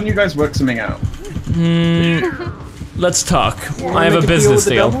 Why don't you guys work something out? Let's talk. I have Make a deal business with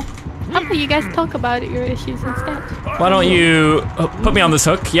the deal. devil? How about you guys talk about your issues instead? Why don't you put me on this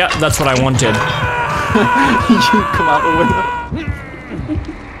hook? Yeah, that's what I wanted. You come out the window.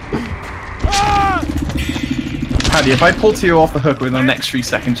 Paddy, if I pull Tio off the hook within the next 3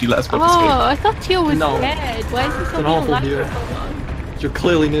 seconds, you let us both Oh, escape. I thought Tio was No. dead. Why is he It's so an awful alive view. for so long? You're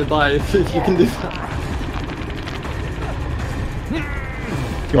clearly nearby if you can do that.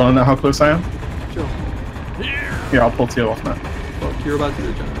 You wanna know how close I am? Sure. Here, I'll pull Tio off now. Fuck, you're about to do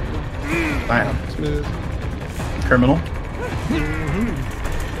a generator. I am. Smooth. Criminal.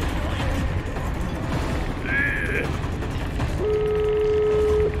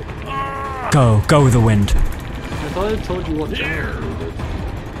 Go with the wind. I thought I told you what generator we did.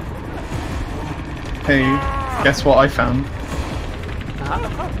 Hey, guess what I found?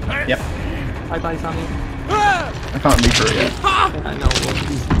 Yep. Bye bye, Sammy. I can't leave her yet. Yeah, I know.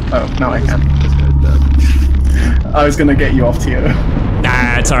 Well, Oh, now I can. this guy's dead. I was gonna get you off, Tio.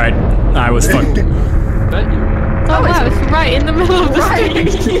 Nah, it's alright. I was fucked. Bet you. Oh wow, it's right in the middle of the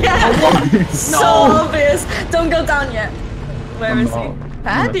street. Yeah. So obvious. Don't go down yet. Where is he? not.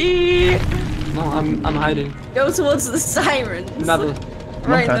 Paddy! No, I'm hiding. Go towards the sirens. Never.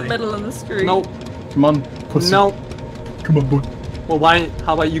 Right in Paddy. the middle of the street. No. Come on, pussy. No. Come on, boy. Well, why?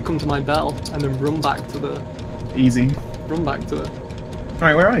 How about you come to my bell and then run back to the Easy. it?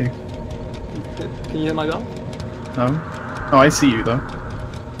 Alright, where are you? Can you hear my bell? No. Oh, I see you though.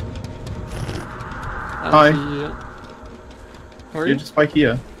 Hi. Yeah. Where are You're you? just by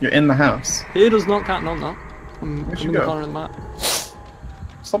here. You're in the house. Here does not count. No, no. I'm Where'd you in the go? corner of the map.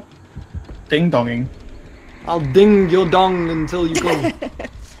 Stop ding-donging. I'll ding your dong until you come.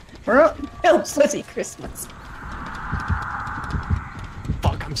 Where up? Oh, bloody Christmas.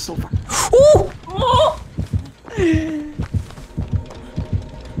 Fuck, I'm so far. Oh!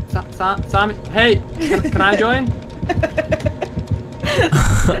 Sammy, hey, can I join?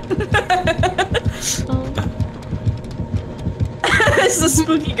 There's a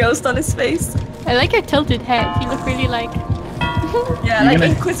spooky ghost on his face. I like your tilted head. You look really like. Yeah, You like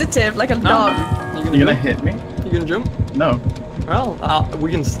gonna- inquisitive, like a No. dog. You gonna hit me? You gonna jump? No. Well,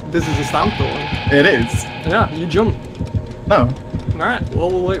 we can. This is a stamp door. It is. Yeah, you jump. No. All right. Well,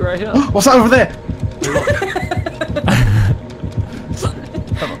 we'll wait right here. What's that over there?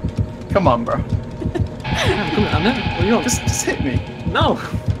 Come on. Come on, bro. Come on, man. Where you going? Just hit me. No.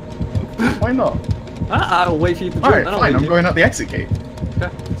 Why not? I'll wait for you to jump. Alright, then I'll fine. hit I'm you. going out the exit gate. Okay.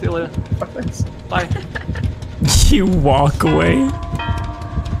 See you later. Fuck this. Bye. You walk away.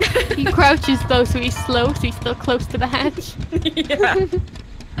 He crouches though, so he's slow, so he's still close to the hatch. Yeah.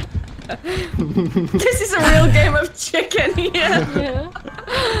 This is a real game of chicken here. Yeah.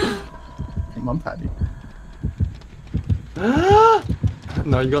 Come on, Paddy.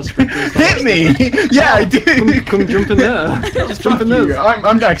 No, you got sprinklers. Hit me! Yeah, I do. Come jump in there. Just jump in Fuck you. there.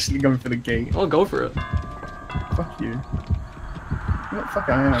 I'm actually going for the gate. I'll go for it. Fuck you. What the fuck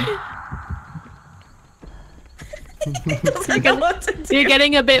I am? Doesn't know what to do. You're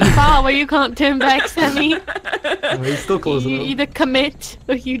getting a bit far where you can't turn back, Sammy. Oh, he's still close You enough. either commit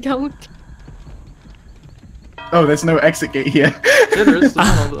or you don't. Oh, there's no exit gate here. Yeah, there is. There's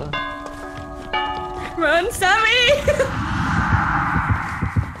one over there. Run, Sammy!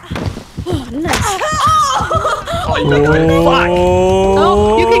 Oh, nice. Oh, you got away. Fuck!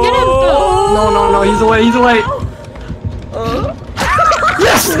 Oh, you can get him though. No, he's away, he's away!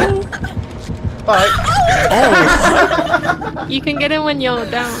 Alright. You can get him when you're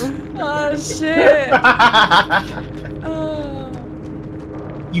down. Oh, shit. Oh.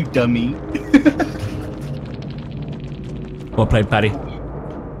 You dummy. Well played, Paddy.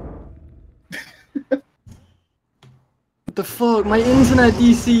 What the fuck? My internet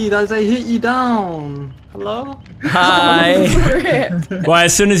DC as I hit you down. Hello? Hi. Rip. Well,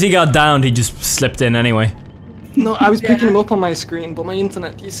 as soon as he got downed, he just slipped in anyway. No, I was picking him up on my screen, but my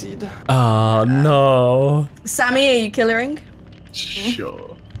internet DC'd. Oh no. Sammy, are you killering?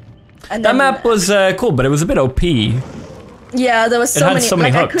 Sure. And That then- map was cool, but it was a bit OP. Yeah, there was so had many. so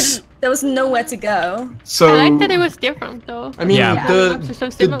many like, hooks. I couldn't. There was nowhere to go. So, I like that it was different though. I mean, Yeah. The maps are so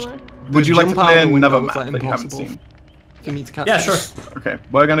similar. would you like to jump out play the window another was, map like, that you haven't impossible. seen? For me to catch Yeah, it. sure. Okay,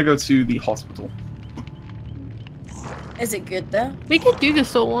 we're gonna go to the hospital. Is it good though? We could do the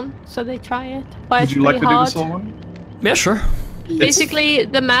soul one, so they try it. But Would it's you like pretty to do hard. this one? Yeah, sure. Basically,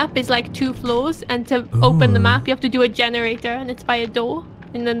 the map is like 2 floors, and to open the map, you have to do a generator, and it's by a door,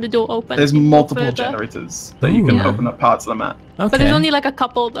 and then the door opens. There's you go multiple further. generators that you can Ooh. open up parts of the map. Okay. But there's only like a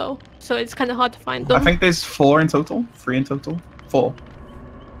couple though, so it's kind of hard to find them. I think there's 4 in total. 3 in total. 4.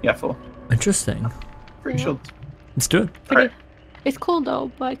 Yeah, 4. Interesting. Pretty Yeah. sure. Let's do it. Pretty- Alright. It's cool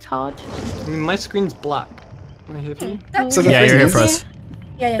though, but it's hard. I mean, my screen's black. Am I here for you? So the Yeah, thing you're here is, for us.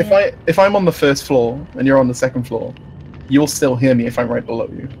 Yeah. if I'm on the first floor and you're on the second floor, you'll still hear me if I'm right below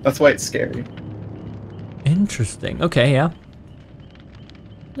you. That's why it's scary. Interesting. Okay, yeah.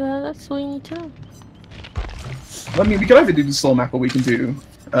 That's what you need to know. I mean, we can either do the soul map or we can do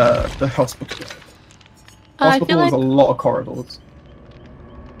the hospital. I Hospital feel has like a lot of corridors,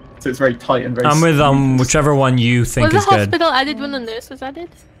 so it's very tight and very. I'm with smooth. whichever one you think was the is good. hospital added when the nurse was added?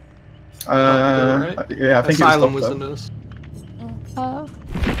 Yeah, I think Asylum it's was the doctor. nurse. Uh,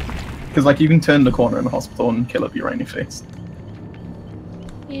 Because like you can turn the corner in the hospital and kill up your rainy face.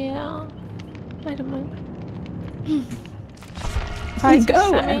 Yeah. I don't mind.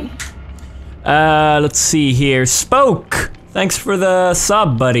 Go. Sammy. Let's see here. Spoke! Thanks for the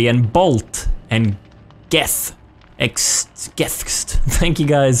sub, buddy. And Bolt. And Geth. Gethst. Thank you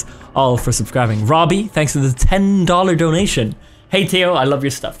guys all for subscribing. Robbie, thanks for the $10 donation. Hey, Theo, I love your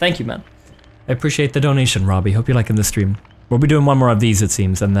stuff. Thank you, man. I appreciate the donation, Robbie. Hope you're liking the stream. We'll be doing one more of these, it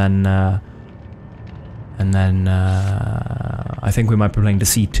seems, and then I think we might be playing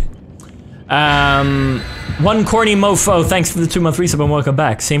Deceit. One corny mofo, thanks for the 2-month resub and welcome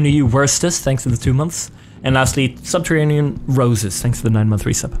back. Same to you, Worstus, thanks for the 2 months. And lastly, Subterranean Roses, thanks for the 9-month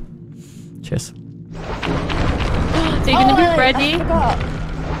resub. Cheers. So you're gonna be ready?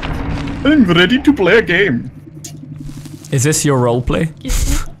 I'm ready to play a game. Is this your roleplay?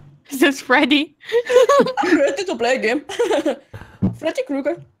 Is this Freddy? Ready to play a game. Freddy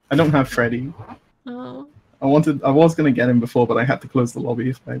Krueger. I don't have Freddy. Oh. I was gonna get him before, but I had to close the lobby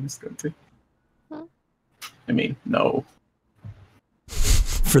if I was going to. Huh? I mean, no.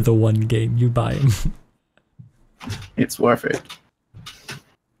 For the one game you buy him. It's worth it.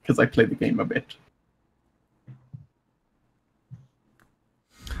 Because I played the game a bit.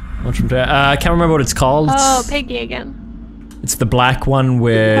 I can't remember what it's called. Oh, Peggy again. It's the black one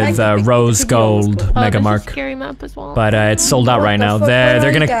with rose gold mega mark. Scary map as well. But it's sold out right now.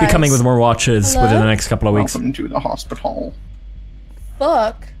 They're gonna be coming with more watches within the next couple of weeks. Welcome to the hospital.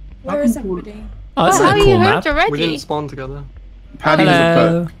 Fuck. Where is everybody? Oh, that's how a are you cool hurt map. We already? didn't spawn together. Paddy has a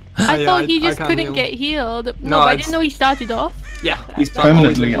Hello. perk. I Yeah, thought he just can't couldn't heal. get healed. No, No, but I it's- didn't know he started off. Yeah. He's that always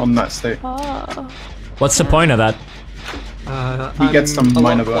permanently is. on that state. Oh. What's the point of that? He gets some I'm a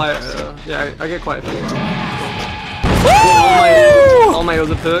lot minor quieter. buffs. Yeah, I get quite a few. All my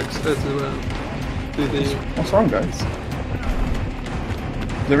other perks are to do the. What's wrong, guys? Is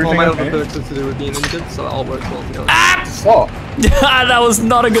All everything my okay? other perks are to do with being injured, so it all works well together. What? That was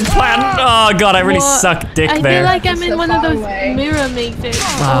not a good plan. Oh god, I really What? suck dick I there. feel like I'm in So one of far those away. mirror mazes.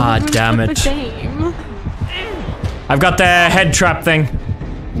 Ah, All damn look it. The same. I've got the head trap thing.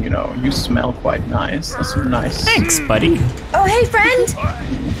 You know, you smell quite nice. That's nice. Thanks, buddy. Oh, hey, friend.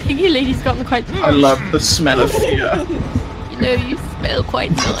 Piggy lady's gotten quite. I love the smell of fear. You know, you smell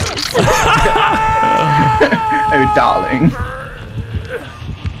quite nice. Oh, darling.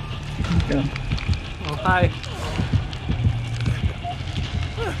 Yeah. Oh, hi.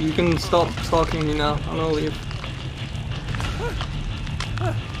 You can stop stalking me now. I'm gonna leave.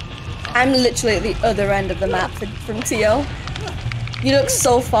 I'm literally at the other end of the map from Tio. You look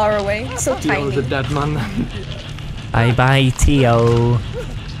so far away, so Theo was a tiny. dead man. Bye bye, Tio.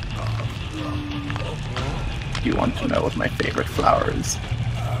 You want to know what my favorite flower is?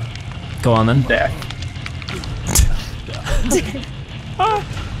 Go on then. Death.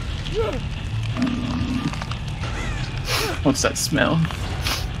 What's that smell?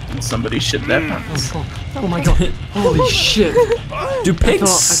 Somebody shit their pants. Oh my god. Holy shit. Do I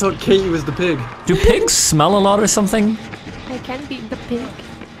pigs thought Katie was the pig. do pigs smell a lot or something? I can't beat the pig.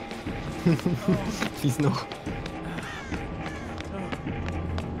 Please no.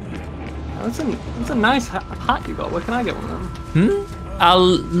 That's a nice hat you got. Where can I get one of them? I'll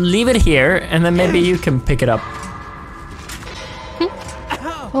leave it here and then maybe you can pick it up.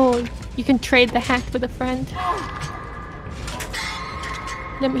 Oh, you can trade the hat with a friend.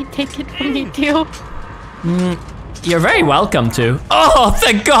 Let me take it from you, too. You're very welcome to. Oh,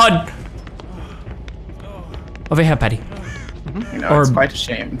 thank God! Over here, Paddy. You know, Or- it's quite a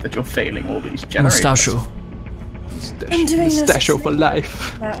shame that you're failing all these generations. Mustachio. I'm doing this. Mustachio for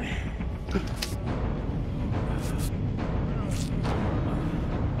life.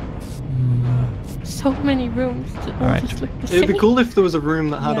 So many rooms. Alright. Just look the It'd be same. cool if there was a room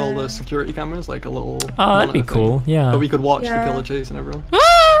that had all Yeah. the security cameras, like a little. Oh, that'd be monitor cool, thing, yeah. But we could watch Yeah. the killer chase and everyone.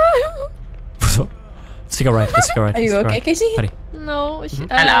 Let's take a right, let's take a right. Are you let's take a okay, right. Casey? Paddy. No,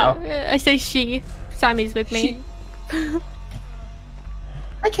 Hello. I say she. Sammy's with me.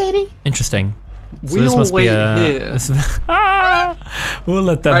 Hi, Katie. Interesting. So We'll this must wait be a... here. We'll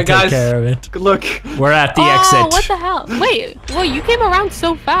let them Alright, take guys. care of it. Good luck. We're at the Oh, exit. what the hell? Wait, well, you came around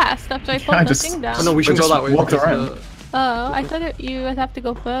so fast after I put I the just- thing down. Oh no, we should go just that way. walked because, around. Oh, I thought you would have to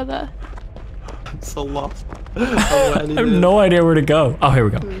go further. I'm so lost. I I have no idea where to go. Oh, here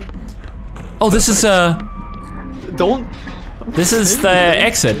we go. Oh, this is Don't. the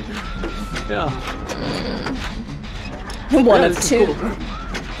exit. Yeah. One Yeah, of this is two. cool.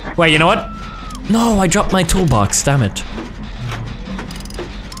 Wait, you know what? No, I dropped my toolbox. Damn it.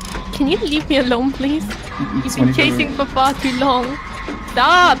 Can you leave me alone, please? You've It's been when you go- chasing for far too long.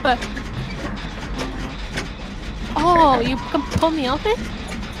 Stop! Oh, you can pull me off it?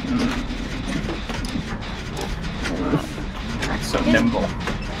 So nimble.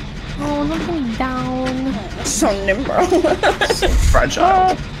 Oh, look at me down. So nimble. So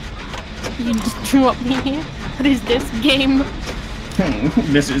fragile. You just drop me. What is this game?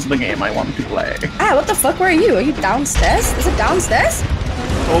 This is the game I want to play. Ah, what the fuck? Where are you? Are you downstairs? Is it downstairs?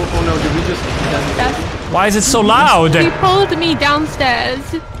 Oh no, did we just... That's, Why is it so loud? he pulled me downstairs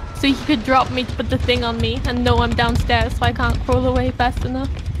so he could drop me to put the thing on me and know I'm downstairs so I can't crawl away fast enough.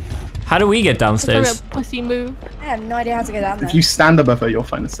 How do we get It's a real downstairs? pussy move. I have no idea how to get down there. If you stand above her, you'll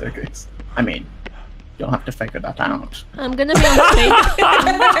find a staircase. I mean, you'll have to figure that out. I'm gonna be on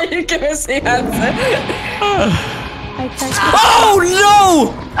stage. You give us the answer. I tried to... Oh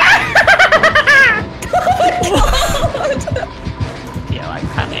Yeah, I'm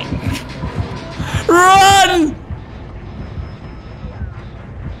coming. no! Run!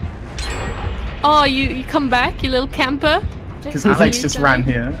 Oh, you come back, you little camper? Because Alex just ran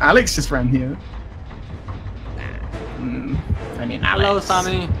here. Alex just ran here. I mean, Alex. Hello,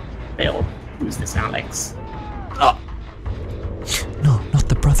 Sammy. Bill, who's this Alex? No, not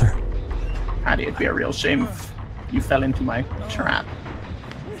the brother. Paddy, it'd be a real shame if you fell into my trap.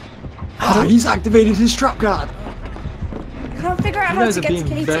 Oh, he's activated his trap card. I can't figure out You how guys to are get to being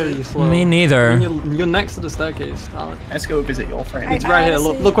Katie. very slow. Me neither. You're next to the staircase, Alex. Let's go visit your friend. It's right here.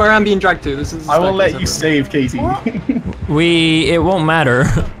 Look, look where I'm being dragged to. This is. the I will let staircase, you everyone. save Katie. It won't matter.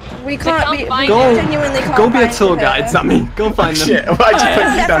 We can't. We find genuinely can't. Go be a find tour her. guide, Sammy. Go find them. Shit, why'd you put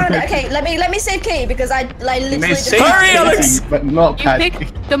I me down found here? it. Okay, let me save Katie because I literally You may just. save Hurry, Katie, Alex! but not You Paddy.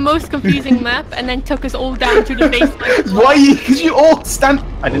 picked the most confusing map and then took us all down to the basement. Why you? Because you all stand.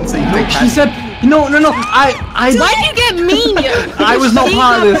 I didn't say you No, picked she Paddy. said no. I. Why'd you get mean? I was not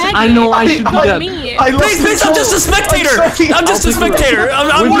part of this. I know I should be Not dead. me. I lost Please, I'm just a spectator! I'm just a spectator!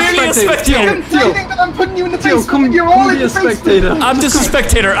 I'm We're merely a spectators. spectator! I think that I'm putting you in the Theo, basement. come. You're all Come in be the a basement. spectator. I'm just a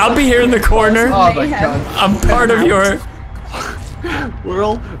spectator. I'll be here in the corner. Oh my god. I'm part of your. We're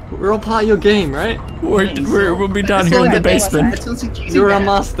all part of your game, right? We'll be down here in the basement. You're a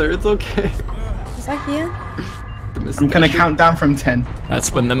master. It's okay. Is that here? I'm gonna count down from 10.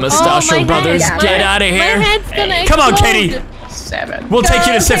 That's when the Oh, Mustachio my brothers head. get out of My here. head's gonna Come on, explode. Katie. 7, We'll take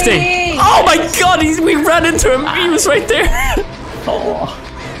you to Go, safety. Katie! Oh my god, we ran into him. He was right there. 4,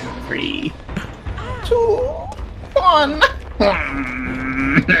 3, 2, 1.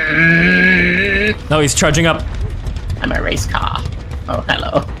 No, he's charging up. I'm a race car. Oh,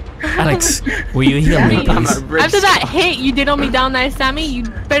 hello. Alex, will you heal me, I'm please? a rich After that hit you did on me down there, Sammy, you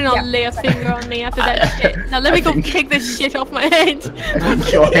better not Yeah. lay a finger on me after that shit. Now let me I go think- kick this shit off my head. I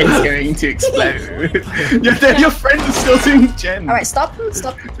think your head's going to explode. Your friend is still doing gen. All right, stop.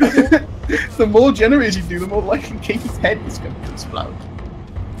 The more generators you do, the more likely Katie's head is going to explode.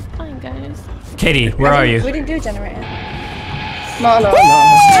 Fine, guys. Katie, where are We you? didn't do a generator. La la la.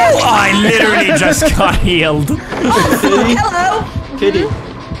 Oh, I literally just got healed. Hello. Kitty.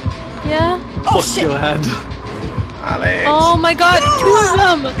 Yeah? Oh Fuck shit. your head. Alex. Oh my god, 2 of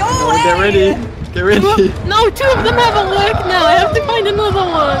them! Go Oh, away. get ready. Get ready. No, 2 of them haven't worked now. I have to find another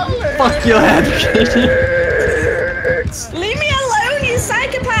one. Fuck your head, Kitty. Leave me alone, you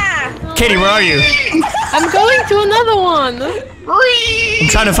psychopath. Katie, where are you? I'm going to another one. I'm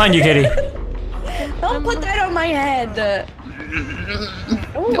trying to find you, Katie. Don't put that on my head.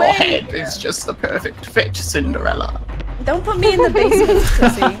 Go Your away. head is just the perfect fit, Cinderella. Don't put me in the basement,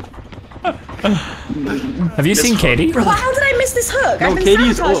 pussy. Have you seen Katie? Well, how did I miss this hook? No, I've been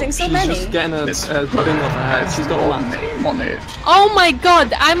Katie's up. sabotaging so She's many. just getting a This- thing off her head. She's got a lamp. Name on it. Oh my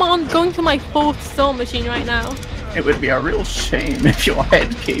god, I'm going to my 4th soul machine right now. It would be a real shame if your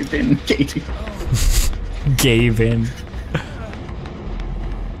head caved in, Katie. Gave in.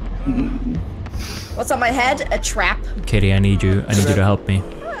 What's on my head? A trap. Katie, I need you to help me.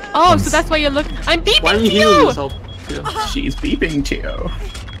 Oh, so that's why you're looking. I'm beeping Why are to you healing you! yourself? Theo? She's beeping Tio.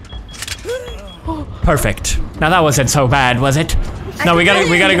 Perfect. Now that wasn't so bad, was it? No, we gotta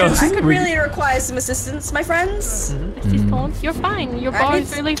go. I could we- really require some assistance, my friends. She's gone. You're fine. Your I bar need-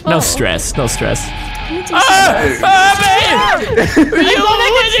 is really full. No stress, no stress. You need to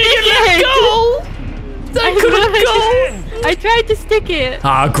I couldn't go. I tried to stick it.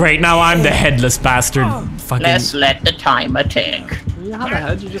 Ah, great. Now I'm the headless bastard. Fucking. Let's let the timer tick. You have a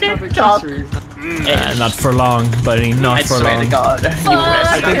head. You just have Talk. accessories. Not for long, buddy. Not I for swear long. to God.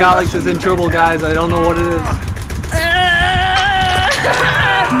 I think Alex is in trouble, guys. I don't know what it is.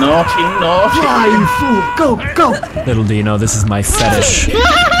 Naughty, naughty. Ah, you fool! Go! Little do you know, this is my fetish.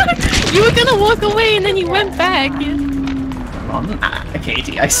 You were gonna walk away and then you went back. Come on,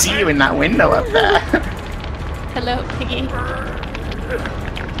 Katie. I see you in that window up there. Hello, Piggy.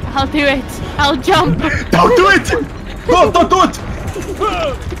 I'll do it. I'll jump. Don't do it! No, don't do it!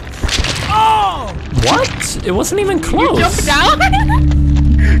 What? It wasn't even Jump close. down.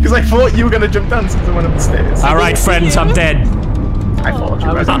 Because because I thought you were gonna jump down since I went up the stairs. All right, friends, I'm dead. I thought you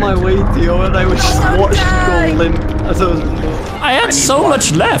I was on my way to you and I was just Don't watching die. you go limp as I was. I had so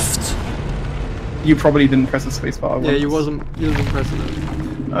much left. You probably didn't press the spacebar. Yeah, you wasn't pressing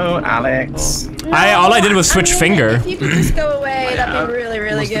it. Oh, Alex. All I did was switch finger. If you could just go away, that'd be really,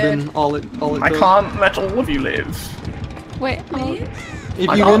 really Must have good. been all it I took. can't let all of you live. Wait, Please? If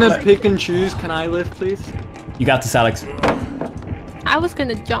I you're can't gonna let- pick and choose, can I live, please? You got this, Alex. I was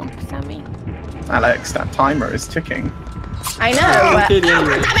gonna jump, Sammy. Alex, that timer is ticking. I know. Okay, Ow,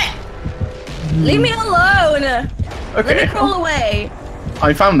 anyway. damn it! Leave me alone. Let Okay. me crawl away.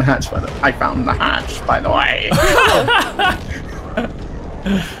 I found the hatch, by the way.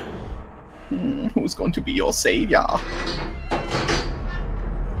 Who's going to be your savior?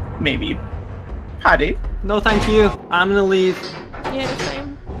 Maybe Paddy. No, thank you. I'm gonna leave. Yeah, the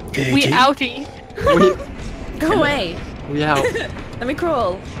same. We outie. Go away. We out. Let me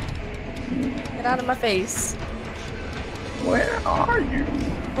crawl. Get out of my face. Where are you?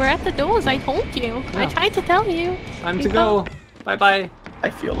 We're at the doors, I told you. I Yeah. tried to tell you. Time to go. Bye bye. I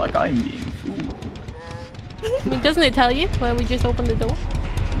feel like I'm being fooled. I mean, doesn't it tell you when we just open the door?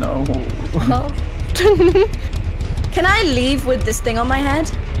 No. Oh. Can I leave with this thing on my head?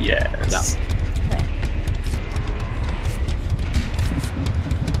 Yes.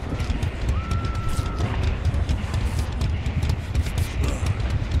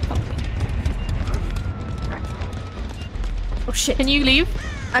 Oh shit. Can you leave?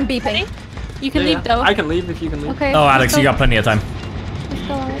 I'm beeping. You can Yeah, leave though. I can leave if you can leave. Okay. Oh, Alex, let's you go. got plenty of time. Let's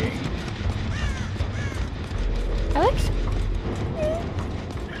go, Alex. Alex?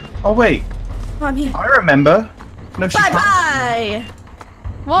 Oh wait, Oh, I'm here. I remember. No, she Bye can't. bye.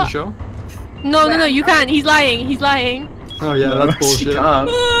 You What? sure? No, you can't. He's lying. He's lying. Oh yeah, No, that's she bullshit. can't.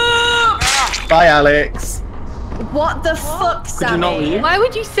 Bye, Alex. What the fuck, Could Sammy? you not leave? Why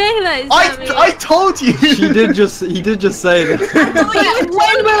would you say that? Sammy? I told you. He did just say that. thought you were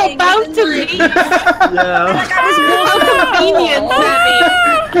When we're joking, about to and then, leave. Yeah. like, I was How convenient,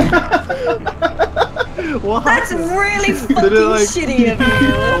 Sammy. What That's happened? really Did fucking it, like- shitty of I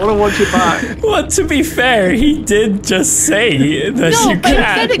you. wanna watch it back. Well, to be fair, he did just say that No, you but he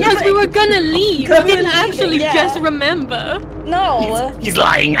said it can't. because we were gonna leave. Because We didn't we're leaving, actually yeah. just remember. No. He's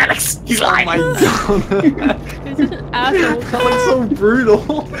lying, Alex. He's lying. Oh my god. This is an asshole. That was so brutal.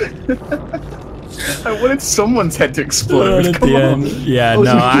 I wanted someone's head to explode. At Come the on. end. Yeah, Oh,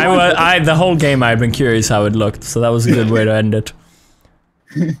 no, you- I the whole game I've been curious how it looked, so that was a good way to end it.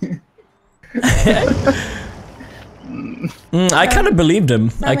 I kind of believed him.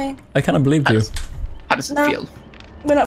 Sammy. I kind of believed you. How does it No. feel?